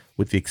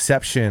 with the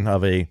exception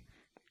of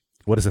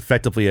what is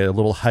effectively a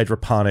little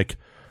hydroponic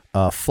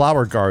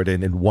flower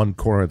garden in one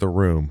corner of the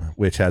room,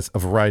 which has a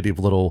variety of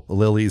little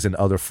lilies and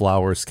other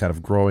flowers kind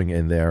of growing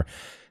in there.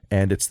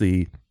 And it's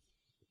the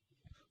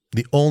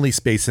only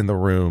space in the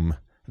room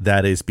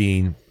that is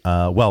being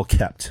well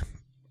kept.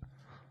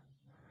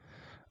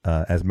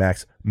 As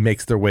Max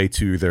makes their way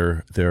to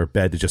their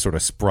bed to just sort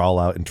of sprawl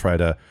out and try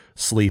to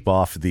sleep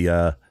off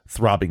the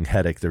throbbing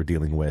headache they're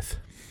dealing with.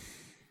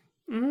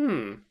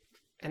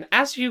 And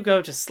as you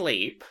go to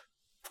sleep,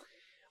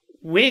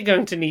 we're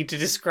going to need to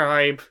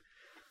describe...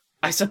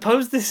 I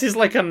suppose this is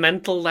like a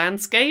mental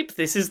landscape.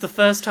 This is the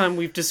first time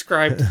we've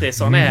described this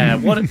on air.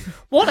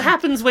 What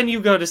happens when you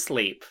go to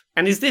sleep?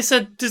 And does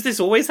this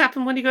always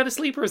happen when you go to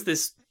sleep, or is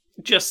this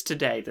just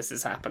today this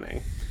is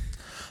happening?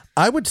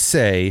 I would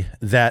say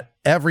that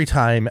every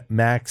time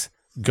Max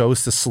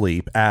goes to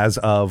sleep, as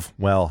of,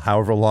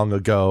 however long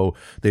ago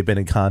they've been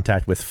in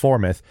contact with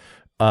Formith,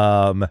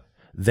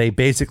 they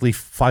basically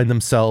find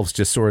themselves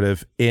just sort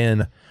of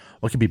in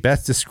what can be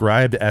best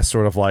described as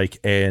sort of like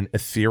an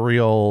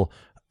ethereal,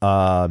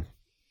 I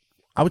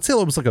would say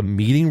almost like a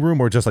meeting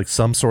room, or just like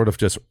some sort of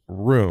just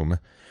room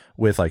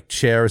with like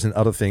chairs and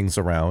other things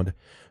around.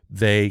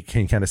 They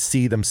can kind of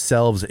see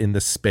themselves in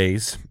the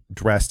space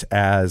dressed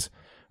as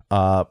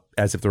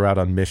if they're out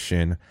on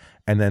mission.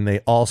 And then they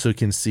also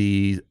can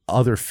see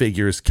other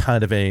figures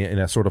kind of in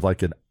a sort of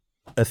like an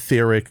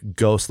etheric,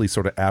 ghostly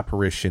sort of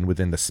apparition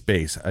within the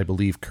space. I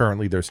believe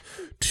currently there's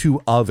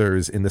two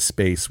others in the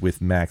space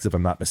with Max, if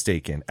I'm not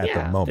mistaken, at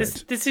the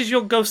moment. This is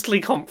your ghostly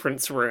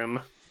conference room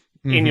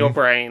in your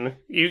brain.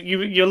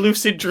 You're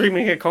lucid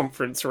dreaming a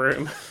conference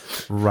room.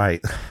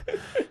 Right.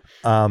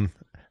 And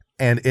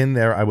in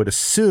there, I would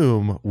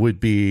assume would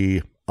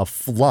be a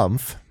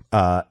Flumph,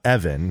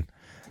 Evan,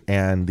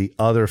 and the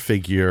other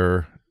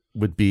figure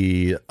would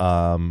be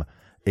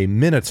a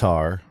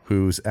Minotaur,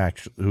 whose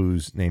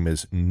name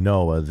is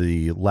Noah,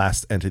 the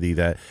last entity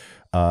that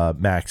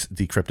Max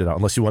decrypted out.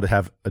 Unless you want to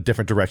have a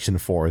different direction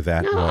for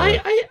that. No,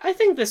 I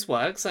think this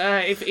works.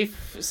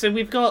 So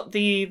we've got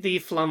the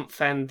Flumph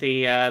and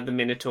the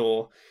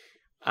Minotaur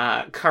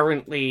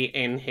currently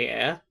in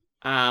here,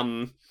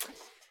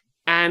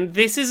 and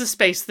this is a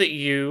space that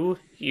you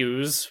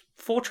use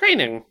for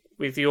training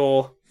with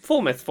your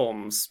Formith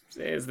forms.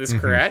 Is this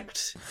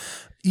correct?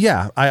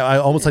 Yeah, I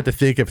almost like to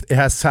think if it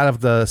has kind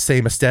of the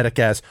same aesthetic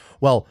as,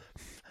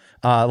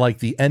 like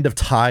the End of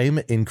Time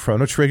in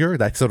Chrono Trigger,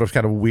 that sort of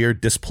kind of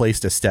weird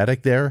displaced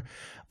aesthetic there.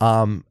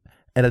 And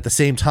at the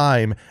same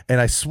time,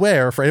 and I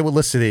swear for anyone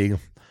listening,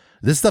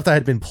 this is stuff that I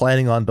had been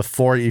planning on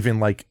before I even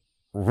like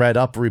read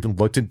up or even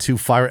looked into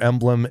Fire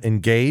Emblem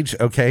Engage.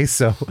 Okay,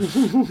 so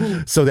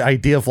the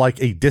idea of like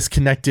a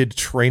disconnected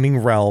training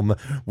realm,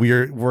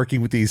 we're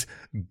working with these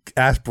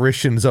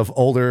aspirations of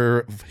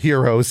older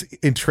heroes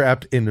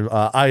entrapped in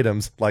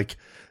items. Like,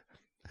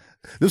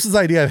 this is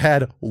an idea I've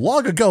had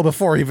long ago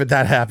before even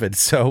that happened.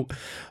 So,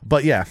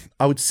 but yeah,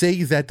 I would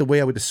say that the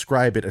way I would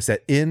describe it is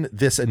that in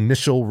this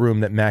initial room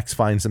that Max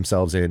finds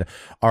themselves in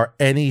are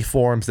any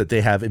forms that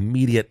they have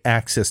immediate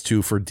access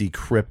to for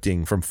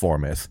decrypting from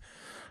Formith.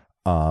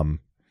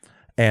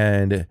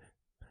 And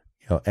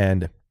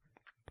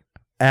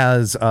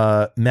as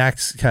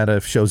Max kind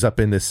of shows up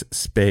in this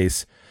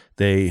space,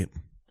 they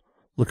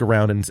look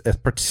around and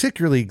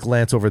particularly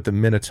glance over at the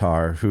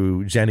Minotaur,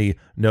 who Jenny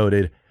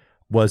noted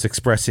was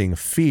expressing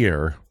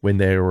fear when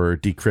they were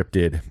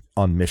decrypted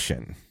on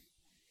mission.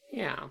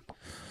 Yeah.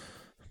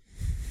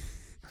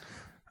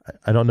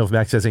 I don't know if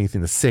Max has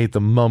anything to say at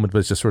the moment, but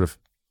it's just sort of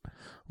a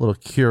little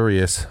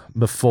curious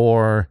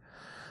before.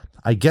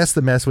 I guess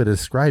the best way to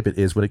describe it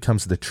is when it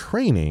comes to the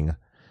training,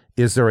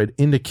 is there an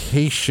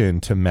indication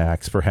to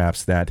Max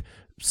perhaps that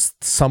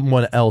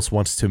someone else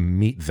wants to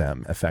meet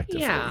them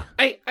effectively? Yeah,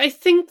 I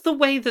think the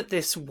way that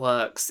this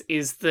works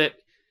is that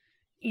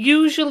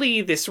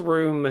usually this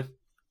room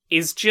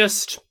is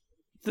just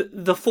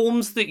the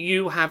forms that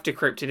you have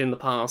decrypted in the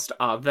past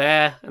are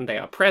there, and they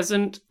are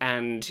present,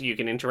 and you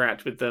can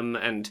interact with them,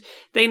 and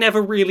they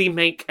never really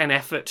make an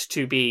effort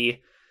to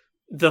be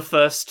the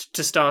first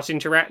to start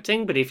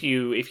interacting, but if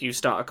you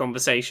start a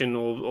conversation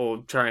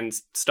or try and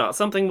start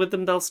something with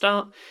them, they'll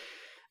start.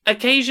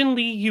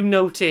 Occasionally you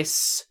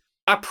notice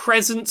a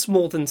presence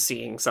more than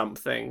seeing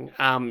something.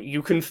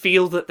 You can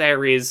feel that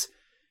there is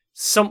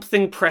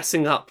something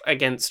pressing up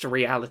against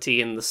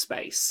reality in the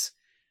space.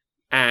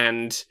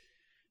 And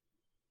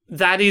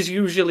that is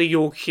usually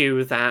your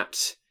cue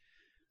that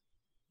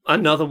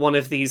another one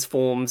of these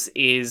forms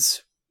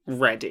is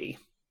ready.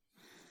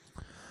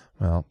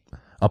 Well,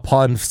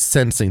 upon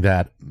sensing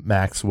that,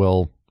 Max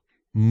will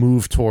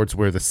move towards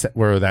where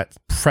that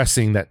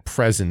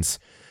presence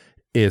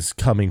is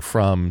coming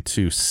from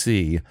to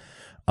see.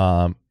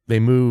 They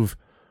move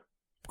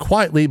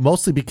quietly,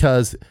 mostly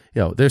because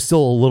there's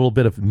still a little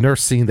bit of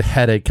nursing the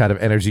headache kind of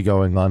energy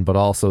going on, but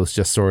also it's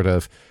just sort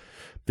of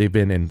they've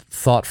been in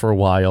thought for a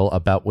while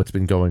about what's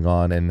been going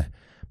on and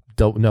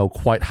don't know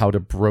quite how to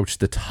broach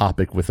the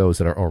topic with those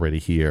that are already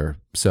here.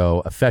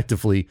 So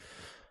effectively,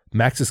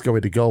 Max is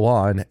going to go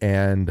on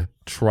and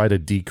try to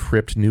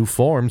decrypt new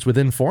forms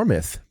within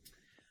Formith.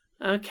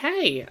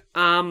 Okay.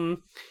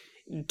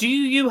 Do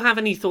you have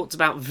any thoughts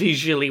about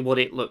visually what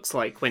it looks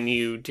like when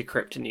you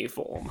decrypt a new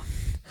form?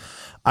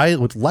 I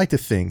would like to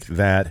think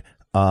that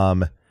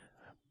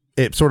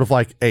it's sort of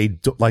like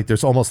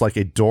there's almost like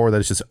a door that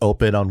is just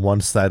open on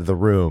one side of the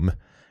room.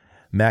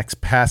 Max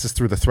passes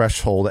through the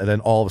threshold, and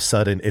then all of a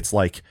sudden it's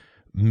like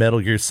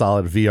Metal Gear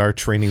Solid VR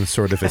training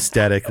sort of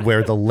aesthetic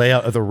where the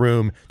layout of the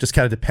room just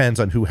kind of depends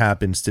on who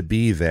happens to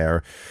be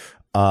there.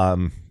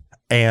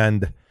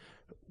 And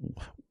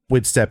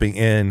with stepping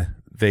in,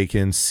 they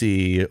can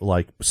see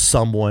like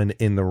someone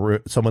in the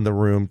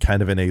room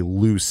kind of in a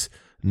loose,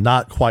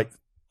 not quite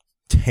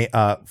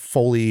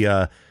fully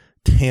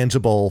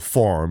tangible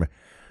form,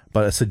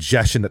 but a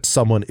suggestion that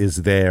someone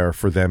is there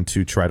for them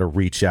to try to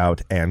reach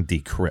out and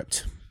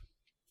decrypt.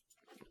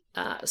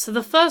 So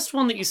the first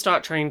one that you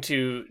start trying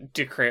to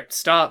decrypt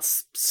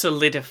starts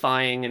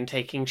solidifying and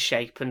taking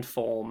shape and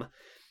form,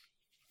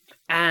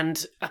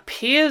 and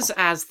appears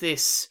as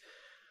this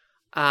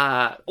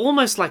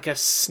almost like a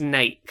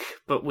snake,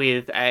 but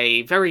with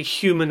a very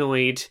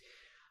humanoid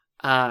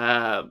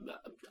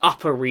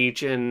upper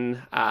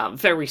region,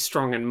 very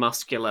strong and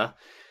muscular.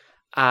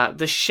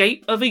 The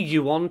shape of a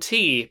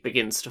Yuan-Ti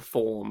begins to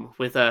form,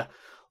 with a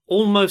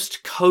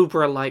almost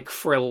cobra-like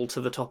frill to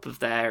the top of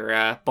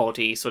their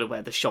body, sort of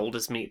where the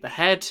shoulders meet the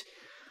head.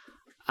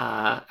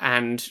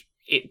 And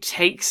it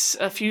takes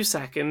a few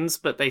seconds,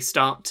 but they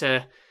start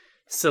to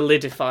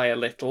solidify a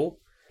little.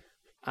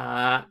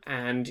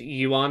 And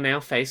you are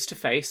now face to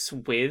face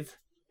with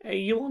a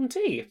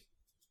Yuan-Ti.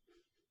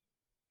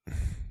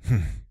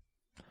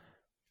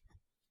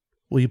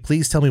 Will you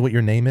please tell me what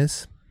your name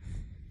is?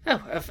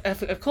 Oh,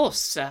 of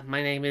course.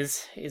 My name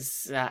is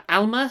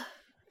Alma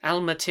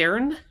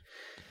Tyrn.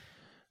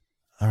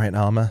 All right,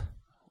 Alma.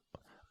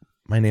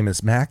 My name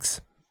is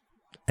Max,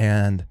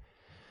 and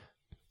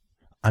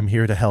I'm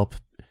here to help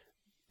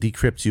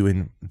decrypt you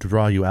and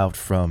draw you out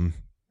from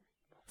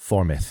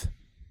Formith.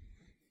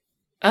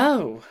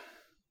 Oh,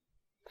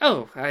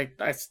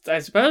 I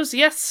suppose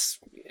yes.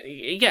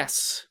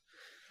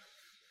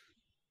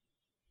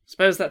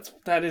 Suppose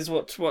that is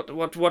what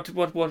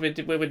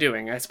we're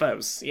doing. I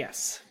suppose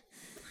yes.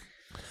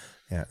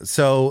 Yeah.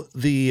 So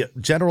the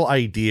general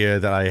idea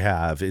that I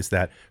have is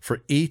that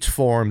for each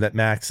form that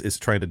Max is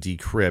trying to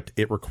decrypt,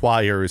 it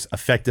requires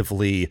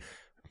effectively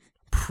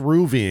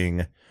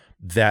proving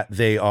that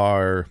they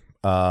are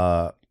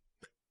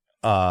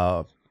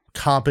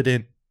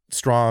competent,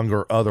 strong,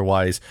 or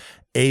otherwise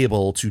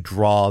able to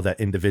draw that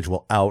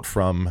individual out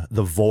from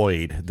the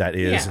void that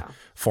is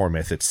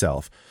Formith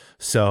itself.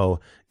 So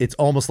it's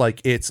almost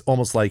like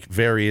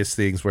various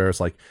things where it's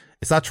like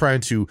it's not trying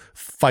to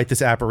fight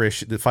this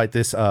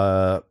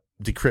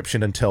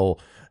decryption until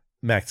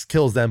Max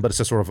kills them, but it's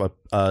just sort of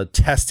a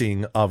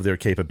testing of their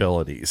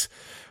capabilities.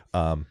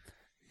 So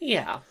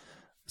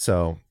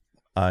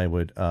I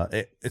would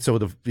so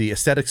the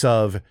aesthetics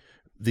of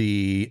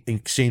the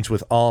exchange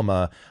with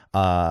Alma,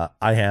 I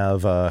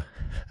have a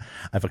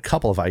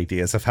couple of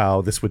ideas of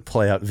how this would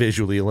play out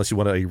visually, unless you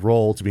want a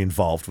role to be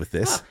involved with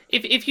this.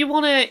 If you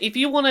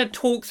wanna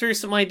talk through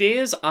some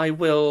ideas,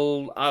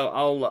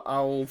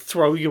 I'll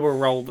throw you a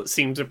role that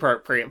seems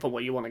appropriate for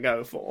what you want to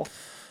go for.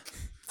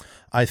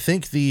 I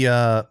think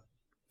the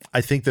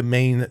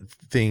main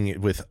thing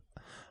with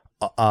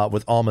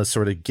Alma's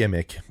sort of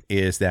gimmick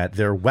is that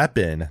their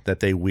weapon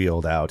that they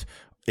wield out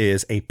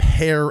is a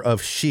pair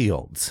of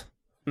shields.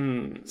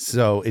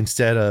 So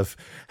instead of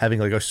having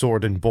like a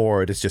sword and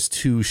board, it's just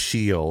two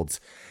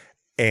shields,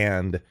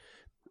 and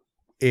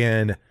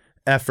in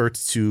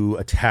efforts to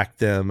attack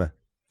them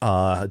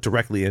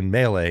directly in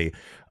melee,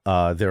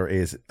 there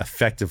is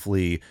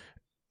effectively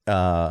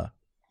a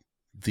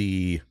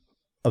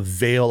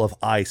veil of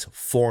ice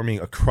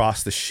forming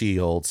across the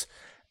shields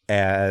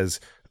as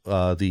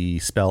the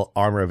spell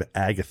Armor of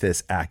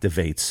Agathis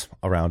activates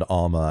around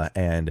Alma,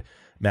 and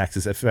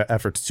Max's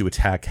efforts to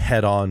attack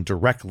head-on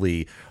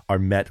directly are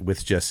met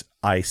with just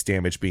ice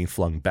damage being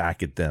flung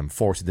back at them,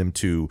 forcing them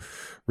to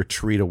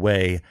retreat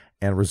away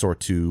and resort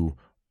to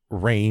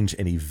range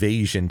and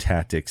evasion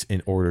tactics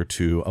in order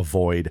to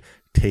avoid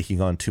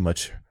taking on too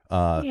much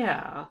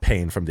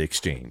pain from the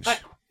exchange.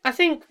 I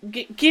think,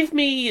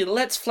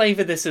 let's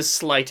flavor this as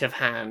sleight of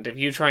hand. If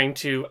you're trying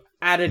to,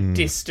 at a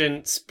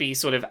distance, be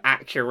sort of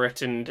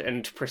accurate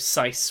and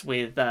precise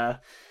with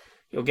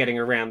you're getting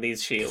around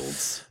these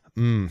shields.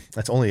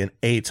 That's only an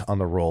 8 on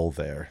the roll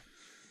there.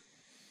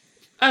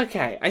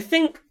 Okay, I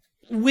think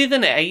with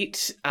an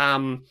 8,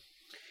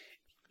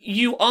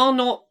 you are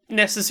not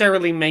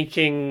necessarily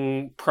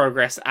making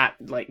progress at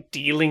like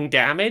dealing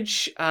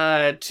damage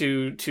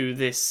to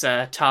this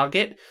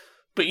target,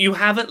 but you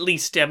have at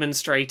least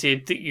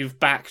demonstrated that you've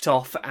backed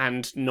off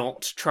and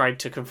not tried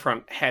to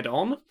confront head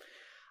on,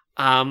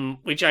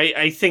 which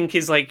I think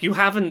is like you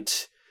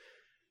haven't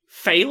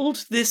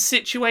failed this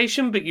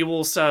situation, but you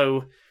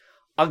also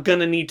are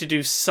gonna need to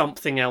do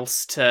something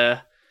else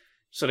to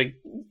sort of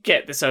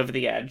get this over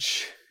the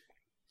edge.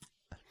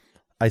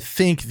 I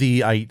think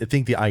the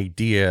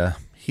idea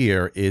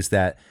here is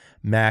that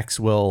Max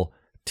will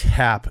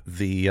tap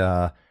the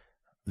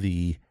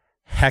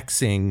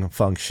hexing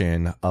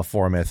function of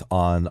Formith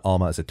on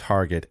Alma as a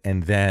target,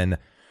 and then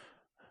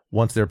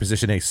once they're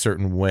positioned a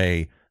certain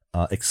way,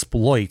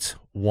 exploit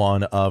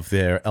one of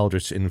their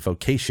Eldritch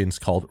invocations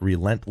called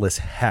Relentless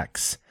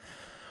Hex,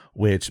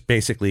 which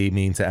basically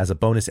means that as a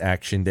bonus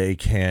action, they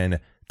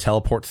can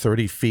teleport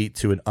 30 feet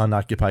to an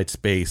unoccupied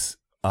space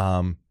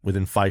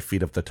within 5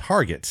 feet of the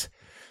target.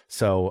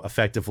 So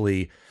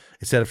effectively,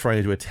 instead of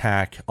trying to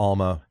attack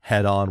Alma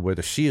head on where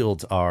the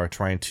shields are,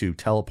 trying to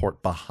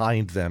teleport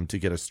behind them to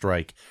get a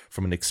strike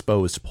from an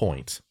exposed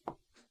point.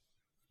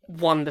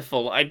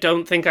 Wonderful. I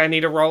don't think I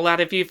need a roll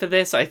out of you for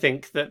this. I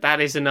think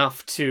that is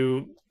enough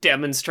to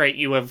demonstrate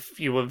you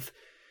have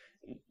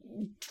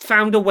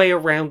found a way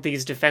around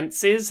these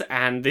defenses,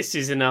 and this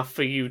is enough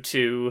for you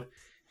to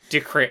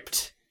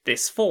decrypt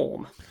this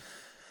form.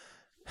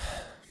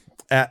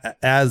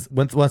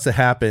 Once it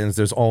happens,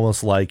 there's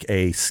almost like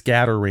a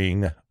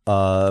scattering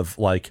of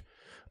like,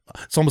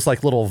 it's almost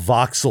like little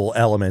voxel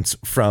elements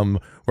from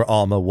where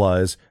Alma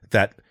was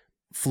that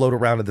float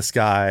around in the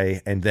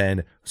sky and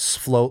then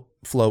float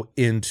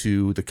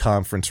into the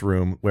conference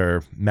room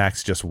where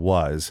Max just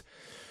was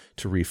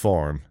to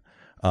reform.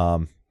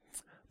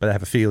 But I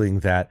have a feeling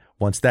that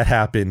once that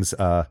happens,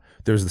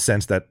 there's the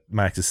sense that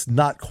Max is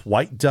not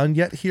quite done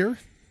yet here.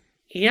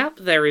 Yep,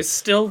 there is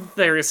still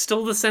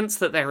the sense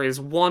that there is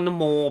one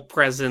more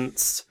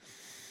presence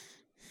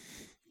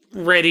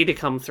ready to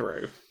come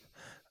through.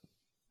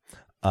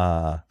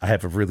 I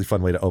have a really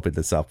fun way to open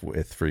this up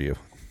with for you.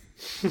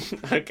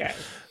 Okay.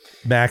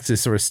 Max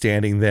is sort of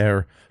standing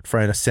there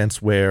trying to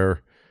sense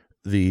where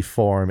the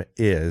form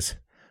is,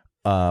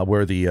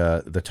 where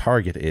the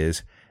target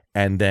is,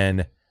 and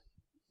then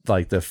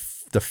like the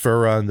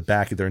fur on the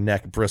back of their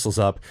neck bristles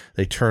up.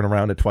 They turn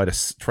around and try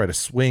to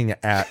swing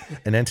at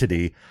an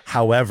entity.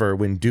 However,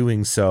 when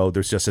doing so,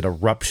 there's just an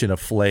eruption of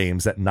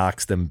flames that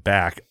knocks them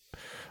back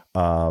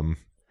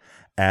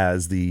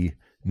as the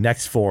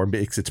next form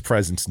makes its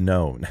presence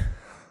known.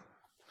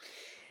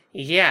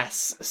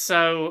 Yes,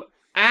 so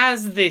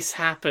as this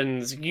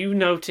happens, you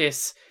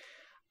notice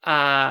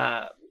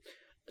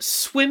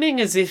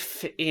swimming as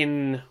if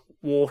in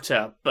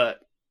water, but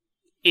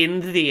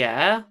in the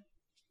air,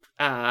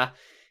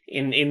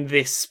 in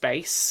this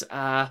space,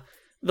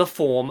 the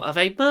form of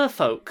a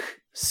merfolk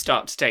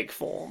start to take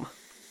form.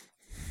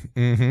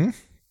 Mm-hmm.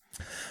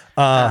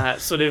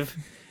 Sort of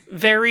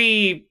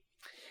very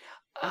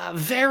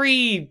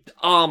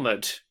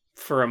armored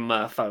for a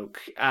merfolk.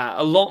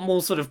 A lot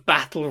more sort of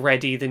battle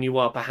ready than you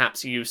are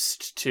perhaps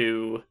used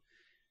to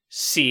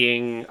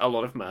seeing a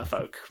lot of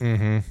merfolk.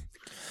 Mm-hmm.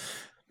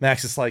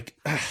 Max is like,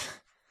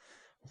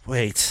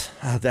 wait,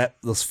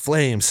 those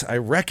flames, I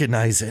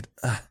recognize it.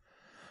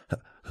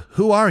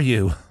 Who are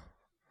you?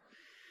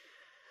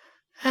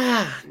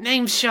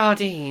 Name's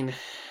Shardine.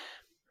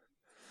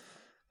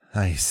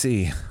 I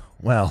see.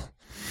 Well,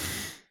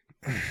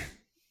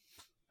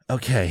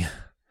 okay.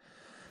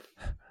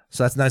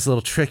 So that's a nice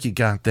little trick you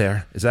got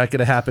there. Is that going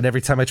to happen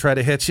every time I try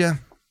to hit you?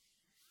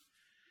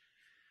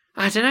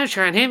 I don't know,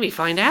 try and hit me,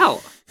 find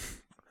out.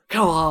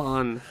 Go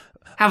on.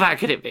 How bad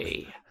could it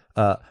be?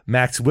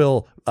 Max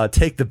will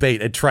take the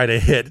bait and try to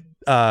hit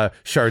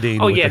Shardine.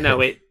 Oh yeah,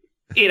 no, it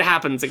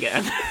happens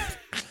again.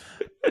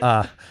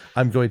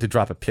 I'm going to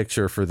drop a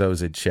picture for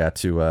those in chat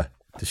to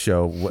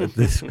show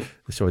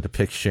show a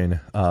depiction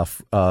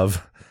of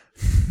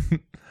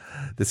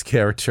this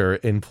character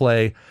in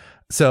play.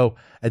 So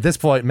at this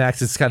point,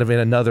 Max is kind of in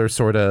another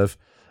sort of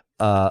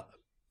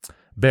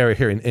barrier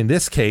here. In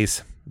this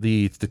case,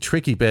 the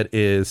tricky bit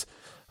is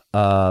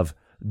of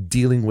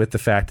dealing with the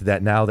fact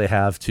that now they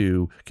have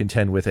to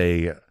contend with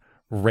a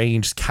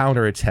ranged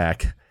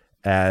counterattack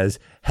as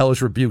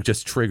Hellish Rebuke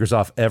just triggers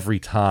off every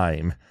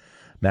time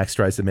Max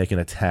tries to make an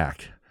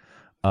attack.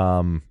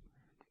 So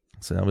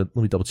now let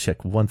me double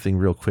check one thing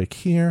real quick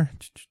here.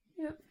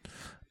 Yep.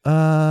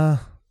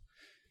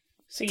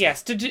 So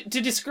yes, to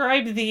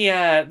describe the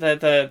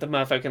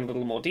merfolk in a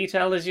little more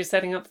detail as you're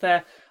setting up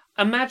there,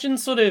 imagine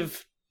sort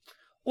of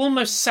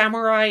almost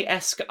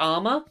samurai-esque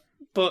armor,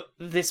 but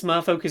this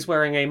merfolk is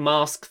wearing a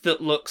mask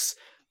that looks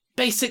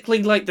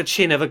basically like the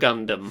chin of a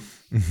Gundam.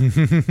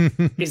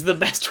 Is the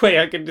best way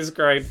I can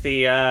describe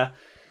the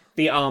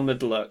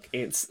armored look.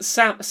 It's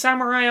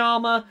samurai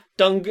armor,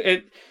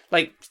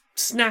 like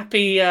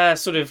snappy,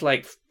 sort of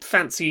like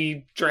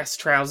fancy dress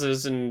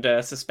trousers and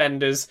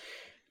suspenders,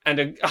 and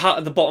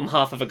the bottom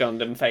half of a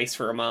Gundam face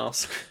for a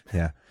mask.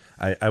 Yeah.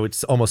 I would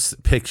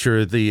almost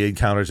picture the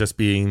encounter just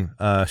being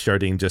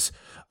Shardine just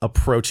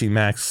approaching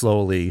Max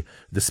slowly,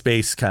 the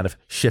space kind of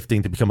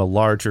shifting to become a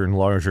larger and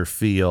larger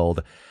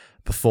field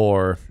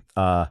before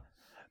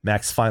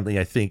Max finally,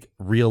 I think,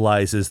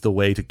 realizes the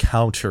way to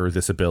counter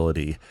this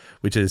ability,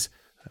 which is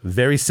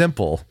very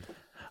simple.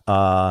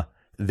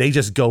 They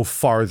just go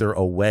farther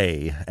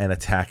away and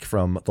attack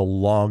from the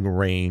long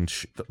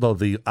range,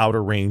 the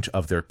outer range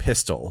of their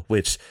pistol,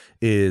 which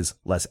is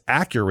less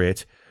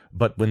accurate.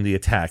 But when the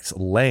attacks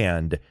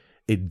land,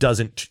 it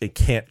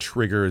can't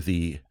trigger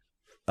the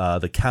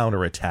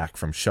counter attack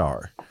from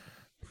Char.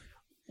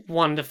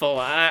 Wonderful.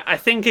 I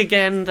think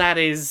again that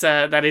is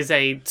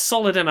a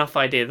solid enough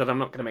idea that I'm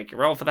not going to make you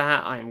roll for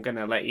that. I am going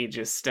to let you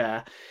just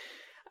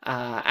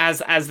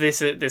as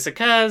this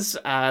occurs,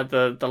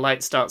 the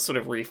light starts sort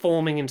of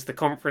reforming into the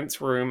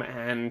conference room,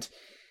 and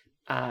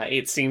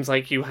it seems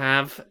like you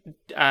have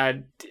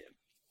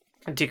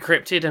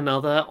decrypted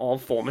another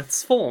of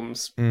Formith's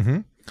forms. Mm-hmm.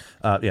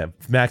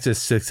 Max has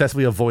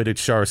successfully avoided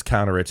Char's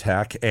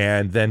counterattack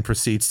and then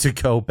proceeds to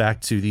go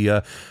back to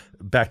the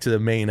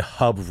main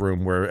hub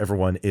room where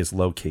everyone is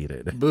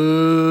located.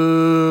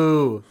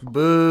 Boo!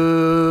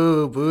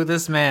 Boo! Boo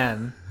this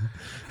man.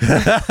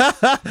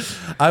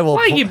 I will.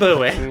 Why are you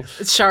booing?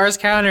 It's Char's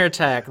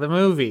counterattack, the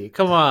movie.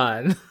 Come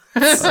on.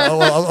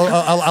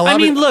 I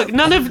mean, look,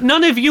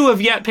 none of you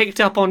have yet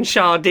picked up on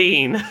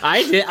Shardine.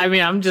 I did. I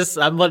mean,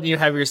 I'm letting you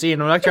have your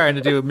scene. I'm not trying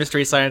to do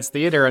Mystery Science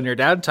Theater on your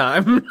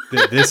downtime.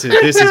 This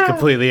is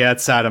completely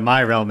outside of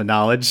my realm of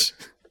knowledge.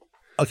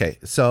 Okay,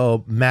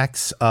 so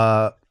Max,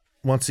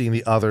 once seeing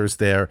the others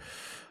there,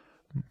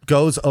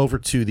 goes over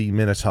to the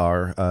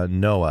Minotaur,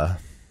 Noah,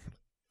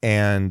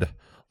 and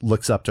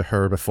looks up to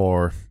her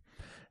before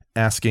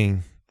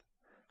asking,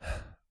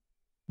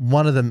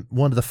 one of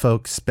the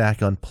folks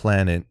back on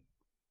planet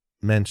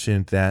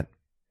mentioned that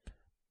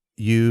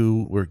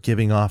you were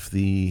giving off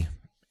the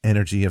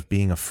energy of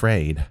being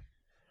afraid.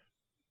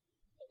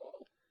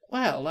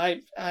 Well,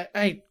 I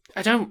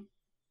don't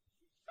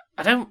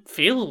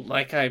feel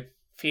like I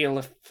feel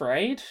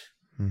afraid.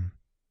 I'm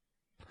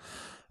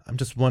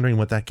just wondering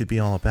what that could be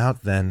all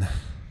about then.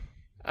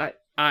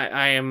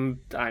 I'm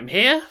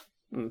here.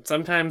 And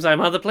sometimes I'm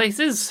other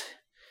places.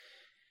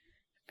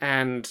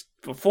 And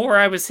before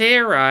I was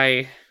here,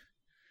 I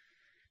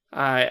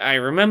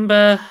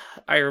remember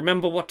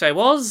what I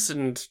was,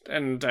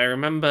 and I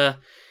remember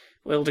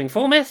wielding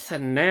Formith,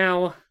 and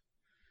now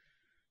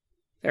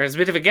there's a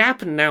bit of a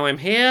gap, and now I'm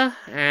here,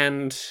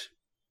 and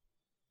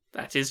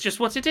that is just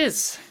what it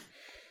is.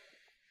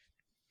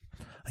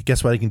 I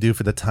guess what I can do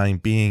for the time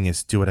being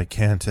is do what I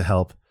can to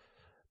help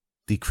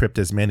decrypt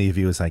as many of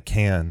you as I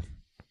can.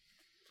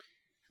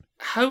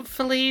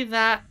 Hopefully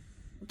that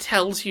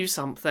tells you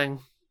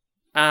something.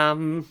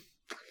 I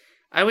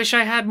wish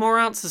I had more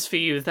answers for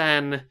you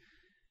than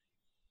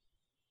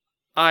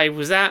I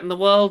was out in the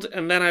world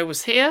and then I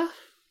was here.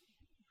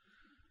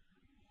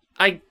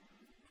 I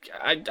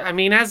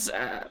mean, as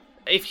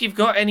if you've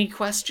got any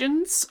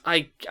questions,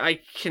 I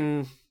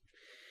can.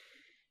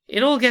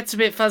 It all gets a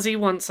bit fuzzy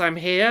once I'm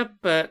here,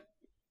 but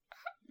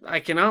I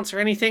can answer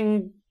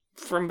anything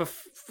from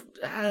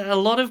a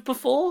lot of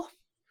before.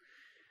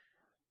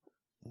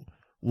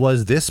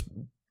 Was this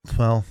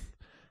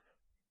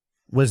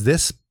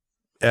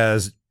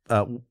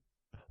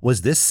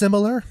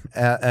similar?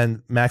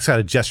 And Max kind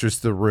of gestures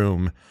to the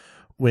room.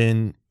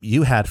 When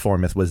you had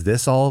Formith, was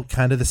this all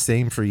kind of the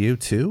same for you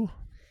too?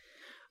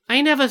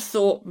 I never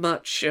thought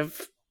much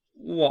of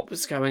what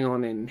was going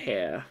on in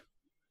here.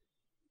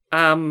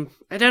 I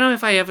don't know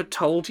if I ever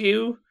told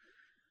you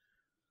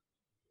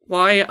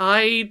why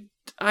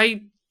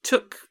I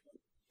took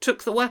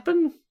the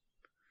weapon.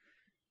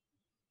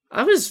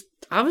 I was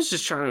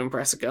just trying to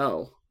impress a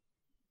girl.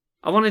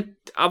 I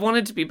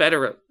wanted to be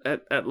better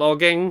at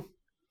logging,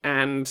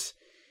 and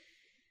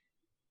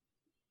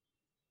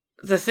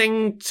the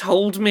thing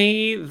told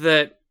me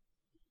that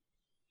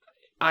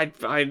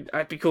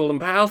I'd be cool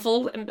and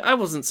powerful, and I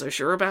wasn't so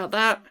sure about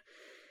that.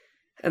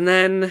 And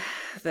then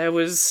there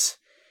was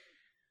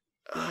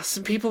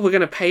some people were going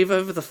to pave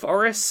over the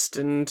forest,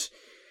 and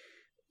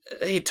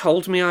he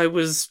told me I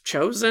was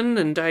chosen,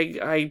 and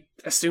I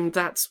assumed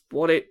that's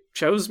what it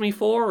chose me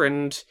for,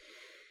 and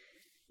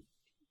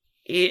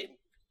it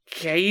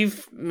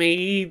gave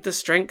me the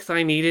strength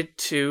I needed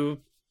to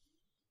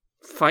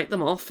fight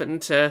them off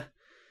and to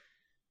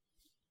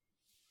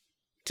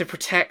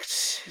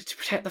protect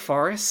the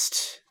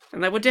forest.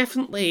 And there were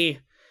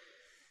definitely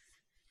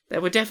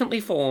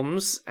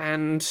forms,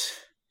 and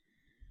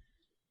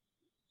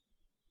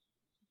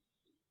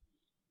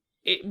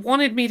it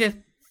wanted me to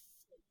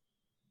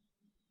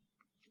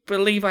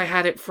believe I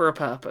had it for a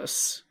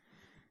purpose.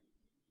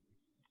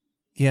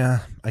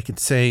 Yeah, I could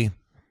say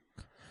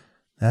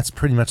that's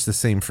pretty much the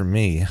same for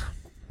me.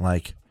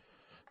 Like,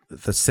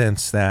 the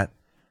sense that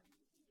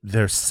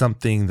there's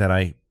something that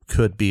I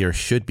could be or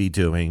should be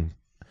doing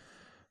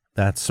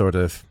that's sort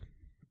of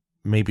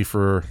maybe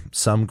for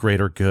some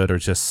greater good or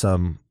just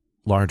some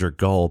larger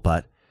goal,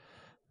 but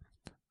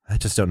I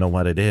just don't know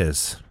what it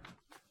is.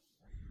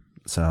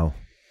 So,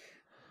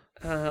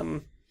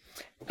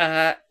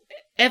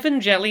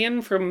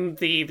 Evangelion from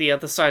the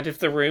other side of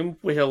the room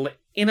will,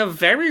 in a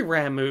very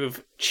rare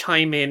move,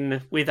 chime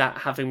in without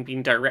having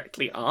been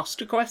directly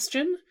asked a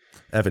question.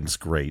 Evan's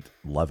great.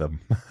 Love him.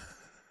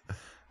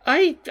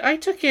 I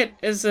took it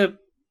as a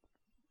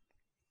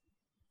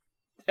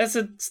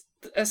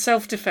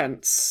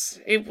self-defense.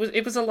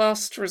 It was a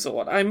last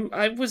resort.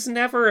 I was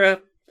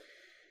never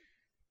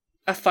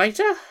a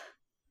fighter,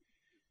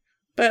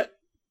 but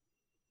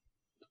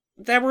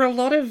there were a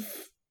lot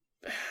of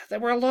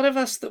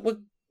us that were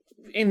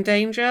in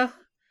danger,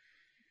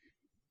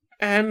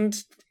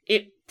 and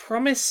it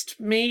promised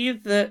me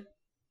that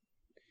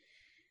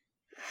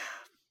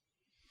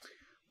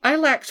I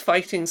lacked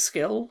fighting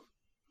skill.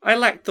 I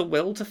lacked the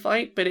will to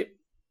fight, but it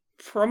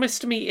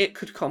promised me it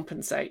could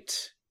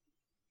compensate.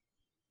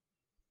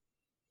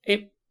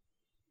 It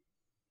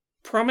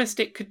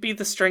promised it could be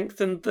the strength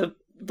and the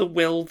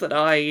will that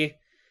I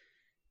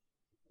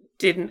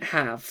didn't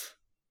have,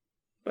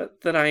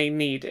 but that I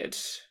needed.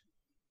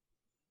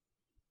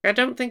 I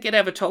don't think it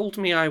ever told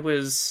me I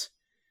was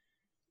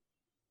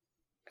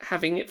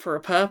having it for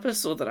a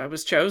purpose or that I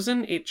was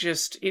chosen. It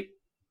just,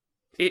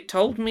 it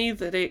told me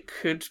that it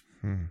could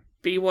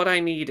be what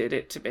I needed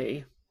it to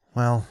be.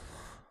 Well,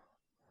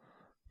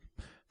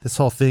 this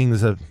whole thing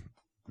is a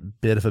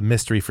bit of a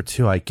mystery for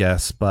two, I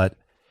guess, but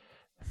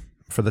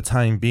for the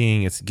time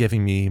being, it's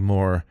giving me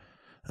more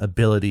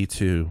ability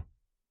to,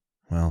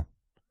 well,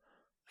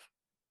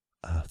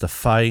 to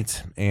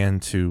fight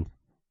and to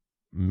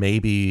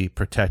maybe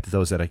protect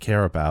those that I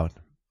care about.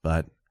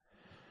 But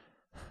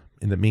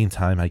in the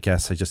meantime, I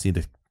guess I just need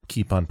to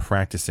keep on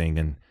practicing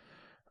and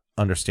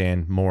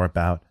understand more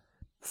about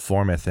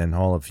Formith and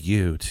all of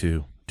you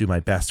to do my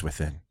best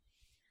with it.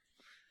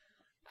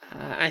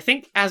 I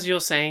think as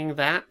you're saying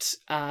that,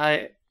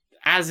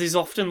 as is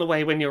often the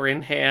way when you're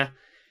in here,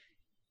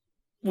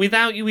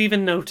 without you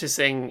even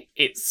noticing,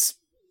 it's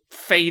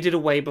faded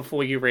away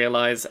before you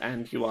realize,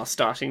 and you are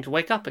starting to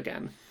wake up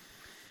again.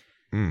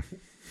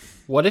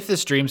 What if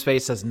this dream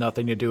space has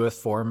nothing to do with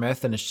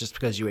Formith and it's just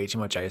because you ate too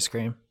much ice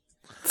cream?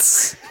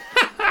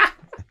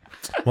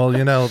 Well,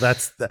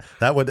 that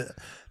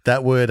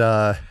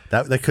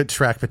could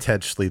track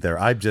potentially there.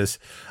 I'm just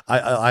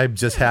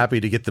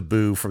happy to get the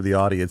boo from the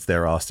audience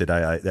there, Austin.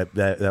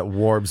 That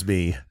warms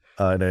me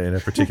in a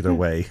particular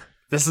way.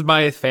 This is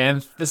my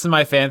fan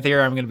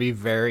theory. I'm going to be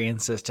very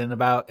insistent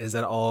about is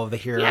that all of the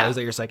heroes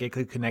that you're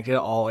psychically connected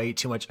all ate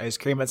too much ice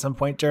cream at some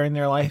point during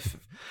their life,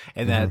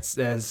 and that's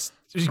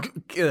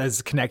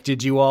has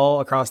connected you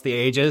all across the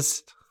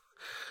ages.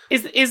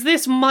 Is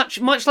this much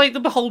like the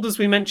beholders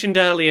we mentioned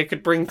earlier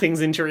could bring things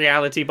into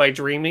reality by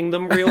dreaming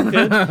them real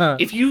good?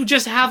 If you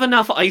just have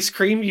enough ice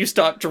cream, you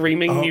start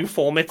dreaming new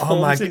Formith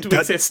forms into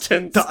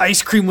existence. The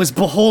ice cream was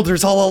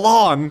beholders all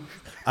along.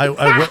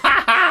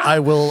 I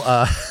will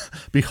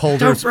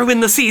beholders. Don't ruin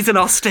the season,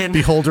 Austin.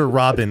 Beholder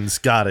Robbins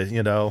got it.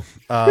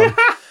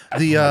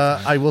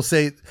 I will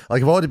say,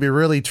 like, if I wanted to be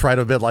really try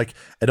to bit like,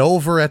 and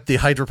over at the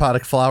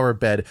hydroponic flower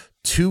bed,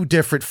 two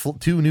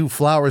new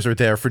flowers are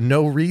there for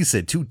no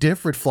reason. Two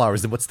different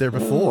flowers than what's there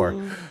before.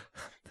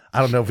 I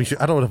don't know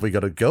if we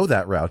got to go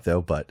that route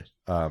though, but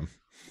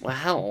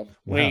wow.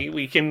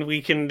 We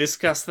can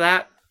discuss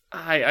that.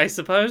 I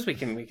suppose we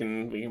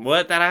can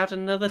work that out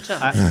another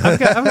time. I've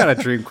got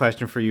a dream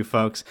question for you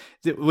folks.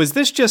 Was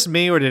this just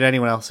me or did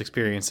anyone else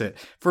experience it?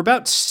 For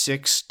about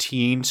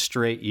 16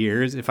 straight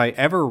years, if I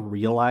ever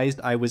realized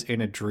I was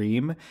in a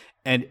dream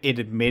and it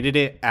admitted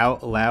it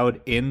out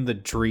loud in the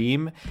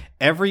dream,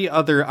 every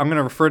other, I'm going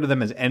to refer to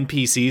them as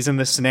NPCs in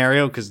this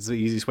scenario because it's the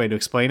easiest way to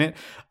explain it,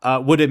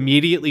 would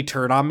immediately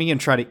turn on me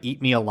and try to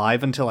eat me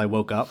alive until I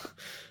woke up.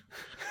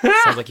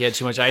 Sounds like you had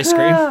too much ice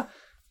cream.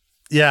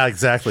 Yeah,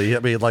 exactly. I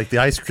mean, like the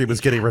ice cream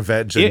was getting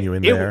revenge on you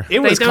in there. It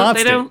was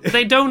constant.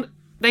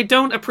 They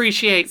don't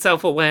appreciate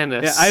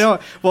self-awareness. Yeah, I don't.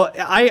 Well,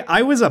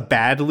 I was a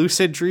bad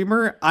lucid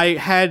dreamer. I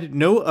had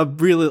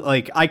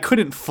I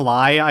couldn't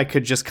fly. I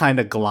could just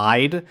kind of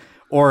glide,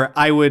 or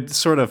I would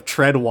sort of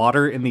tread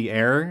water in the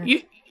air.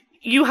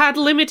 You had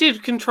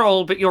limited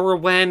control, but your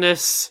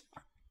awareness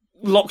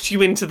locked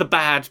you into the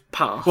bad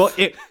path. Well,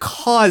 it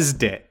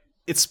caused it.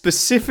 It's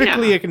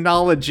specifically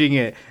acknowledging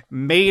it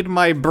made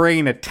my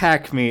brain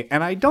attack me,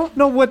 and I don't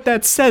know what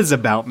that says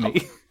about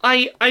me.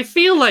 I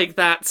feel like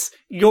that's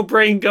your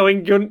brain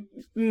going,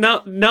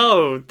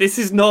 no, this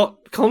is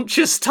not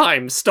conscious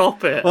time,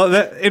 stop it. Well,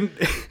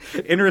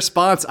 in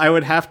response, I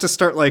would have to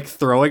start like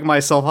throwing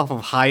myself off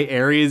of high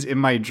areas in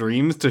my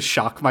dreams to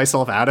shock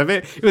myself out of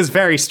it. It was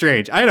very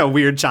strange. I had a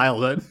weird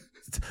childhood.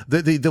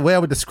 the way I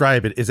would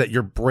describe it is that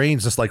your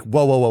brain's just like,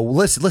 whoa,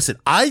 listen,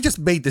 I just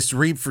made this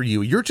dream for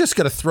you. You're just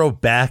gonna throw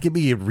back at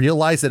me and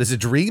realize that it's a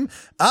dream?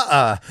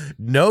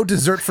 No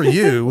dessert for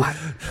you.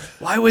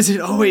 Why was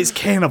it always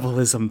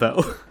cannibalism,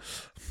 though?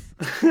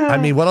 I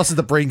mean, what else is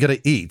the brain gonna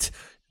eat?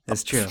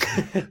 That's true.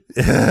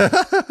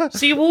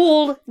 So you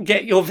all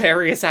get your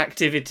various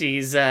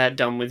activities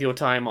done with your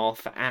time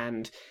off,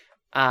 and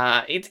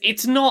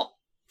it's not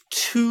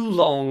too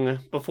long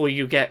before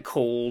you get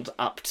called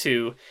up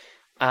to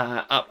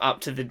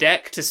the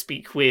deck to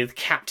speak with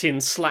Captain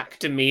Slack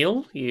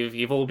DeMille.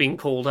 You've all been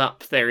called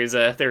up. There is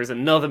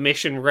another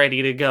mission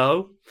ready to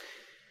go.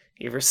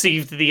 You've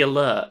received the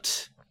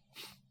alert.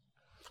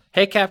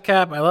 Hey, Cap,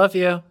 I love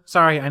you.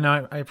 Sorry, I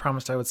know I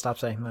promised I would stop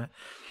saying that.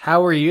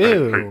 How are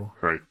you?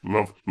 Hey,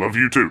 love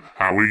you too.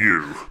 How are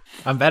you?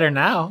 I'm better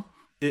now.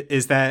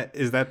 Is that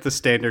the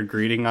standard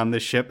greeting on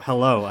this ship?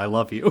 Hello, I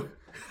love you.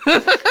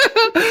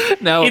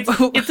 No.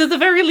 It's at the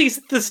very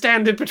least the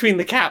standard between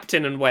the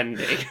captain and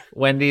Wendy.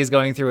 Wendy is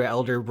going through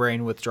elder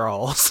brain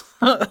withdrawals.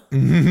 I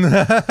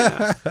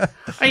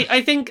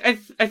think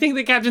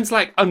the captain's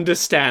like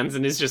understands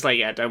and is just like,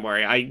 yeah, don't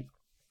worry.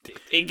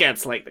 It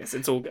gets like this.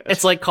 It's all good.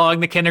 It's like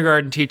calling the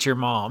kindergarten teacher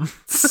mom.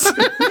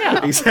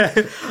 Yeah.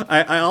 Exactly.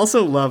 I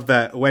also love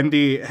that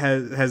Wendy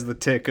has the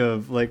tick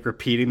of like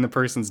repeating the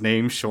person's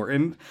name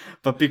shortened,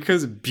 but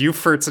because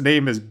Bufort's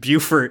name is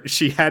Buford,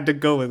 she had to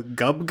go with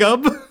Gub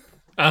Gub.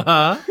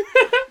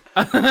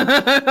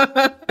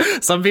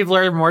 Some people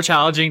are more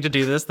challenging to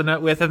do this than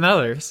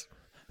others.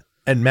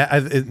 And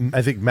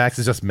I think Max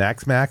is just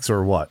Max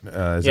or what?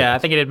 I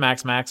think he did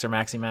Max or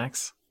Maxi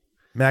Max.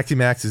 Maxi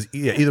Max is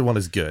either one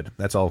is good.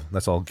 That's all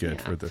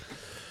good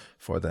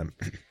for them.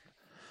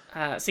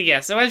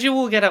 So as you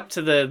all get up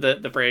to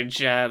the bridge,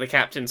 the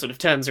captain sort of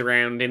turns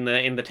around in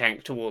the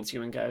tank towards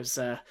you and goes,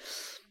 I've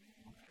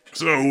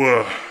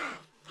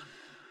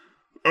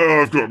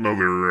got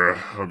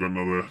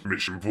another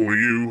mission for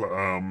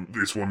you.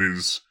 This one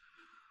is,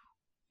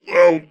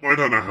 well, I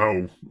don't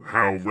know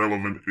how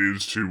relevant it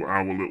is to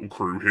our little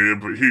crew here,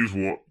 but here's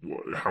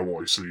how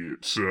I see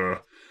it.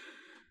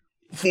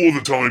 For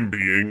the time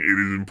being, it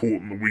is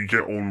important that we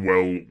get on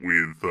well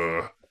with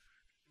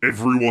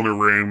everyone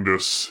around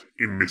us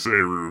in this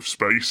area of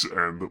space,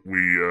 and that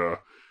we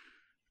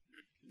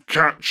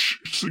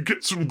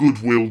get some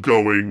goodwill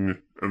going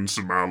and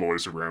some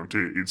allies around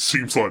here. It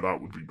seems like that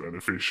would be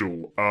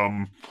beneficial.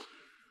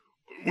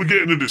 We're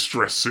getting a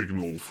distress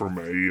signal from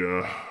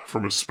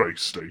a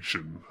space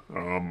station.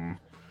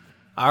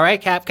 All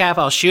right, Cap,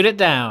 I'll shoot it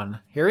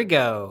down. Here we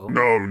go.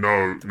 No.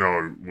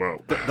 Well,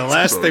 The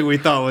last thing we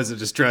thought was a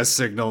distress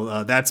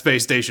signal. That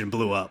space station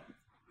blew up.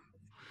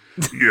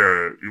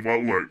 Yeah.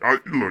 Well,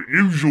 look.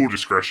 Use your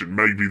discretion.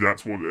 Maybe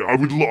that's what I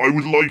would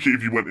like it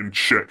if you went and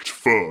checked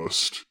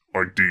first.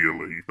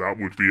 Ideally, that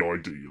would be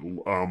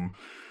ideal.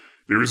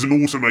 There is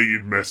an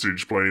automated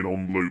message playing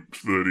on loop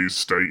that is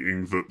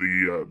stating that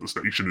the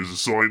station is a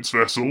science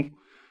vessel,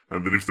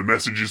 and that if the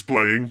message is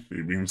playing,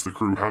 it means the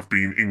crew have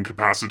been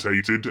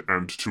incapacitated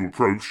and to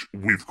approach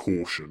with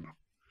caution.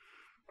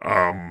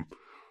 I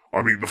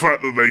mean, the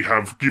fact that they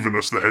have given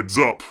us the heads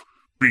up,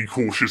 be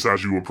cautious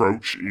as you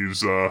approach,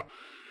 is, not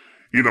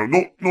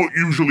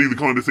usually the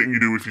kind of thing you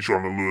do if you're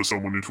trying to lure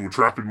someone into a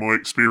trap, in my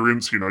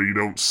experience. You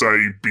don't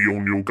say, be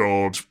on your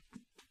guard,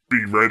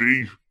 be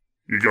ready.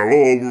 You go,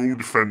 oh, we're all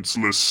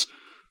defenseless,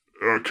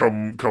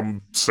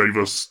 come save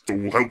us,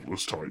 all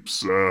helpless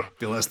types.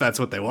 Unless that's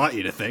what they want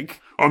you to think.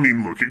 I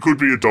mean, look, it could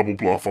be a double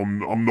bluff.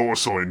 I'm not a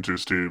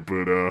scientist here,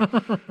 but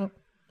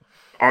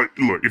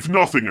if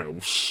nothing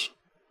else,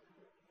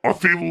 I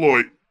feel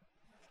like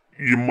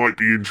you might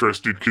be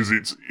interested because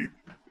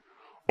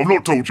I've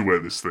not told you where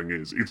this thing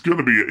is. It's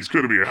gonna be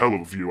a hell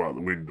of a view out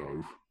the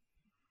window.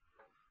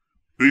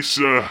 This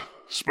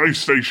space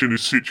station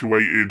is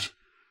situated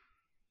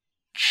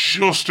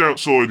just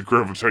outside the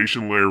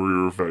gravitational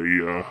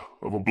area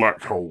of a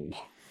black hole.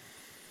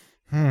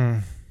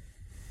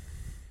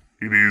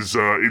 It is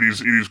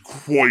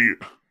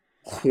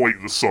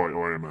quite the sight,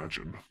 I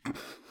imagine.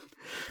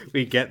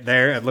 We get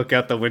there and look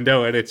out the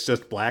window and it's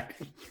just black.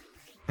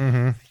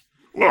 Mm-hmm.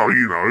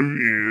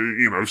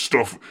 Well,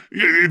 stuff.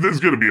 Yeah,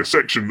 there's going to be a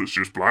section that's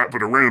just black,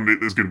 but around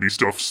it there's going to be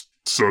stuff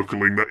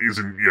circling that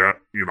isn't yet,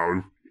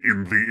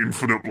 in the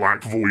infinite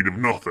black void of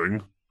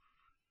nothing.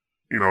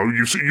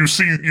 You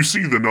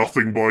see the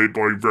nothing by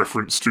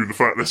reference to the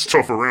fact there's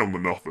stuff around the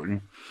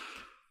nothing.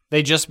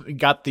 They just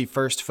got the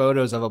first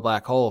photos of a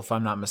black hole, if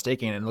I'm not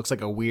mistaken. It looks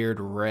like a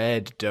weird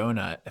red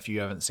donut. If you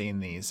haven't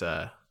seen these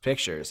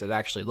pictures, it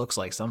actually looks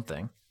like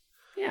something.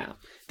 Yeah.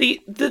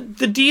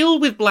 The deal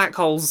with black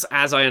holes,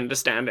 as I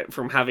understand it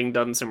from having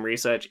done some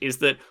research, is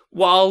that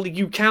while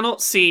you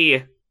cannot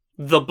see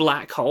the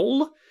black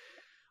hole,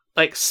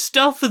 like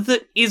stuff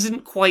that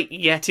isn't quite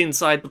yet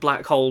inside the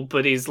black hole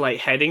but is like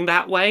heading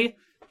that way,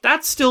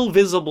 that's still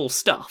visible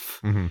stuff.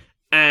 Mm-hmm.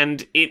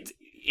 And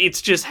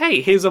it's just,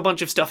 hey, here's a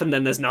bunch of stuff and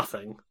then there's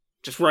nothing.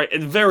 Just a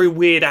very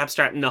weird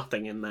abstract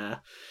nothing in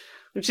there.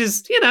 Which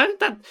is,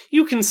 that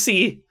you can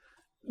see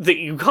that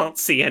you can't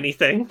see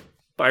anything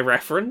by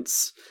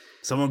reference.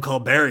 Someone call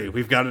Barry.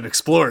 We've got an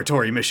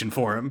exploratory mission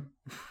for him.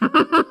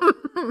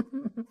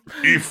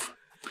 If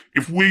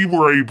we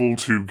were able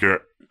to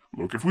get...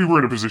 Look, if we were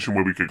in a position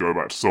where we could go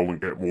back to Sol and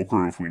get more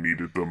crew if we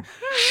needed them,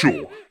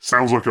 sure.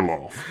 Sounds like a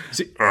laugh.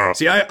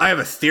 See, I have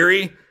a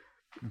theory.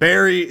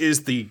 Barry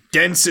is the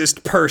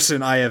densest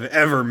person I have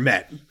ever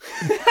met.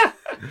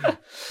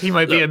 He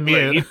might be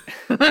immune.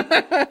 Look,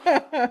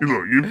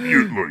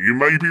 you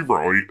may be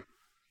right,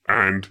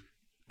 and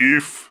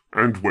if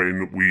and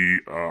when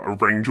we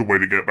arrange a way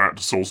to get back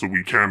to Sol so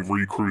we can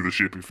recrew the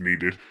ship if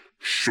needed,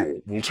 sure,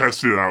 we'll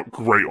test it out.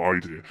 Great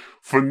idea.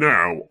 For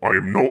now, I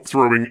am not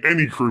throwing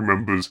any crew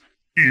members,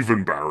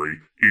 even Barry,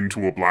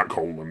 into a black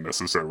hole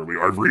unnecessarily.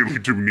 I really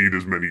do need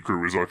as many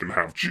crew as I can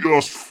have,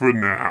 just for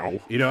now.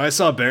 You know, I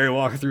saw Barry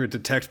walk through a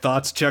detect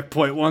thoughts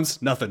checkpoint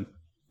once. Nothing.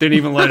 Didn't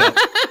even light up.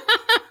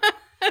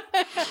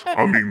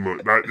 I mean,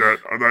 look,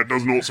 that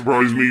does not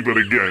surprise me, but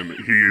again,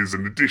 he is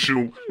an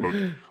additional...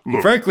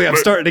 Look, Frankly, I'm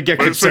starting to get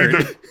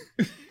concerned.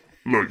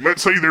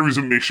 Let's say there is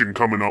a mission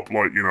coming up,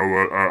 like, you know,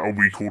 a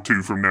week or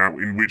two from now,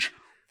 in which,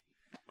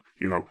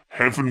 you know,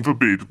 heaven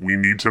forbid, we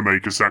need to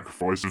make a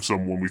sacrifice of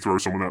someone, we throw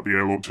someone out the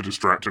airlock to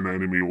distract an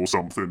enemy or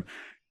something.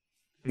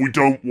 We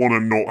don't want to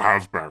not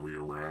have Barry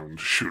around,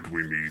 should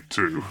we need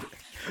to.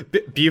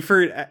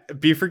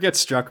 Buford gets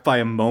struck by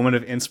a moment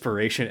of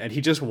inspiration, and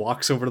he just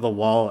walks over to the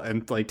wall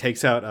and like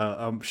takes out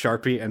a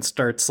Sharpie and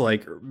starts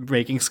like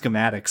making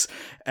schematics.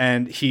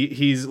 And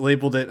he's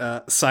labeled it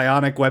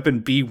Psionic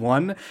Weapon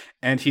B1,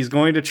 and he's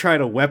going to try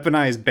to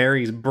weaponize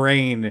Barry's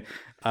brain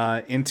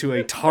into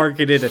a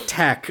targeted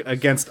attack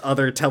against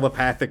other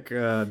telepathic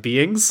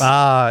beings.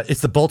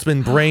 It's the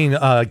Boltzmann brain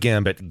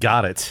gambit.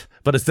 Got it.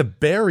 But it's the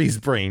Barry's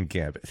brain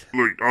gambit.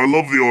 Look, I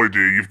love the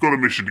idea. You've got a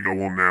mission to go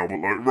on now, but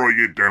like write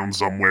it down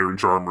somewhere and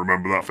try and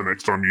remember that for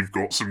next time you've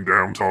got some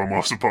downtime, I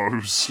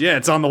suppose. Yeah,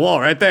 it's on the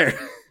wall right there.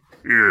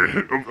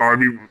 Yeah, I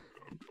mean...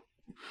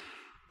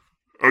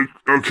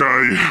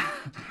 Okay.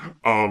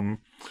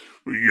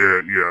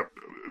 Yeah.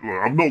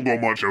 Look, I've not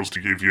got much else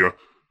to give you.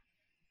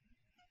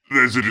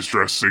 There's a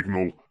distress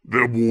signal.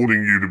 They're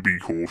warning you to be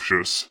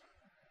cautious.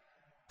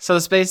 So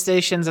the space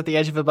station's at the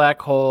edge of a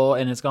black hole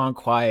and it's gone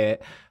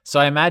quiet. So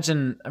I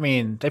imagine,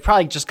 they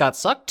probably just got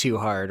sucked too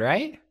hard,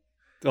 right?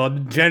 Well,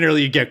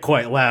 generally you get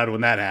quite loud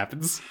when that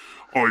happens.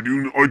 I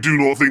do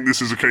not think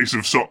this is a case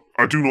of suck.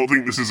 I do not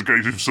think this is a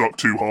case of suck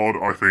too hard.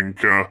 I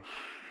think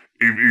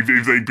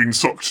if they'd been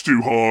sucked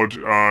too hard,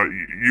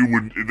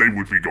 they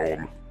would be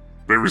gone.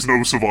 There is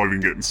no surviving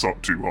getting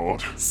sucked too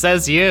hard.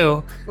 Says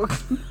you.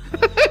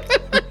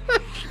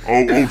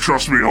 Oh,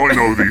 trust me, I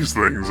know these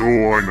things.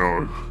 Oh, I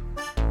know.